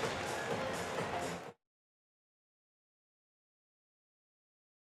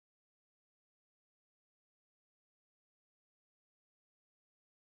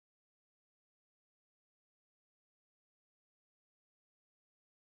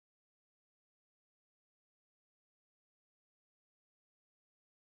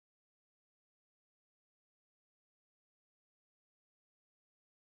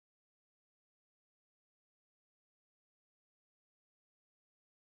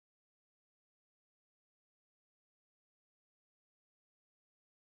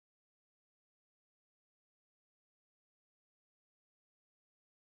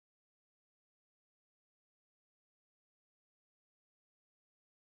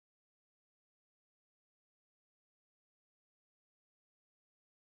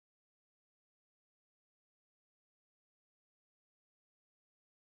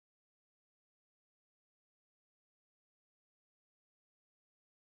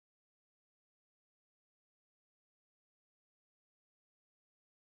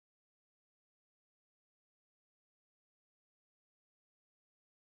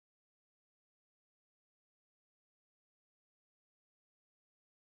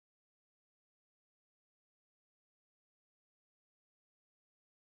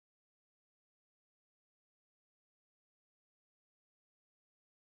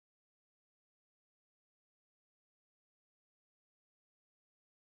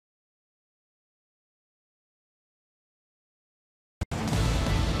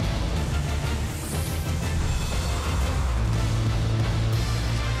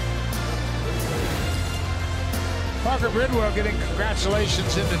 Bridwell getting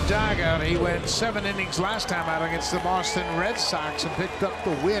congratulations in the dugout. He went 7 innings last time out against the Boston Red Sox and picked up the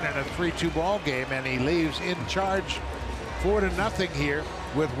win in a 3-2 ball game, and he leaves in charge 4-0 here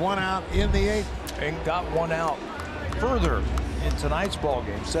with 1 out in the 8th. And got 1 out further in tonight's ball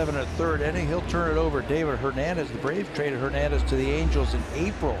game. 7 1/3 inning. He'll turn it over. David Hernandez. The Braves traded Hernandez to the Angels in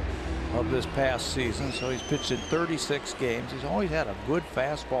April of this past season, so he's pitched in 36 games. He's always had a good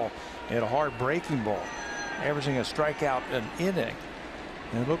fastball and a hard breaking ball, averaging a strikeout an inning.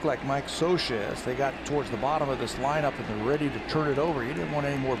 And it looked like Mike Socha, as they got towards the bottom of this lineup and they're ready to turn it over, he didn't want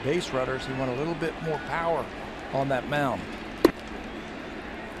any more base runners. He wanted a little bit more power on that mound.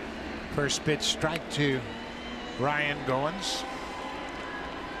 First pitch strike to Ryan Goins.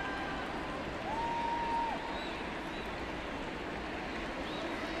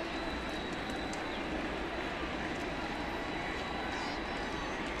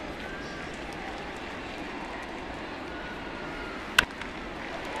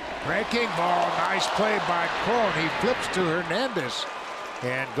 Breaking ball, nice play by Cron. He flips to Hernandez,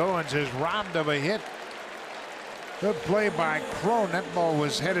 and Goins is robbed of a hit. Good play by Cron. That ball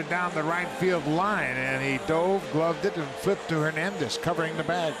was headed down the right field line, and he dove, gloved it, and flipped to Hernandez, covering the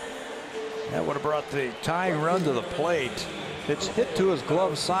bag. That would have brought the tying run to the plate. It's hit to his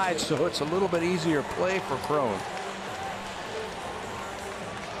glove side, so it's a little bit easier play for Cron.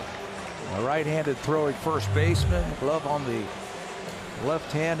 A right-handed throwing first baseman, glove on the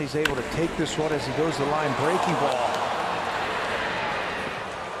left hand. He's able to take this one as he goes to the line. Breaking ball.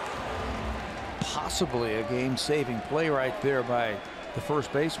 Possibly a game-saving play right there by the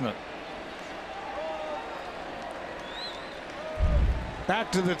first baseman.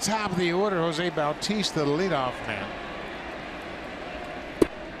 Back to the top of the order, Jose Bautista, the leadoff man.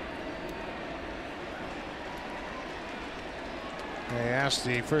 They asked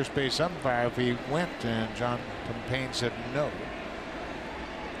the first base umpire if he went, and John Payne said no.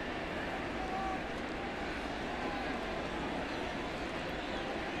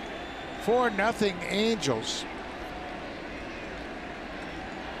 For 4-0 Angels.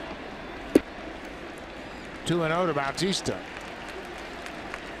 2-0 to Bautista.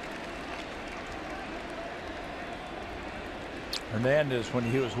 Hernandez, when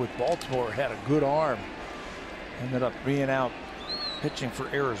he was with Baltimore, had a good arm. Ended up being out pitching for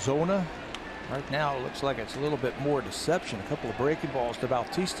Arizona. Right now it looks like it's a little bit more deception. A couple of breaking balls to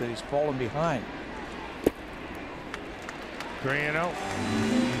Bautista. He's fallen behind. 3-0.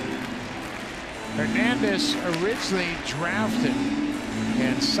 Hernandez originally drafted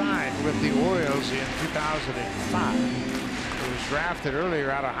and signed with the Orioles in 2005. He was drafted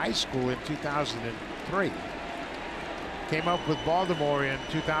earlier out of high school in 2003. Came up with Baltimore in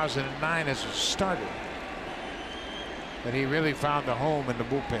 2009 as a starter. But he really found a home in the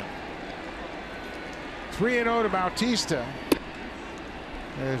bullpen. 3-0 to Bautista.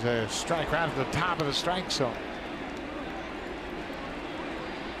 There's a strike right at the top of the strike zone.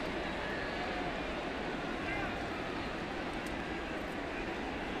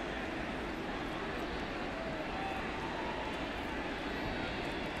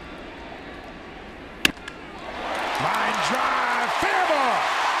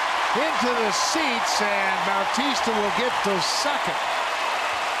 Into the seats, and Bautista will get to second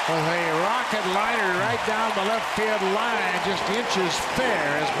with a rocket liner right down the left field line, just inches fair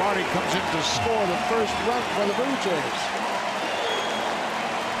as Marty comes in to score the first run for the Blue Jays.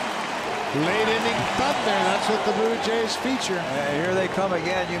 Late inning thunder, that's what the Blue Jays feature. Here they come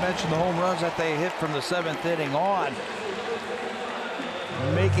again. You mentioned the home runs that they hit from the 7th inning on,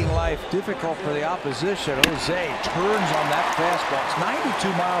 making life difficult for the opposition. Jose turns on that fastball. It's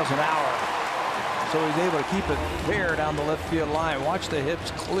 92 miles an hour. So he's able to keep it fair down the left field line. Watch the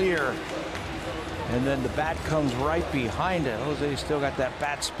hips clear. And then the bat comes right behind it. Jose still got that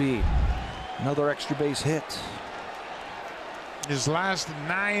bat speed. Another extra base hit. His last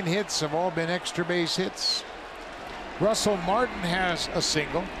 9 hits have all been extra base hits. Russell Martin has a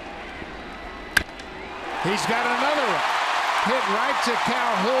single. He's got another one. Hit right to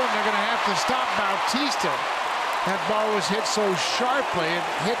Calhoun. They're going to have to stop Bautista. That ball was hit so sharply, it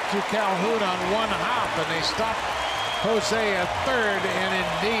hit to Calhoun on one hop, and they stopped Jose at third. And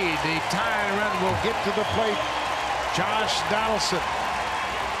indeed, the tying run will get to the plate. Josh Donaldson.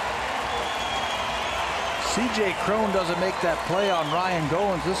 C.J. Cron doesn't make that play on Ryan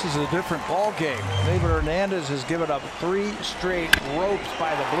Goins. This is a different ball game. David Hernandez has given up 3 straight ropes by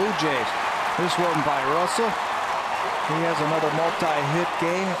the Blue Jays. This one by Russell. He has another multi-hit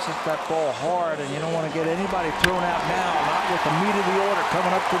game. It's just that ball hard, and you don't want to get anybody thrown out now, not with the meat of the order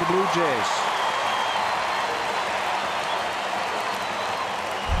coming up for the Blue Jays.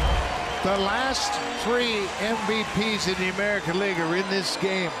 The last 3 MVPs in the American League are in this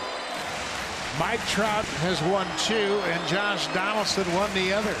game. Mike Trout has won 2, and Josh Donaldson won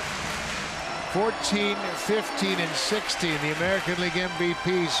the other. 14, 15, and 16, the American League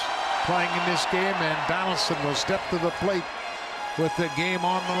MVPs playing in this game, and Donaldson will step to the plate with the game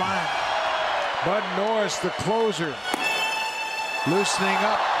on the line. Bud Norris, the closer, loosening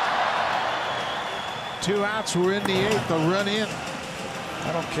up. 2 outs. We're in the 8th. The run in.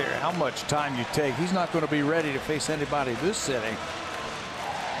 I don't care how much time you take. He's not going to be ready to face anybody this inning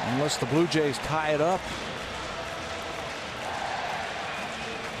unless the Blue Jays tie it up.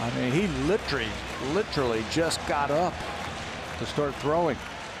 I mean, he literally just got up to start throwing.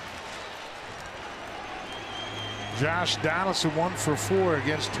 Josh Donaldson 1 for 4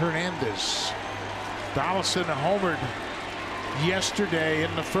 against Hernandez. Donaldson homered yesterday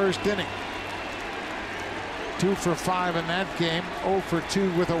in the first inning. 2 for 5 in that game. 0 for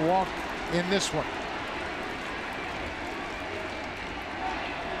 2 with a walk in this one.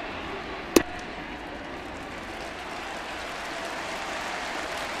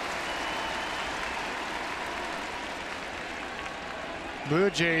 Blue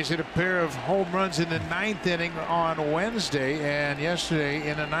Jays hit a pair of home runs in the 9th inning on Wednesday, and yesterday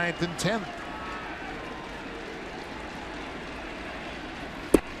in the 9th and 10th.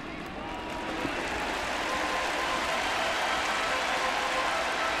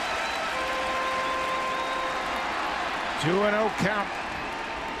 Two and 0 count.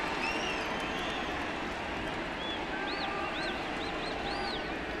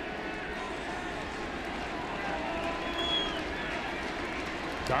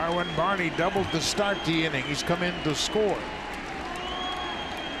 Darwin Barney doubled to start the inning. He's come in to score.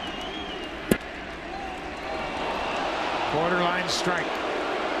 Borderline strike.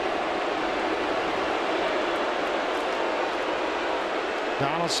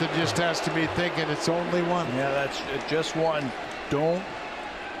 Donaldson just has to be thinking it's only 1. Yeah, that's just 1. Don't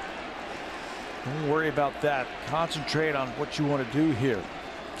worry about that. Concentrate on what you want to do here.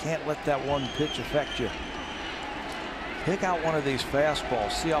 Can't let that 1 pitch affect you. Pick out one of these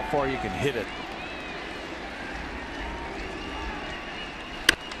fastballs. See how far you can hit it.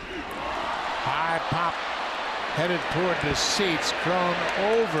 High pop headed toward the seats. Thrown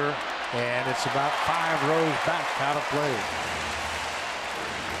over, and it's about 5 rows back out of play.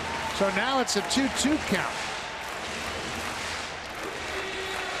 So now it's a 2-2 count.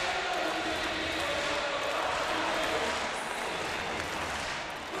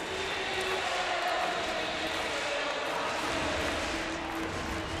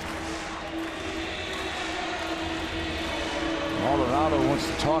 Maldonado wants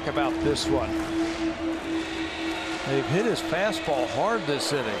to talk about this one. They've hit his fastball hard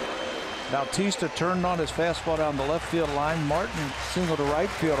this inning. Bautista turned on his fastball down the left field line. Martin singled to right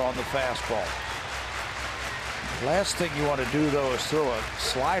field on the fastball. Last thing you want to do, though, is throw a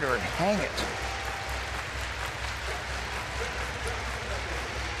slider and hang it.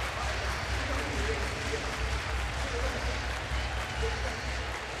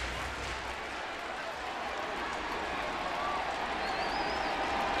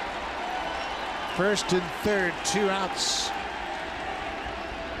 First and third, 2 outs.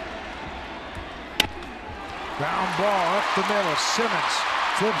 Ground ball up the middle. Simmons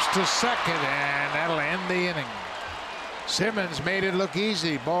flips to second, and that'll end the inning. Simmons made it look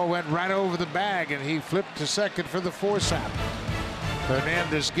easy. Ball went right over the bag, and he flipped to second for the force out.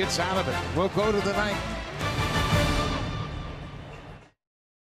 Hernandez gets out of it. We'll go to the 9th.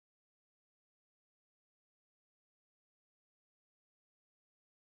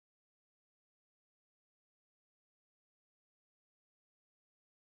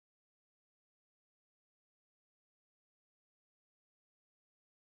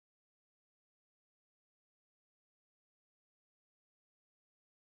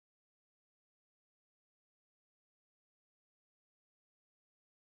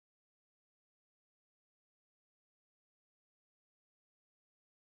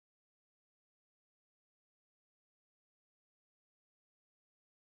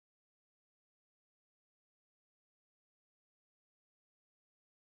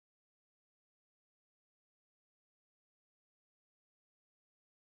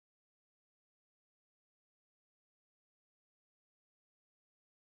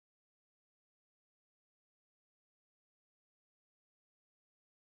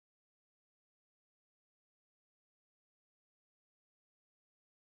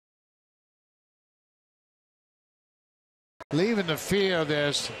 Leaving the field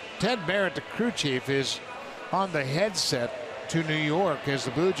as Ted Barrett, the crew chief, is on the headset to New York as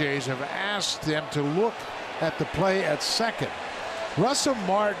the Blue Jays have asked them to look at the play at second. Russell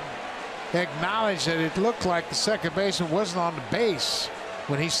Martin acknowledged that it looked like the second baseman wasn't on the base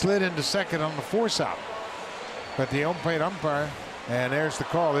when he slid into second on the force out. But the home plate umpire, and there's the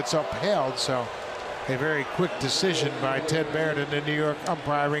call. It's upheld. So a very quick decision by Ted Barrett and the New York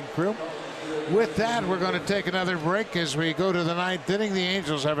umpiring crew. With that, we're going to take another break as we go to the ninth inning. The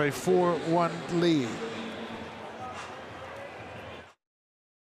Angels have a 4-1 lead.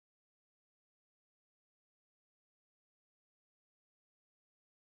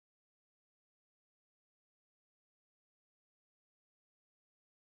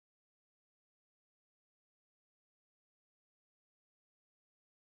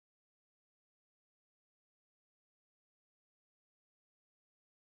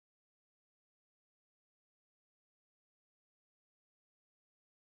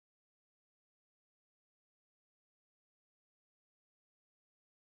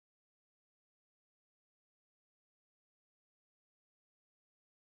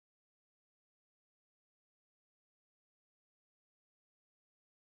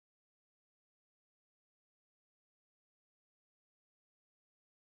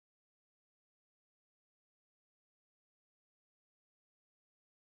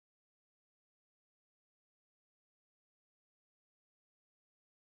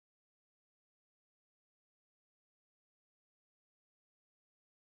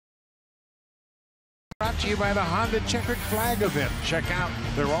 Brought to you by the Honda Checkered Flag event. Check out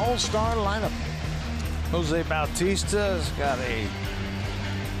their all-star lineup. Jose Bautista's got a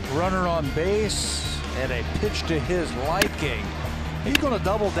runner on base and a pitch to his liking. He's going to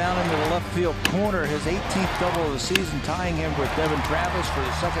double down into the left field corner, his 18th double of the season, tying him with Devin Travis for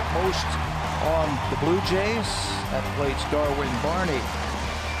the second most on the Blue Jays. That plates Darwin Barney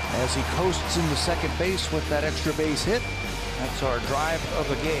as he coasts into second base with that extra base hit. That's our drive of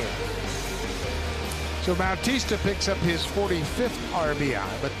the game. So Bautista picks up his 45th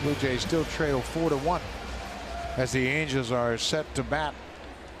RBI, but Blue Jays still trail 4-1 as the Angels are set to bat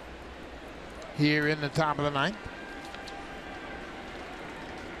here in the top of the ninth.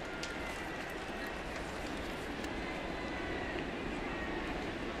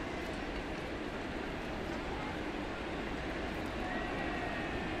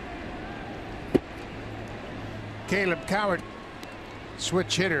 Caleb Coward,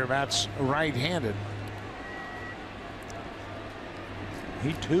 switch hitter, that's right-handed.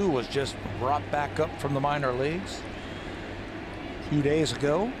 He too was just brought back up from the minor leagues a few days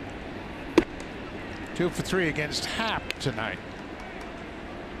ago. 2 for 3 against Happ tonight.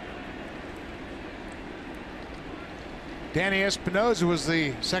 Danny Espinosa was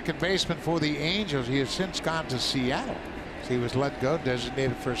the second baseman for the Angels. He has since gone to Seattle. He was let go,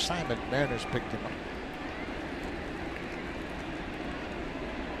 designated for assignment. Mariners picked him up.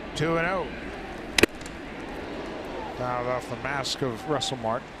 2-0. Fouled off the mask of Russell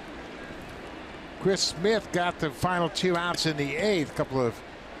Martin. Chris Smith got the final 2 outs in the 8th. A couple of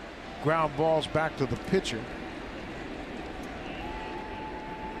ground balls back to the pitcher.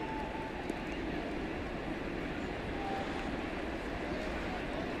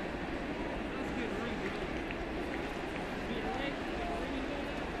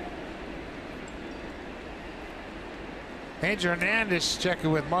 Angel Hernandez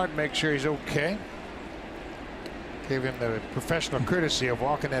checking with Martin, make sure he's okay. Gave him the professional courtesy of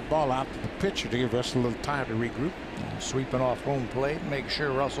walking that ball out to the pitcher to give Russell a little time to regroup. Sweeping off home plate, make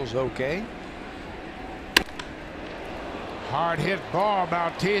sure Russell's okay. Hard hit ball.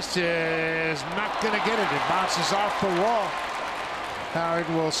 Bautista is not going to get it. It bounces off the wall. Howard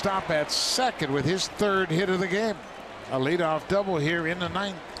will stop at second with his 3rd hit of the game. A leadoff double here in the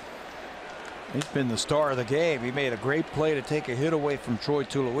 9th. He's been the star of the game. He made a great play to take a hit away from Troy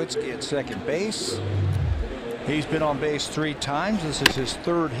Tulowitzki at second base. He's been on base 3 times. This is his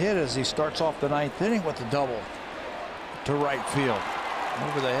 3rd hit as he starts off the 9th inning with a double to right field.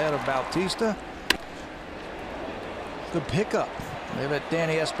 Over the head of Bautista. Good pickup. They let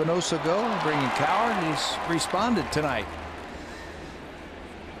Danny Espinosa go, bringing Coward. He's responded tonight.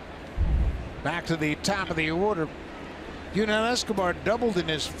 Back to the top of the order. Yunel Escobar doubled in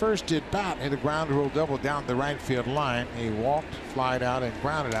his first at bat, hit a ground rule double down the right field line. He walked, flied out, and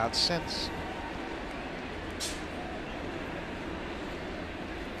grounded out since.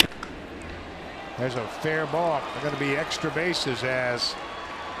 There's a fair ball. They're going to be extra bases as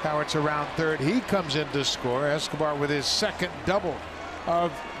Howard's around 3rd. He comes in to score. Escobar with his 2nd double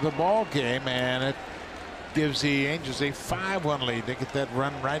of the ball game, and it gives the Angels a 5-1 lead. They get that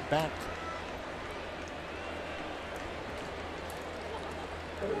run right back.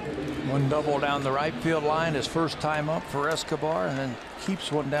 One double down the right field line, his first time up for Escobar, and then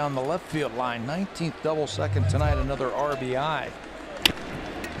keeps one down the left field line. 19th double, second tonight, another RBI.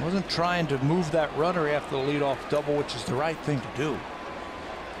 Wasn't trying to move that runner after the leadoff double, which is the right thing to do.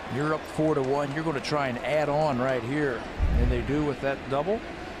 You're up 4-1. You're going to try and add on right here, and they do with that double.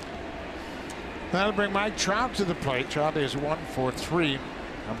 That'll bring Mike Trout to the plate. Trout is 1 for 3.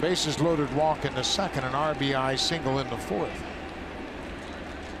 A bases loaded walk in the second, an RBI single in the fourth.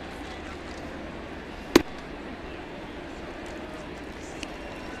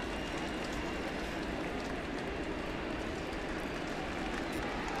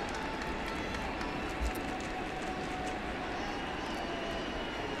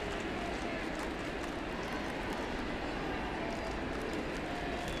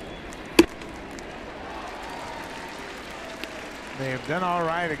 They've done all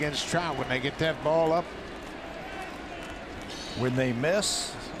right against Trout when they get that ball up. When they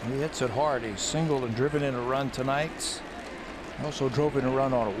miss, he hits it hard. He's singled and driven in a run tonight. Also drove in a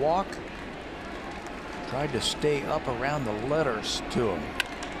run on a walk. Tried to stay up around the letters to him.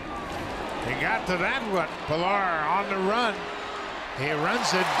 He got to that one. Pilar on the run. He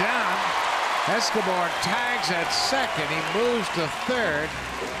runs it down. Escobar tags at second. He moves to third.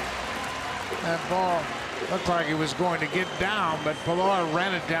 That ball looked like he was going to get down, but Pilar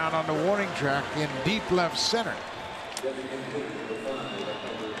ran it down on the warning track in deep left center.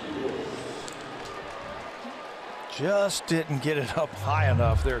 Just didn't get it up high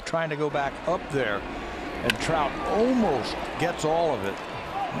enough. They're trying to go back up there, and Trout almost gets all of it.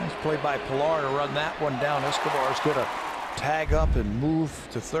 Nice play by Pilar to run that one down. Escobar is going to tag up and move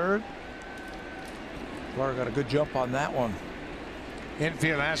to third. Pilar got a good jump on that one.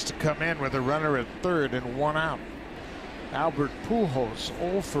 Infield has to come in with a runner at third and 1 out. Albert Pujols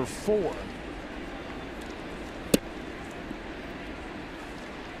 0 for 4.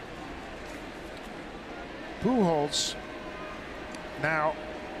 Pujols now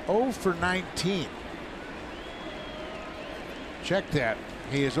 0 for 19. Check that.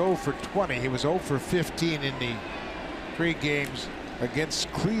 He is 0 for 20. He was 0 for 15 in the 3 games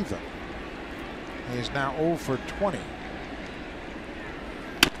against Cleveland. He is now 0 for 20.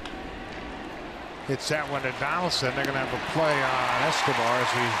 Hits that one to Donaldson. They're going to have a play on Escobar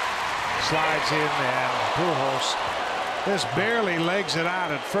as he slides in, and Pujols just barely legs it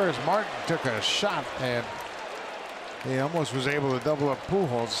out at first. Martin took a shot, and he almost was able to double up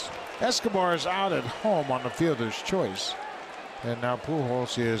Pujols. Escobar is out at home on the fielder's choice, and now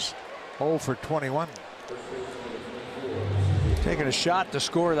Pujols is 0 for 21. Taking a shot to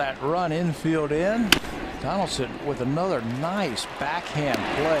score that run infield in. Donaldson with another nice backhand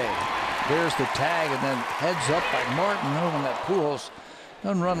play. There's the tag, and then heads up by Martin, knowing that Pujols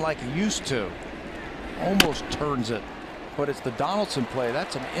doesn't run like he used to. Almost turns it, but it's the Donaldson play.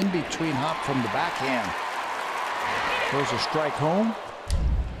 That's an in-between hop from the backhand. Throws a strike home.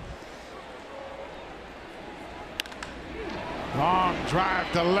 Long drive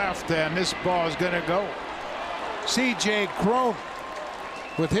to left, and this ball is going to go. C.J. Cron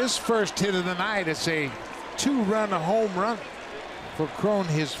with his first hit of the night. It's a 2-run home run for Cron,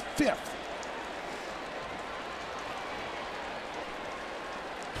 his 5th.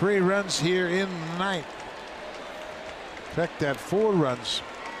 3 runs here in the ninth. Check that, 4 runs.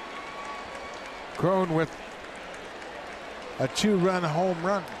 Cron with a 2-run home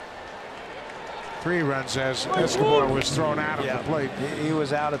run. 3 runs as Escobar was thrown out of the plate. He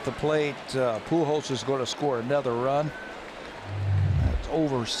was out at the plate. Pujols is going to score another run. That's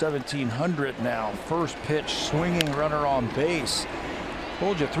over 1,700 now. First pitch, swinging runner on base.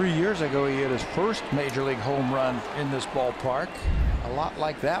 Told you 3 years ago he hit his first major league home run in this ballpark. A lot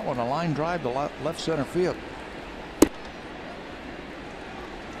like that one, a line drive to left center field.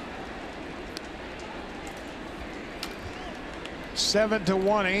 Seven to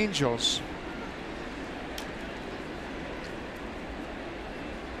 1 Angels.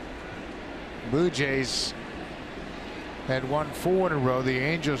 Blue Jays had won 4 in a row. The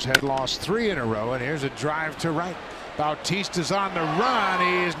Angels had lost 3 in a row. And here's a drive to right. Bautista's on the run.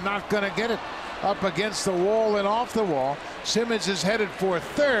 He is not going to get it. Up against the wall and off the wall. Simmons is headed for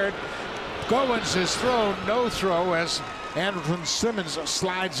third. Goins is thrown, no throw, as Andrelton Simmons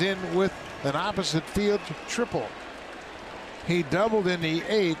slides in with an opposite field triple. He doubled in the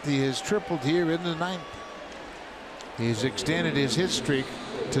 8th. He has tripled here in the 9th. He's extended his hit streak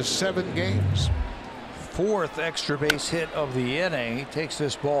to 7 games. 4th extra base hit of the inning. He takes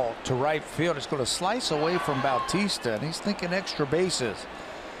this ball to right field. It's going to slice away from Bautista, and he's thinking extra bases.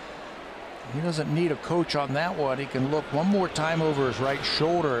 He doesn't need a coach on that one. He can look one more time over his right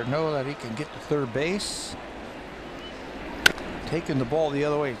shoulder and know that he can get to third base. Taking the ball the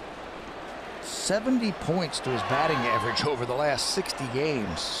other way. 70 points to his batting average over the last 60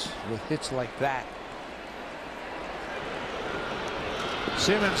 games with hits like that.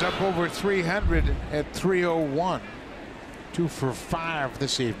 Simmons up over 300 at 301. 2 for 5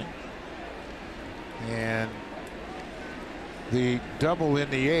 this evening. And the double in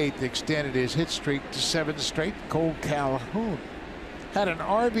the 8th extended his hit streak to 7 straight. Cole Calhoun had an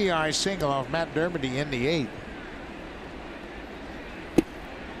RBI single off Matt Dermody in the 8th.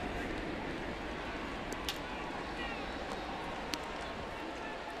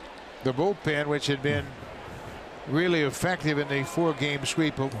 The bullpen, which had been really effective in the 4-game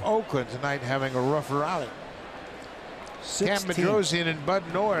sweep of Oakland tonight, having a rougher outing. Cam Bedrosian and Bud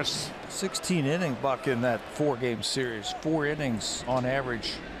Norris. 16 inning Buck in that 4-game series. 4 innings on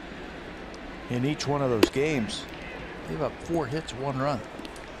average in each one of those games. Gave up 4 hits, 1 run.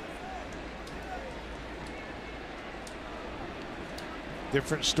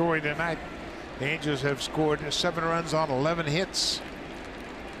 Different story tonight. The Angels have scored 7 runs on 11 hits.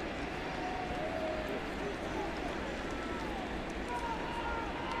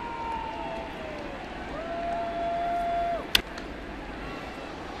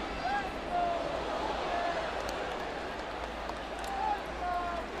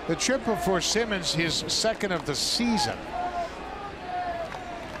 The triple for Simmons, his 2nd of the season.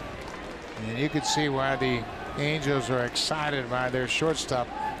 And you can see why the Angels are excited by their shortstop.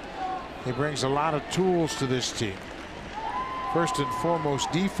 He brings a lot of tools to this team. First and foremost,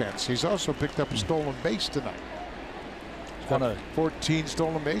 defense. He's also picked up a stolen base tonight. He's got 14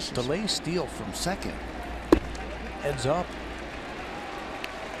 stolen bases. Delay steal from second. Heads up.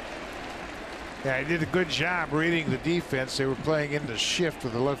 Yeah, he did a good job reading the defense. They were playing in the shift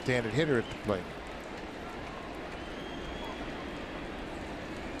with a left-handed hitter at the plate.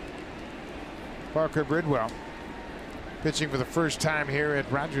 Parker Bridwell pitching for the first time here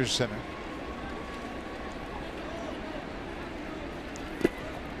at Rogers Center.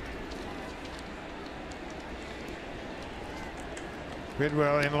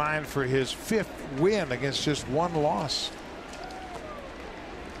 Bridwell in line for his 5th win against just 1 loss.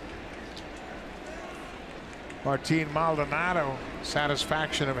 Martin Maldonado,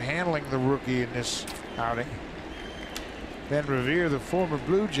 satisfaction of handling the rookie in this outing. Ben Revere, the former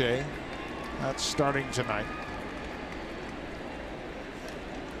Blue Jay, not starting tonight.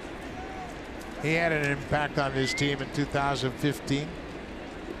 He had an impact on his team in 2015.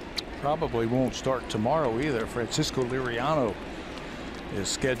 Probably won't start tomorrow either. Francisco Liriano is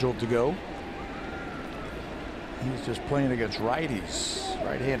scheduled to go. He's just playing against righties,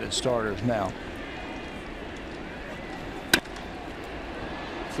 right-handed starters now.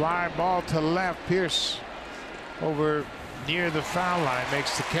 Fly ball to left. Pierce over near the foul line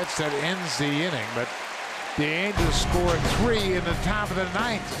makes the catch that ends the inning. But the Angels score 3 in the top of the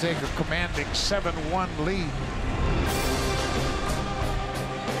 9th to take a commanding 7-1 lead.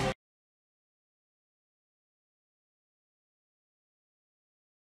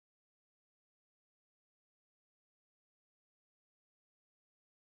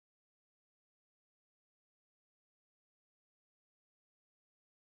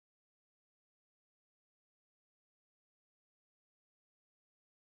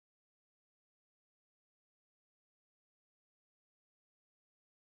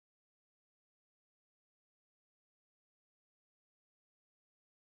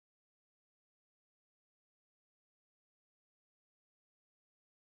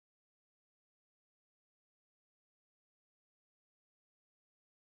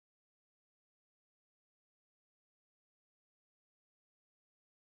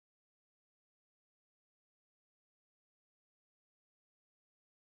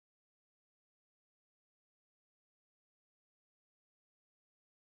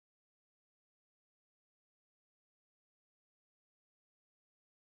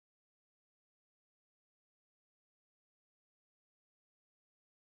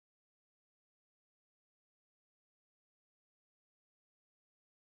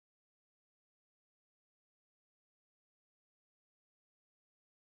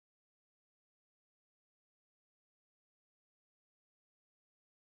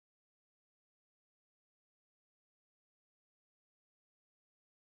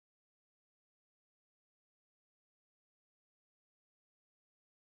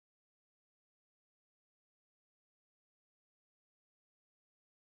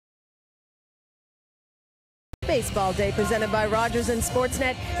 Baseball Day presented by Rogers and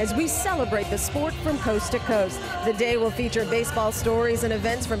Sportsnet as we celebrate the sport from coast to coast. The day will feature baseball stories and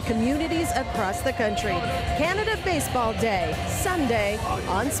events from communities across the country. Canada Baseball Day, Sunday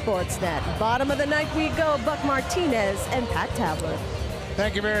on Sportsnet. Bottom of the night we go, Buck Martinez and Pat Tabler.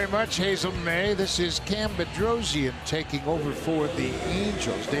 Thank you very much, Hazel May. This is Cam Bedrosian taking over for the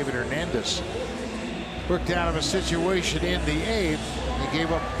Angels. David Hernandez worked out of a situation in the 8th. He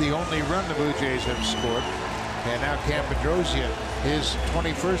gave up the only run the Blue Jays have scored. And now Cam Bedrosian, his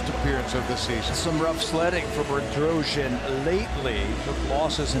 21st appearance of the season. Some rough sledding for Bedrosian lately. Took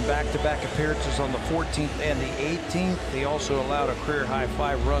losses in back-to-back appearances on the 14th and the 18th. He also allowed a career-high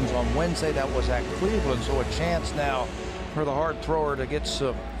 5 runs on Wednesday. That was at Cleveland, so a chance now for the hard thrower to get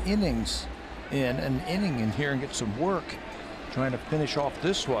some innings in, an inning in here, and get some work trying to finish off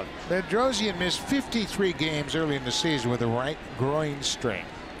this one. Bedrosian missed 53 games early in the season with a right groin strain.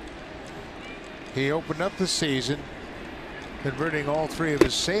 He opened up the season converting all 3 of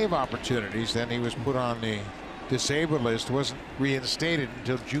his save opportunities. Then he was put on the disabled list, wasn't reinstated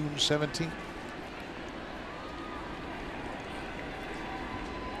until June 17th.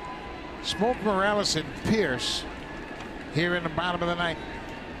 Smoke, Morales, and Pierce here in the bottom of the 9th.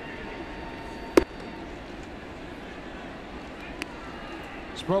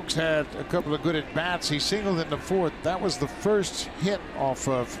 Smokes had a couple of good at-bats. He singled in the 4th. That was the first hit off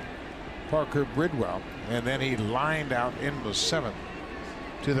of Parker Bridwell, and then he lined out in the 7th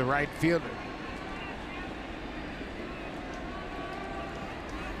to the right fielder.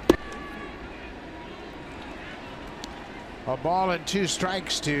 A ball and 2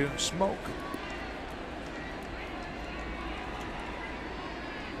 strikes to Smoke.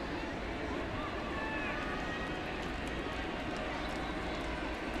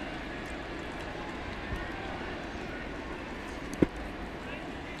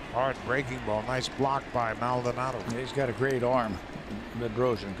 Hard breaking ball. Nice block by Maldonado. Yeah, he's got a great arm,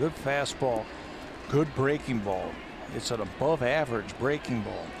 Bedrosian. Good fastball, good breaking ball. It's an above average breaking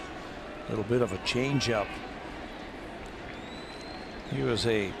ball. A little bit of a changeup. He was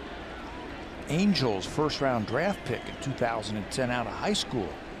a Angels first-round draft pick in 2010 out of high school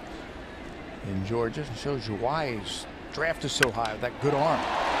in Georgia. It shows you why he's drafted so high with that good arm.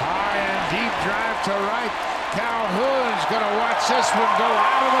 High and deep drive to right. Calhoun's going to watch this one go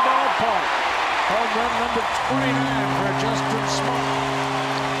out of the ballpark. Home run number 29 for Justin Smoke.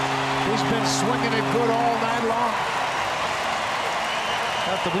 He's been swinging it good all night long.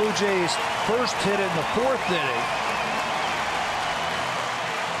 Got the Blue Jays' first hit in the 4th inning.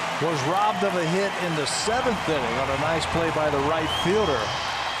 Was robbed of a hit in the 7th inning on a nice play by the right fielder.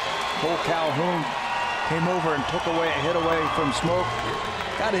 Cole Calhoun came over and took away a hit away from Smoke.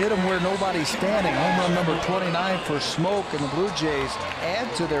 Got to hit him where nobody's standing. Home run number 29 for Smoke, and the Blue Jays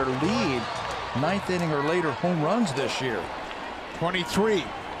add to their lead. 9th inning or later home runs this year. 23.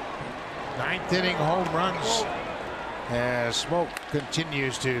 9th inning home runs as Smoke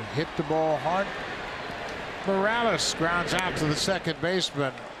continues to hit the ball hard. Morales grounds out to the second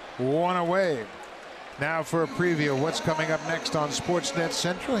baseman. 1 away. Now for a preview of what's coming up next on Sportsnet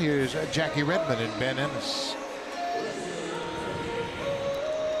Central. Here's Jackie Redmond and Ben Ennis.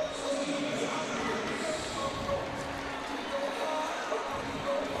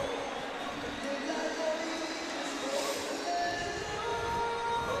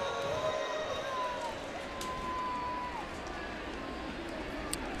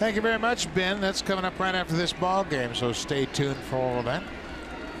 Thank you very much, Ben. That's coming up right after this ball game, so stay tuned for all of that.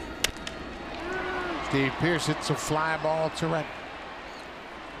 Steve Pearce hits a fly ball to right.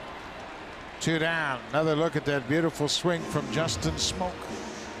 2 down. Another look at that beautiful swing from Justin Smoke.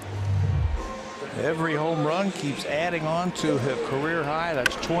 Every home run keeps adding on to a career high.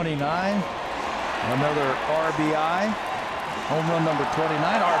 That's 29. Another RBI. Home run number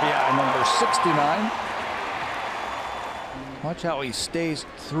 29. RBI number 69. Watch how he stays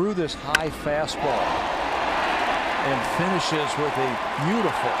through this high fastball and finishes with a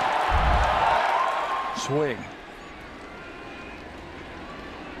beautiful swing.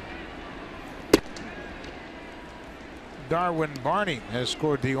 Darwin Barney has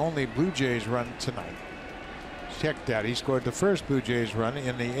scored the only Blue Jays run tonight. Check that. He scored the first Blue Jays run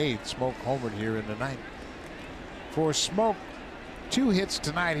in the 8th. Smoke homered here in the 9th. For Smoke, 2 hits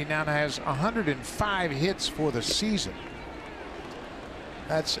tonight. He now has 105 hits for the season.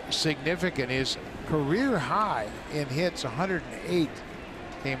 That's significant. His career high in hits, 108,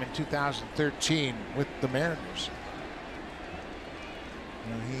 came in 2013 with the Mariners.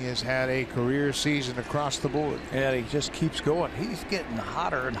 And he has had a career season across the board. And he just keeps going. He's getting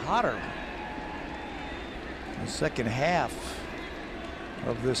hotter and hotter. The second half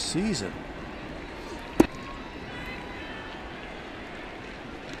of this season.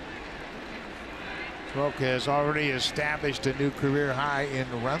 Smoke has already established a new career high in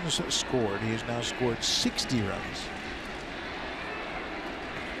runs scored. He has now scored 60 runs.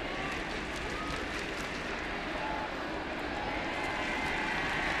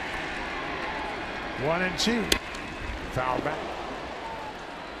 One and 2. Foul back.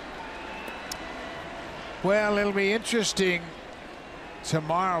 Well, it'll be interesting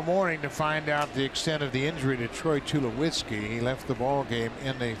tomorrow morning to find out the extent of the injury to Troy Tulowitzki. He left the ball game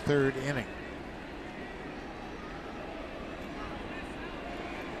in the 3rd inning.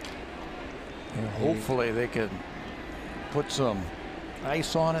 And hopefully they can put some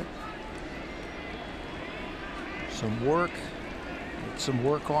ice on it, some work, get some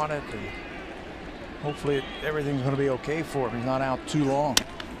work on it, and hopefully everything's going to be okay for him. He's not out too long.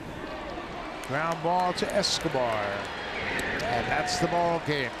 Ground ball to Escobar, and that's the ball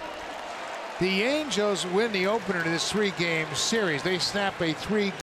game. The Angels win the opener to this 3-game series. They snap a 3